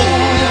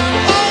hold you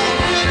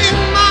in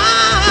my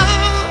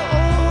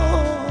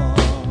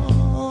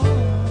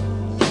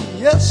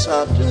arms. Yes, I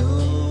do.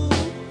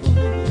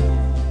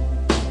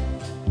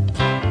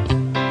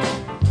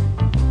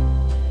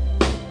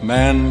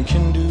 Man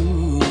can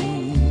do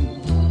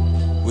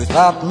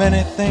without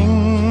many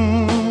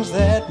things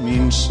that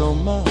mean so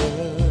much.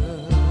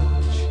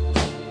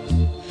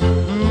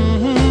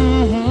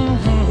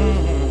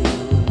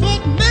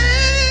 But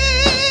man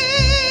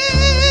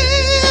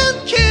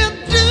can't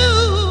do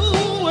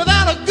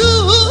without a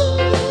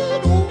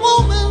good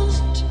woman's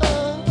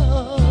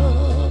touch.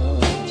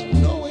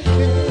 No, he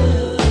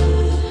can't.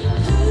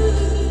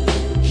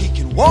 He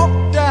can walk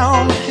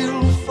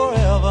downhill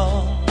forever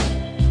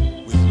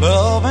with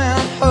love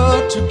and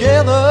her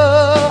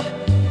together.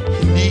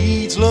 He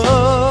needs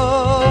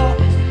love.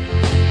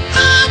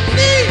 I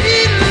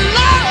need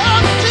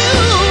love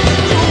too.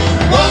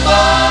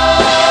 Woman,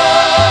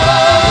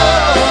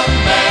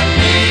 man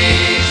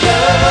needs ya.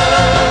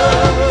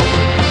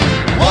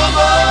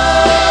 Woman,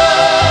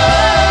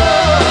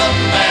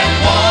 man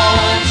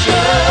wants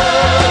ya.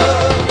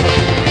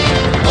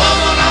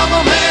 Woman, I'm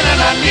a man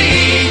and I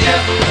need ya.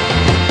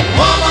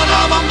 Woman,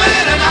 I'm a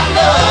man and I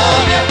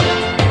love ya.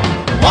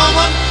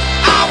 Woman,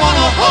 I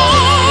wanna hold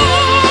you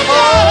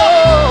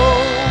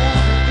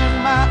in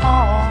my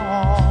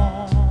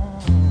arms.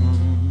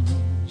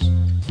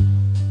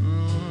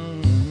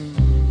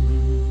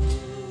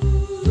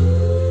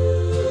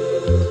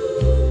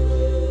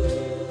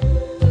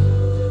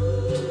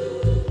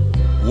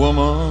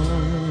 Woman,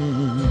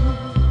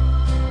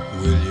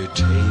 will you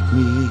take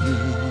me?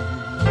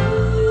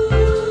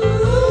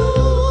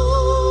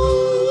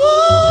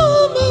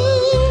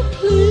 Woman,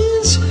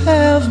 please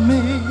have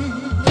me.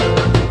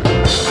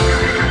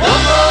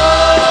 Woman,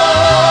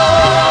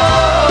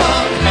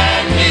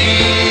 man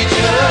needs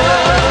ya.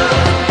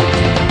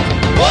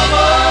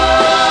 Woman,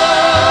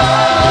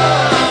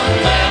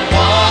 man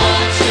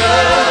wants ya.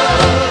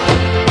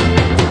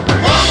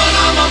 Woman,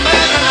 I'm a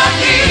man and I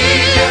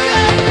need ya.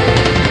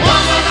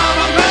 Woman, I'm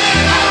a man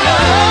and I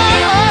love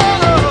ya.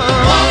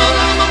 Woman,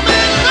 I'm a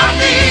man and I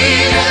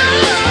need ya.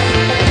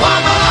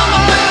 Woman, I'm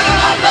a man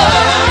and I love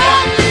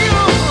ya.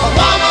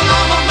 Woman,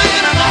 I'm a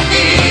man and I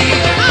need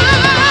ya.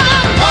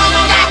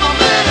 Woman, I'm a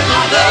man and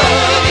I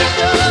love ya.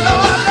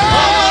 Woman,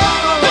 I'm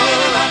a man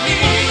and I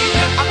need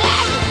ya.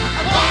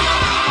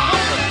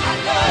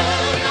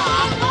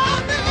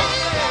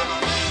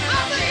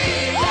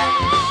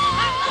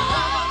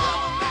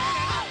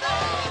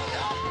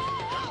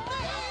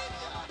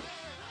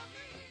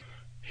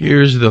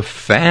 Here's the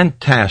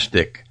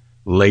fantastic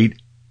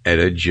late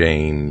Etta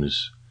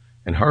James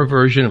and her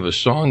version of a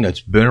song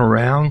that's been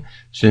around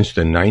since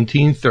the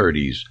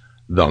 1930s,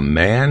 The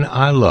Man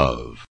I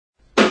Love.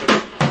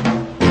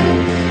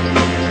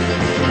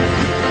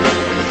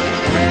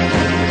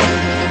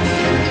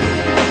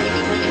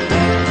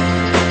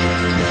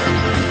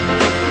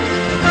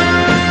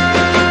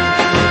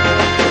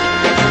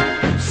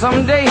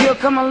 Someday he'll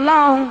come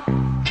along,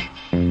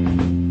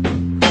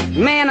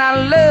 man I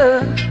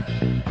love.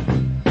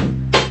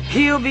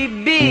 He'll be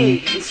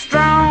big and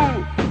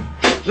strong,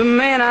 the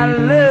man I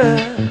love.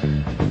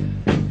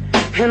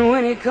 And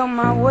when he come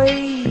my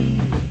way,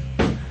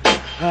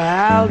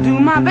 I'll do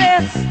my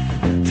best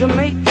to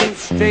make him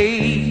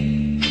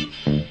stay.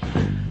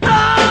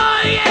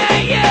 Oh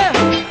yeah, yeah.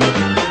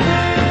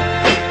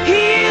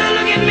 He'll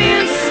look at me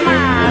and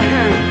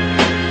smile.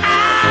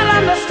 I'll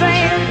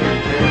understand.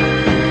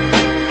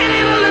 And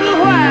in a little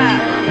while,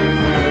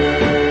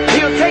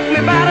 he'll take me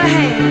by the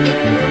hand.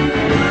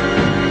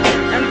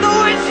 And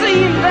though it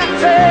seems that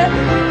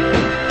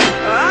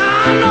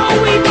I know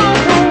we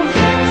both won't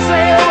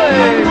say a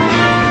word.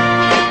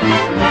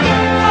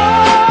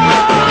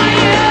 Oh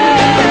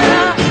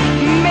yeah,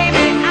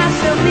 maybe I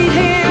shall meet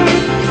him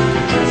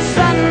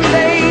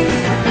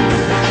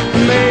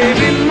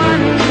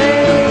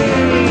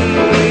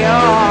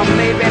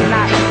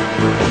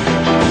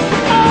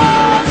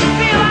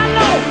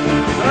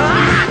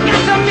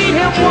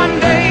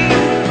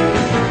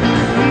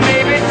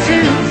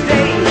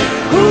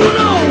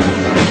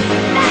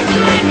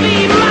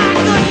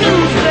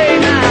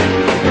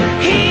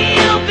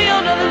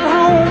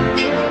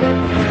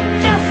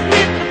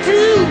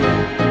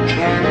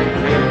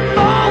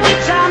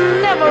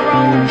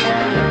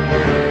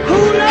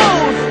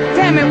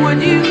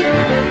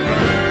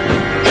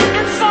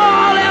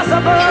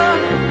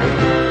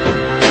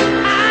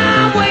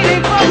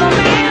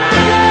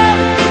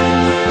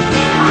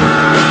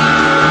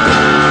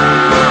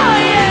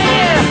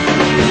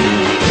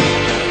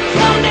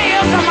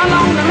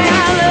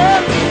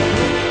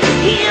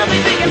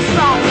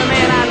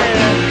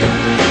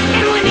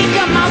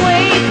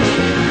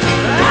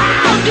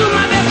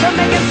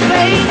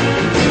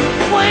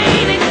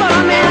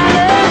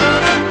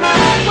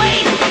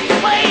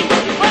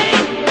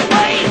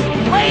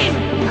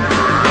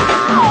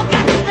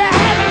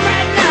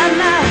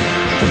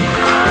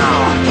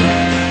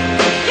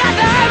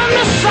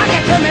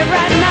it to me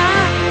right now.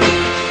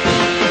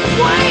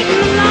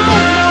 Waiting a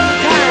long, long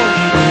time.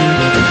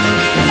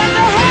 Got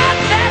to have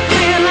that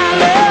man I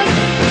love.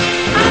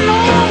 I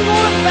know I'm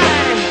gonna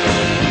find.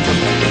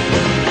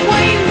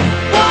 Waiting,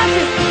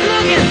 watching,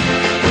 looking,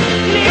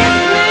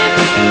 listening.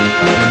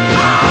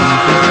 Oh!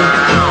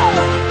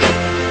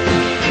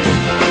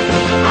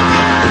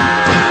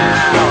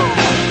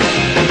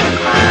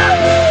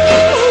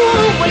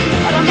 Waiting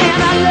for the man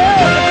I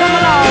love to come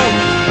along.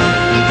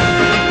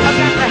 I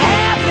got to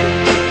have him.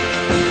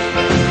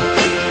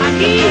 I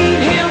need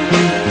him.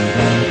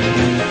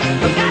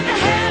 I got to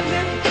have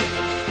him.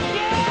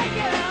 Yeah,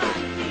 yeah.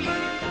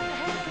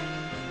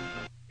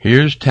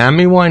 Here's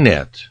Tammy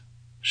Wynette,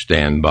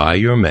 Stand By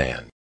Your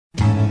Man.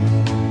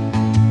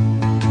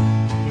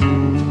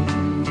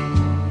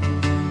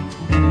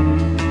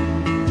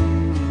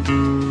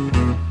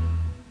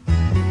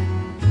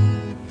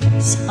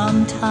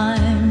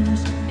 Sometimes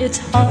it's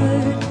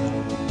hard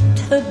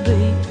to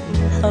be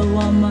a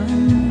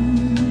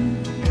woman,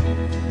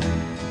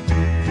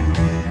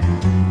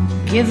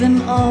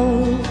 giving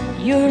all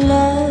your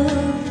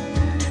love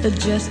to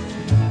just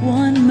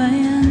one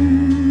man.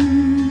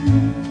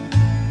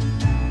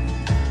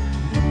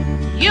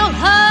 You'll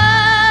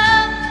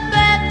have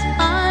bad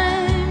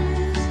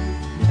times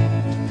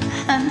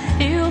and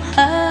he'll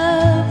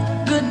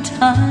have good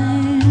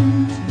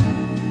times,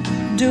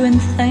 doing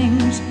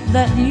things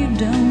that you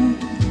don't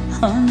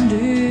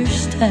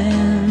understand.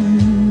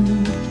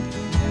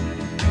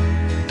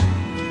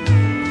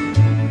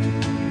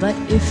 But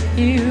if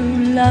you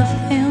love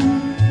him,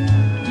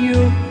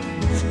 you'll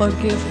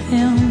forgive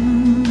him,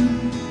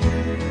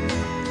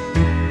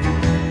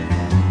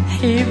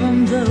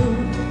 even though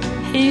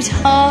he's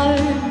hard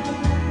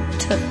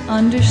to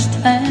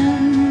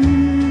understand.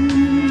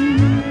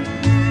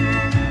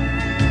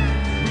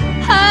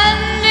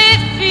 And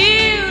if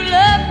you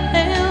love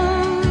him,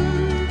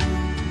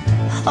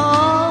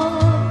 oh,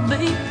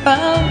 be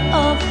proud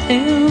of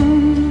him,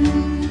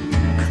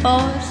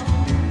 'cause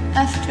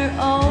after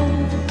all,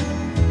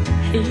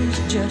 he's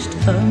just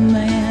a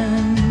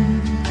man.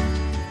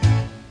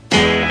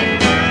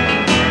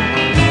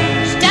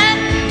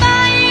 Stand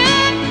by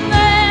your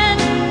man,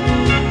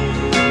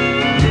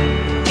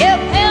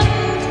 give him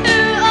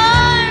 2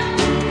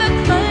 arms to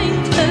cling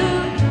to,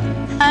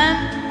 and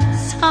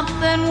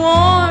something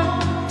warm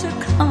to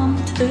come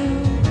to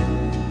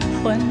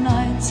when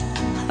nights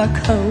are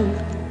cold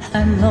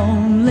and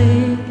lonely.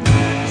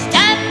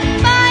 Stand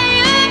by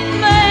your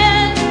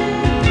man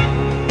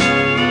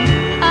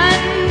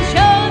and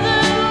show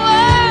the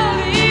world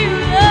you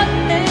love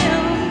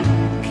him.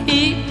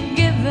 Keep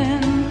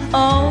giving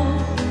all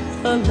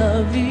the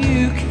love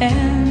you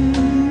can.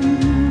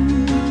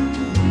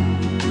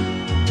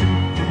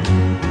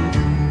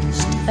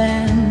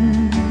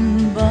 Stand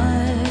by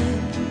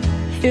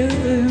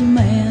your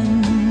man.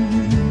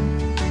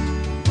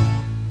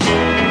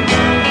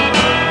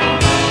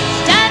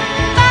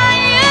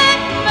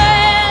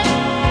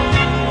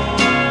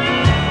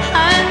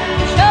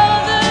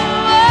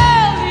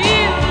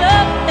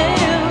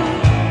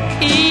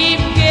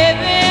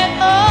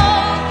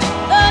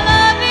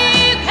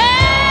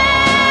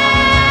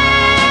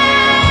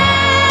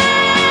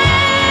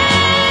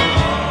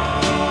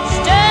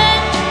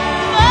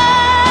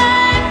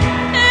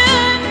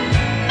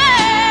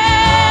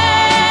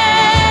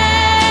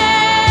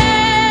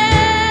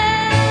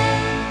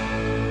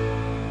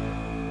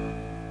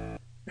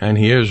 And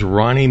here's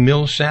Ronnie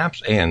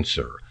Millsap's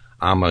answer.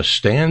 I'm a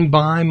stand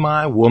by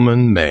my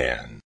woman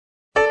man.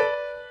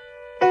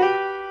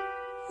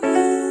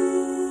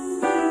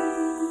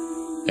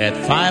 At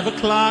 5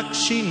 o'clock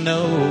she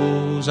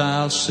knows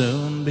I'll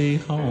soon be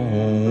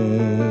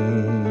home.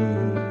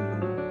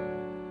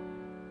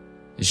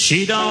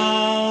 She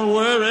don't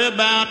worry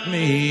about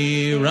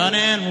me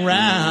running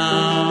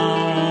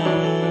round,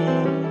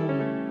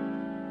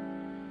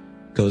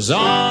 'cause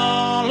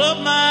all of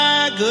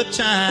my good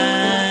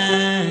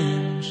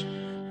times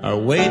are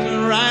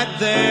waiting right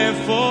there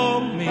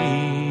for me.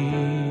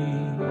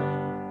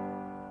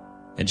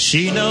 And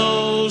she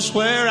knows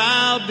where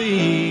I'll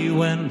be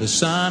when the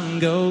sun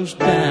goes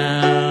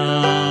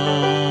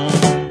down.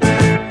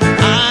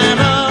 I'm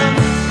a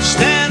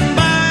stand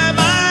by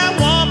my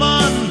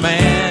woman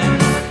man.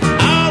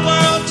 Our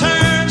world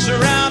turns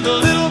around a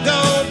little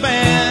gold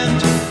band,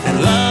 and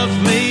love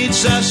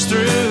leads us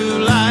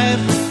through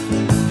life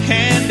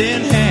hand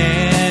in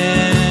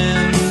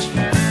hand.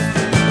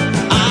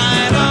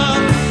 I'm a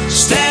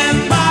stand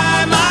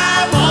by my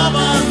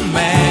woman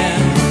man.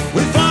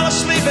 We fall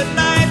asleep at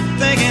night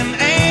thinking,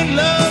 ain't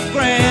love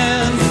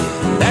grand?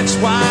 That's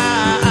why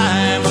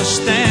I'm a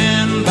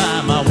stand by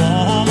my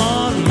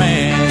woman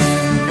man.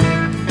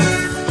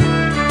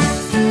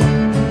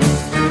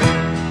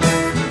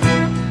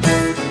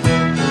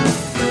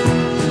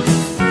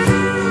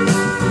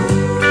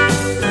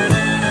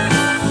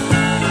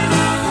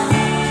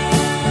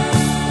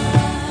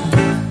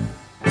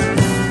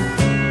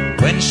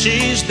 When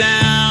she's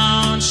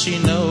down, she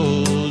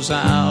knows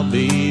I'll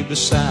be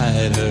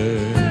beside her,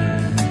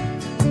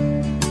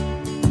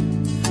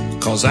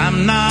 'cause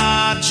I'm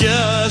not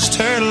just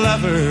her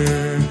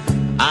lover,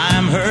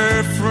 I'm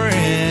her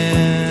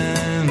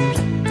friend.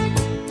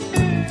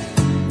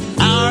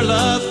 Our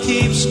love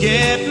keeps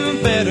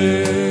getting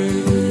better,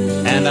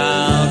 and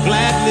I'll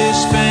gladly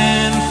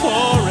spend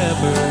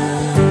forever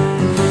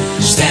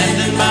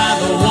standing by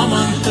the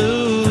woman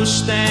who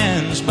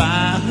stands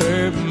by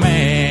her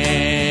man.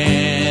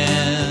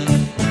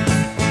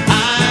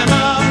 I'm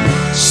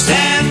a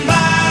stand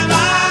by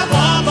my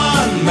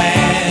woman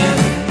man.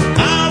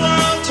 Our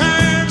world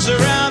turns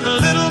around a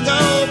little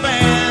gold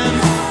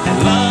band, and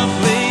love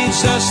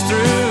leads us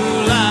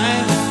through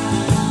life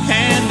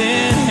hand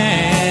in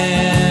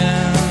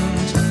hand.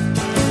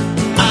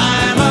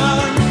 I'm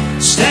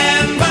a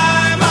stand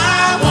by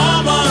my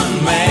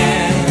woman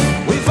man.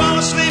 We fall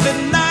asleep at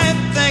night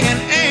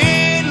thinking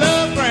ain't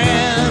love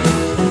grand.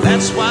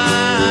 That's why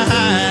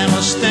I'm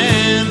a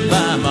stand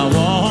by my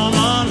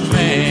woman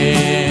man.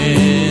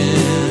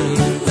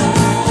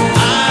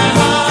 I'm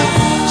a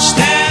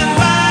stand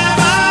by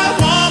my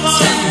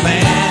woman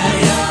man.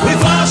 We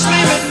fall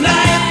asleep at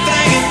night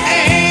thinking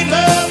ain't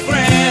love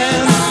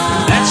grand.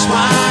 That's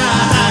why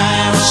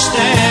I'm a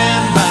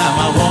stand by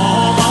my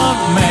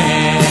woman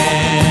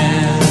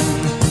man.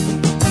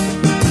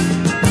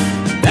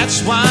 That's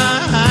why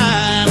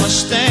I'm a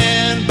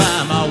stand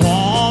by my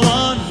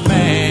woman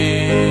man.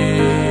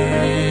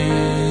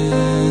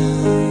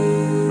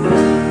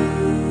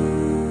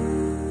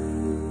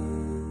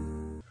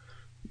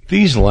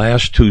 These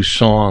last two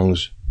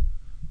songs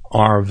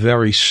are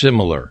very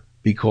similar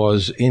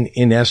because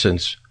in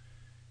essence,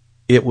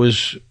 it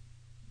was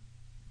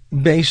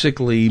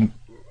basically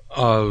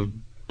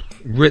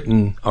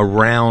written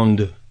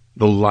around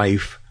the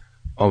life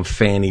of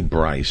Fanny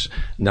Brice.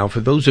 Now, for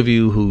those of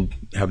you who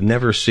have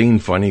never seen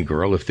Funny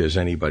Girl, if there's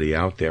anybody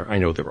out there, I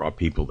know there are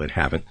people that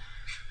haven't,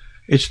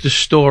 it's the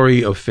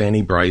story of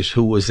Fanny Brice,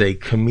 who was a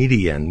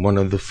comedian, one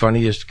of the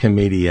funniest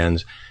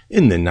comedians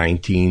in the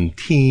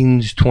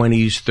 19-teens,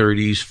 20s,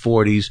 30s,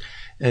 40s,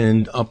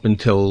 and up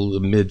until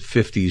the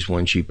mid-50s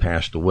when she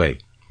passed away.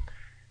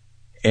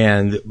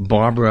 And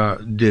Barbara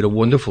did a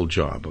wonderful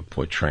job of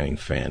portraying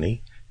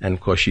Fanny. And,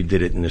 of course, she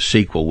did it in the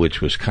sequel, which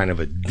was kind of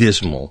a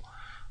dismal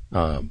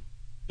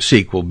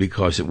sequel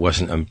because it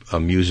wasn't a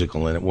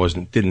musical and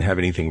it didn't have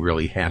anything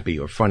really happy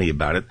or funny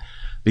about it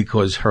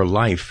because her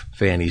life,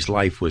 Fanny's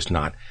life, was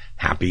not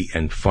happy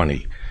and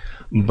funny.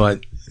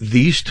 But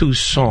these two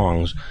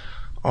songs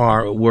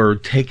were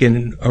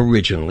taken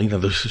originally. Now,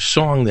 the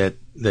song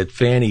that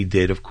Fanny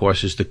did, of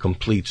course, is the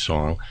complete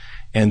song.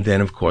 And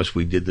then, of course,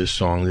 we did the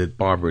song that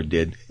Barbara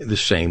did, the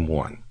same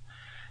one.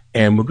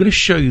 And we're going to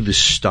show you the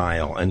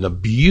style and the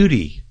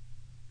beauty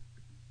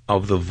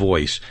of the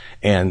voice.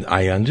 And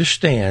I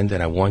understand,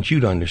 and I want you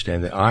to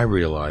understand that I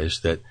realize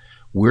that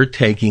we're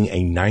taking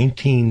a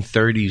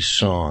 1930s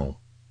song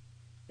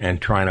and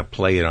trying to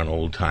play it on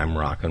old-time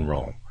rock and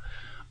roll.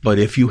 But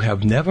if you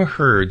have never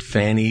heard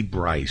Fanny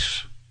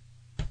Brice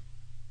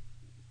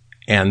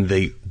and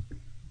the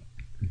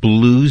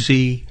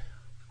bluesy,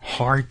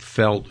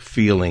 heartfelt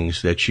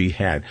feelings that she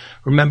had.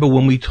 Remember,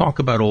 when we talk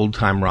about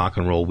old-time rock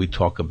and roll, we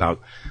talk about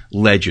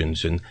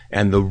legends and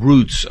the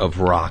roots of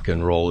rock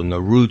and roll and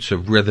the roots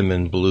of rhythm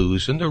and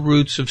blues and the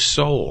roots of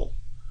soul.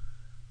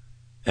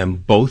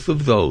 And both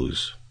of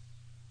those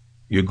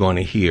you're going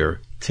to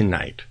hear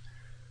tonight.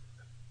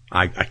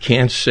 I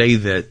can't say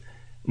that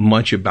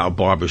much about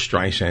Barbra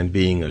Streisand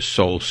being a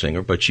soul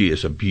singer, but she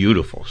is a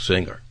beautiful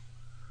singer.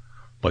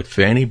 But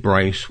Fanny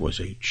Brice was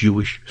a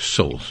Jewish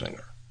soul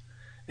singer.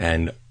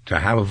 And to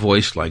have a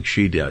voice like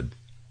she did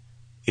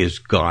is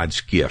God's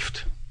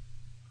gift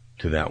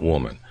to that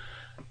woman.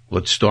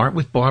 Let's start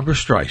with Barbra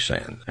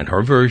Streisand and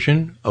her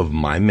version of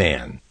My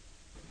Man.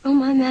 Oh,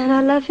 my man,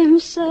 I love him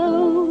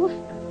so.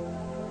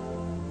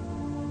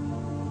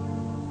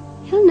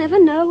 He'll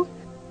never know.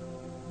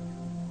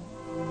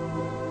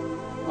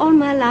 All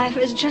my life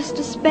is just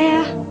a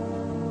spare.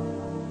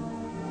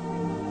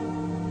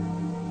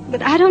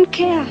 But I don't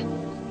care.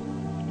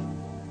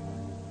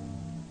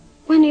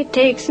 When he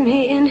takes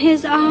me in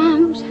his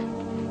arms,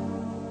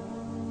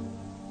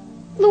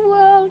 the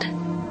world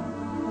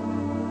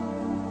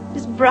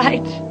is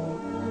bright.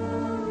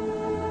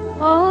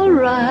 All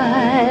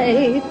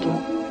right.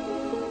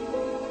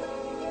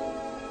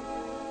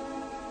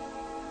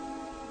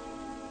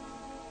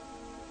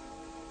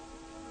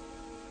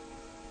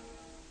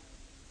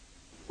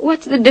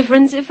 What's the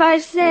difference if I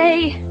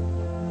say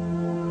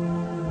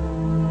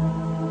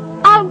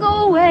I'll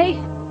go away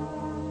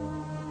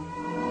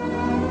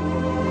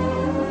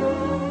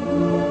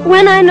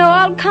when I know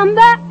I'll come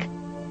back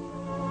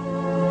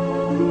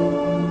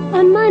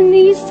on my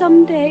knees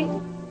someday?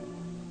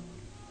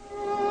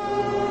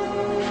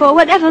 For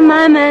whatever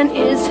my man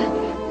is,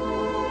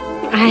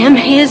 I am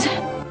his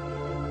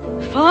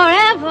forevermore.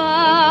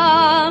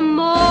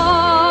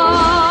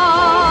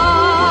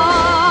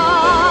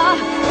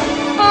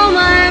 Oh,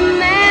 my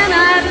man,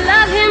 I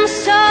love him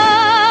so.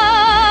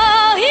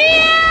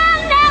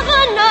 He'll never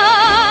know.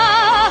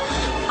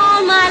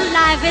 All my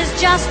life is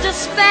just a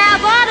spare,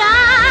 but I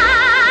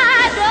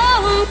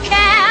don't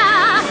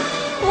care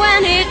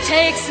when he takes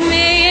takes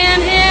me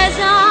in his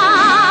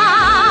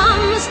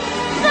arms,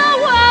 the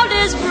world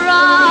is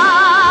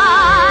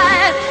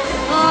bright.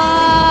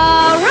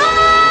 Alright,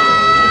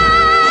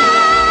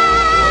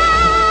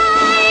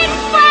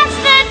 what's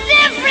the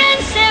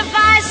difference if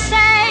I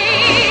say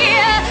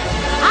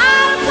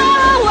I'll go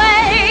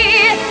away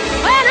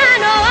when I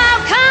know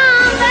I'll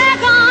come back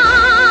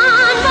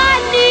on my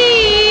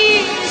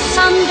knees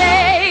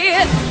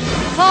someday?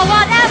 For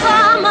whatever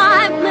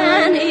my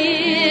man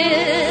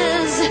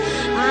is,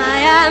 I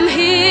am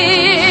his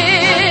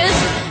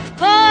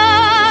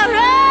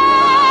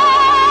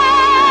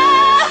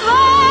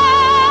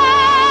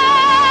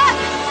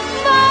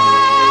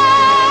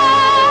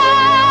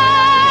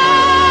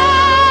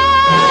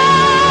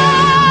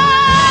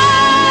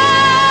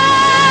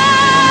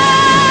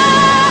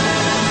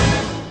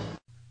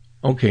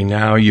Okay,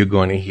 now you're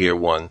going to hear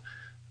one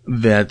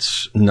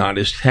that's not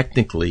as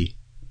technically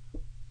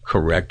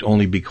correct,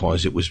 only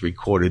because it was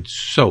recorded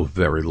so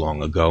very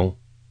long ago.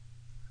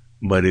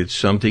 But it's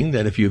something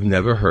that if you've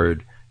never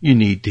heard, you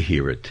need to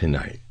hear it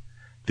tonight.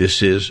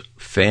 This is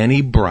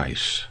Fanny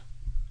Brice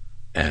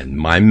and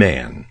My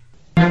Man.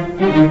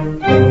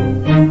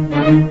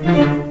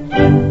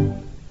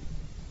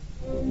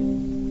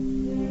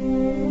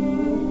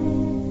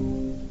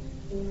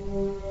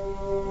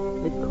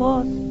 It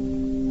cost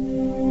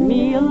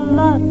me a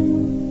lot,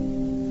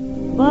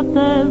 but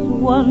there's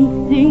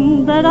one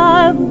thing that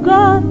I've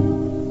got.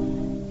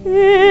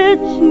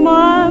 It's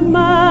my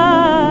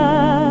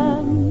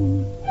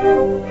man.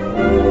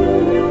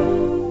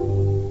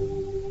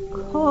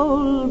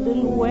 Cold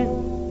and wet,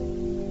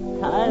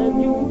 tired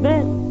you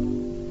bet,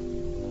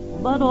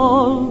 but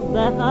all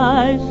that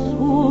I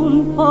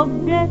soon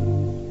forget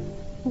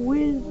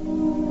with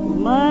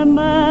my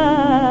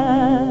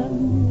man.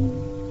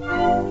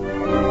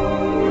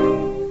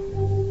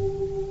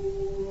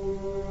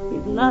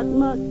 He's not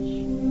much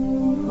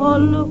for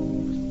looks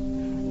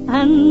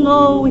and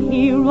no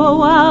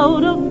hero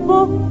out of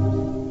books.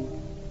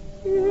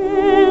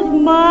 Is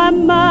my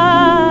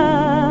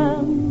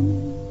man.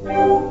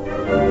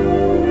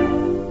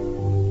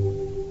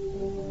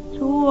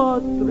 2 or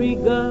 3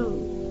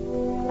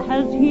 girls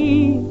has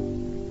he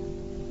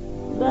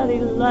that he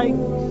likes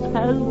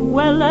as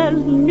well as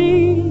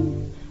me,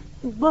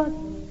 but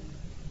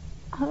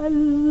I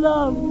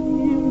love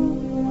him.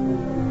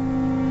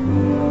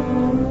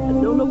 I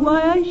don't know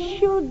why I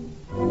should.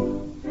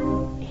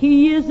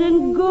 He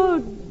isn't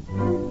good.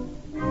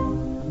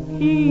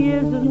 He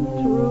isn't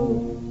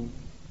true.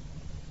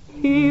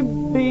 He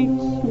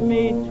beats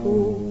me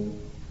too.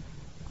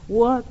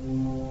 What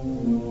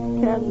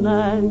can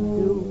I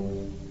do?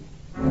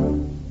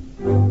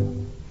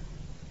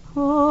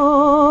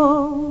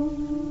 Oh,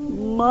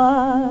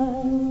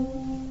 my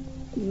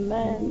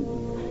man,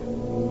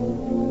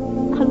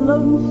 I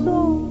love him so.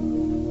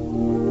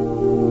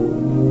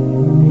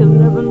 He'll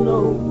never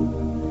know.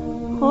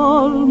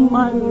 All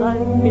my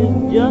life is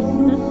just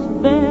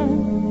despair,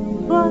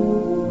 but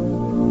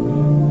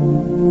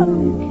I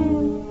don't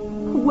care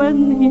when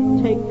he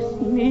takes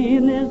me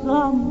in his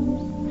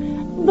arms.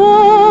 The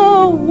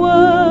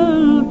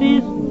world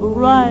is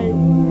bright.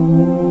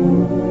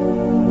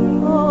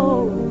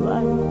 Oh,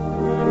 bright.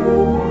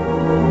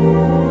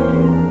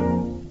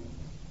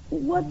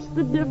 What's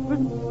the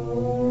difference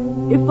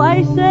if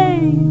I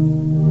say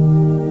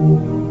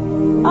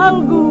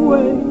I'll go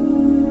away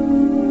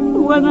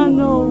when I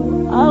know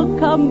I'll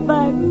come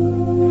back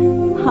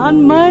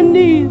on my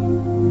knees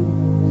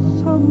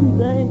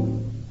someday?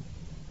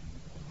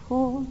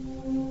 For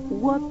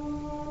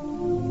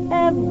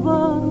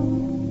whatever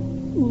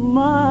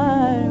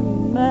my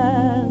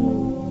man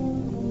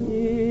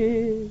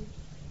is,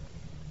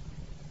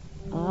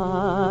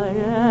 I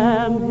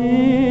am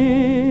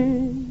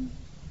his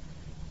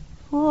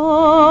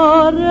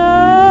forever.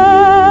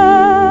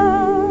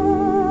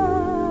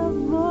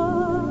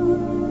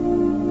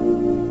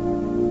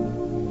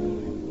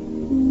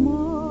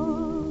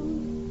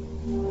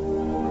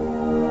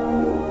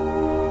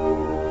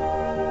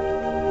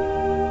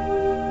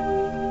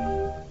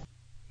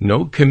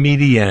 No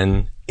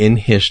comedian in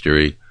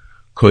history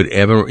could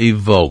ever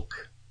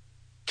evoke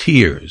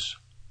tears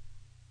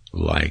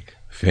like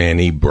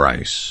Fanny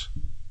Brice.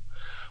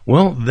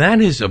 Well, that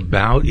is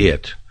about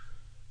it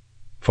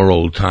for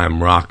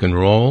old-time rock and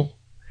roll.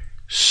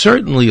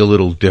 Certainly a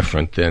little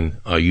different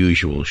than our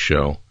usual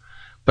show,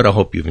 but I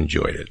hope you've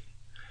enjoyed it.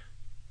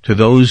 To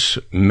those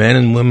men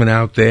and women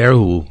out there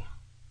who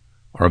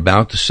are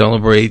about to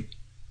celebrate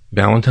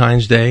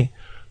Valentine's Day,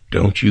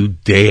 don't you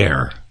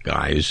dare,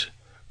 guys,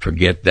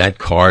 forget that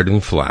card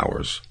and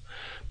flowers.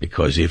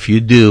 Because if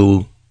you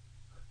do,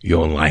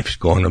 your life's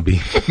going to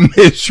be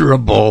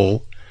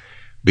miserable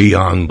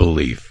beyond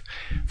belief.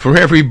 For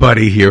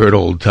everybody here at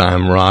Old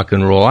Time Rock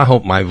and Roll, I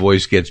hope my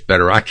voice gets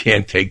better. I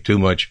can't take too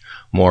much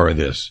more of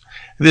this.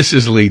 This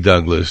is Lee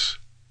Douglas.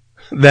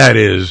 That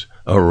is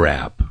a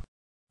wrap.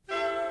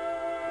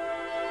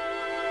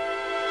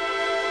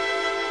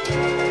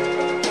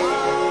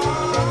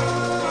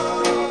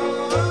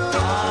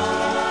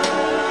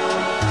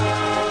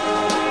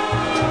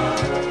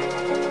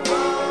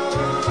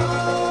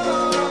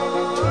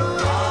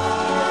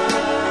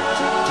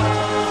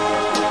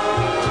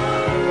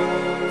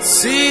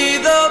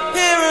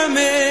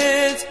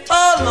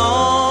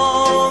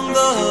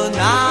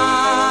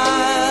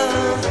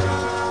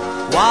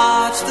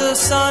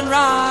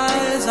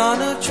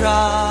 on a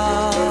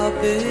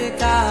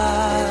tropic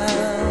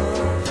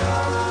isle.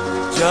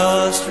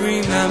 Just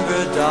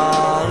remember,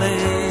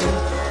 darling,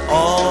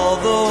 all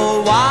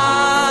the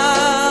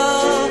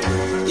while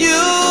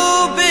you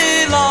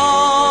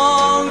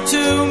belong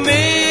to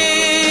me.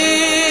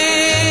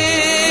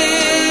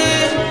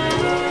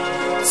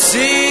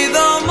 See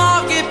the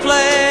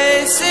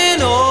marketplace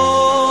in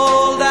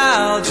old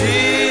Algiers.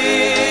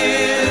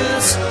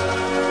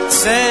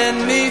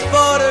 Send me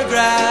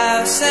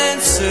photographs and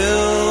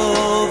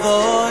souvenirs.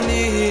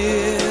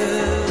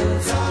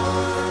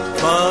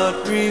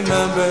 But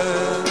remember,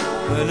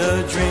 when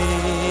a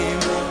dream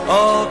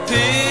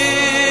appears,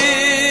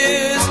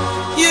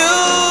 you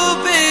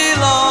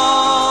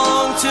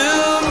belong to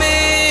me.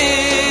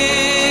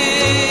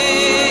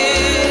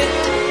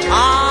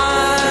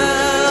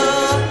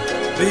 I'll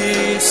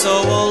be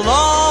so alone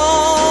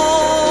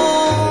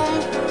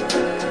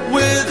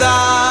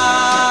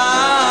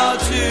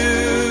without you.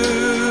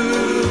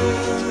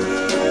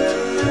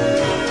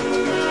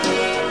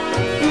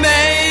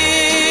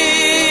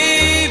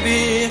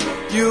 Maybe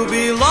you'll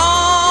be lonesome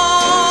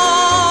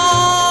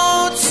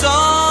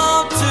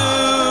too,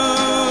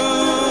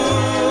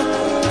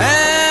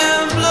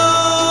 and blue.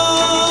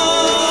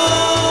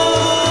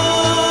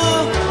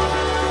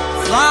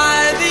 Fly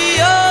the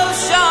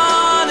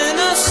ocean in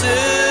a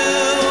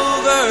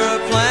silver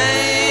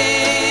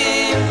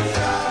plane.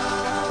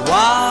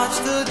 Watch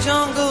the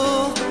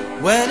jungle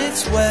when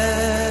it's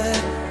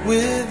wet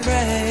with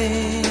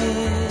rain.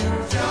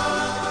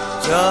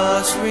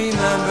 Just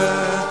remember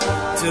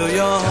till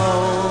you're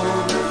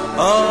home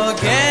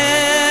again.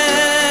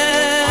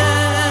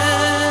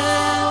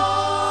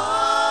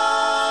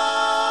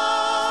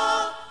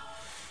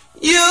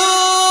 You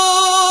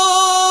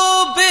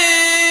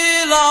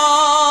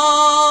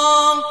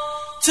belong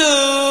to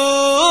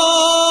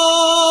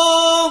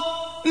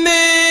me.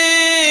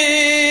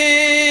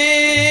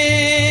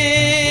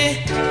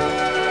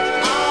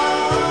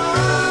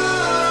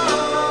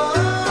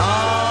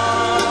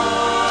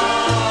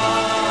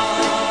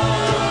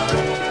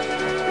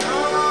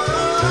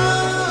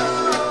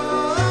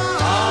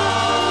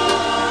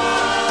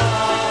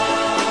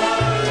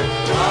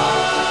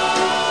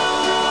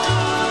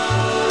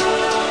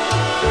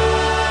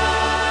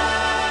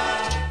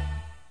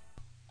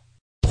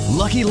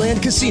 Lucky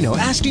Land Casino,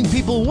 asking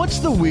people, what's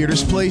the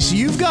weirdest place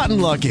you've gotten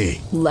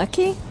lucky?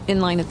 Lucky? In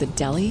line at the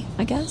deli,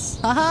 I guess?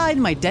 Aha,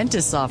 in my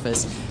dentist's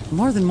office.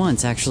 More than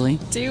once, actually.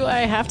 Do I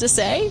have to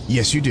say?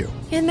 Yes, you do.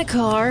 In the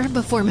car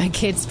before my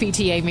kids'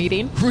 PTA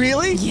meeting.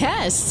 Really?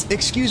 Yes.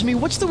 Excuse me,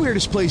 what's the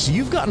weirdest place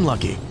you've gotten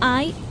lucky?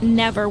 I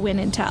never win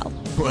and tell.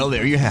 Well,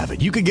 there you have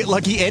it. You can get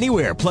lucky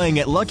anywhere, playing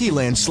at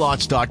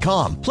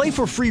LuckyLandSlots.com. Play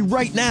for free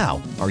right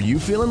now. Are you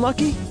feeling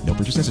lucky? No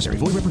purchase necessary.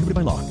 Void where prohibited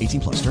by law.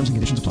 18+. Terms and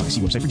conditions apply.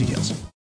 See website for details.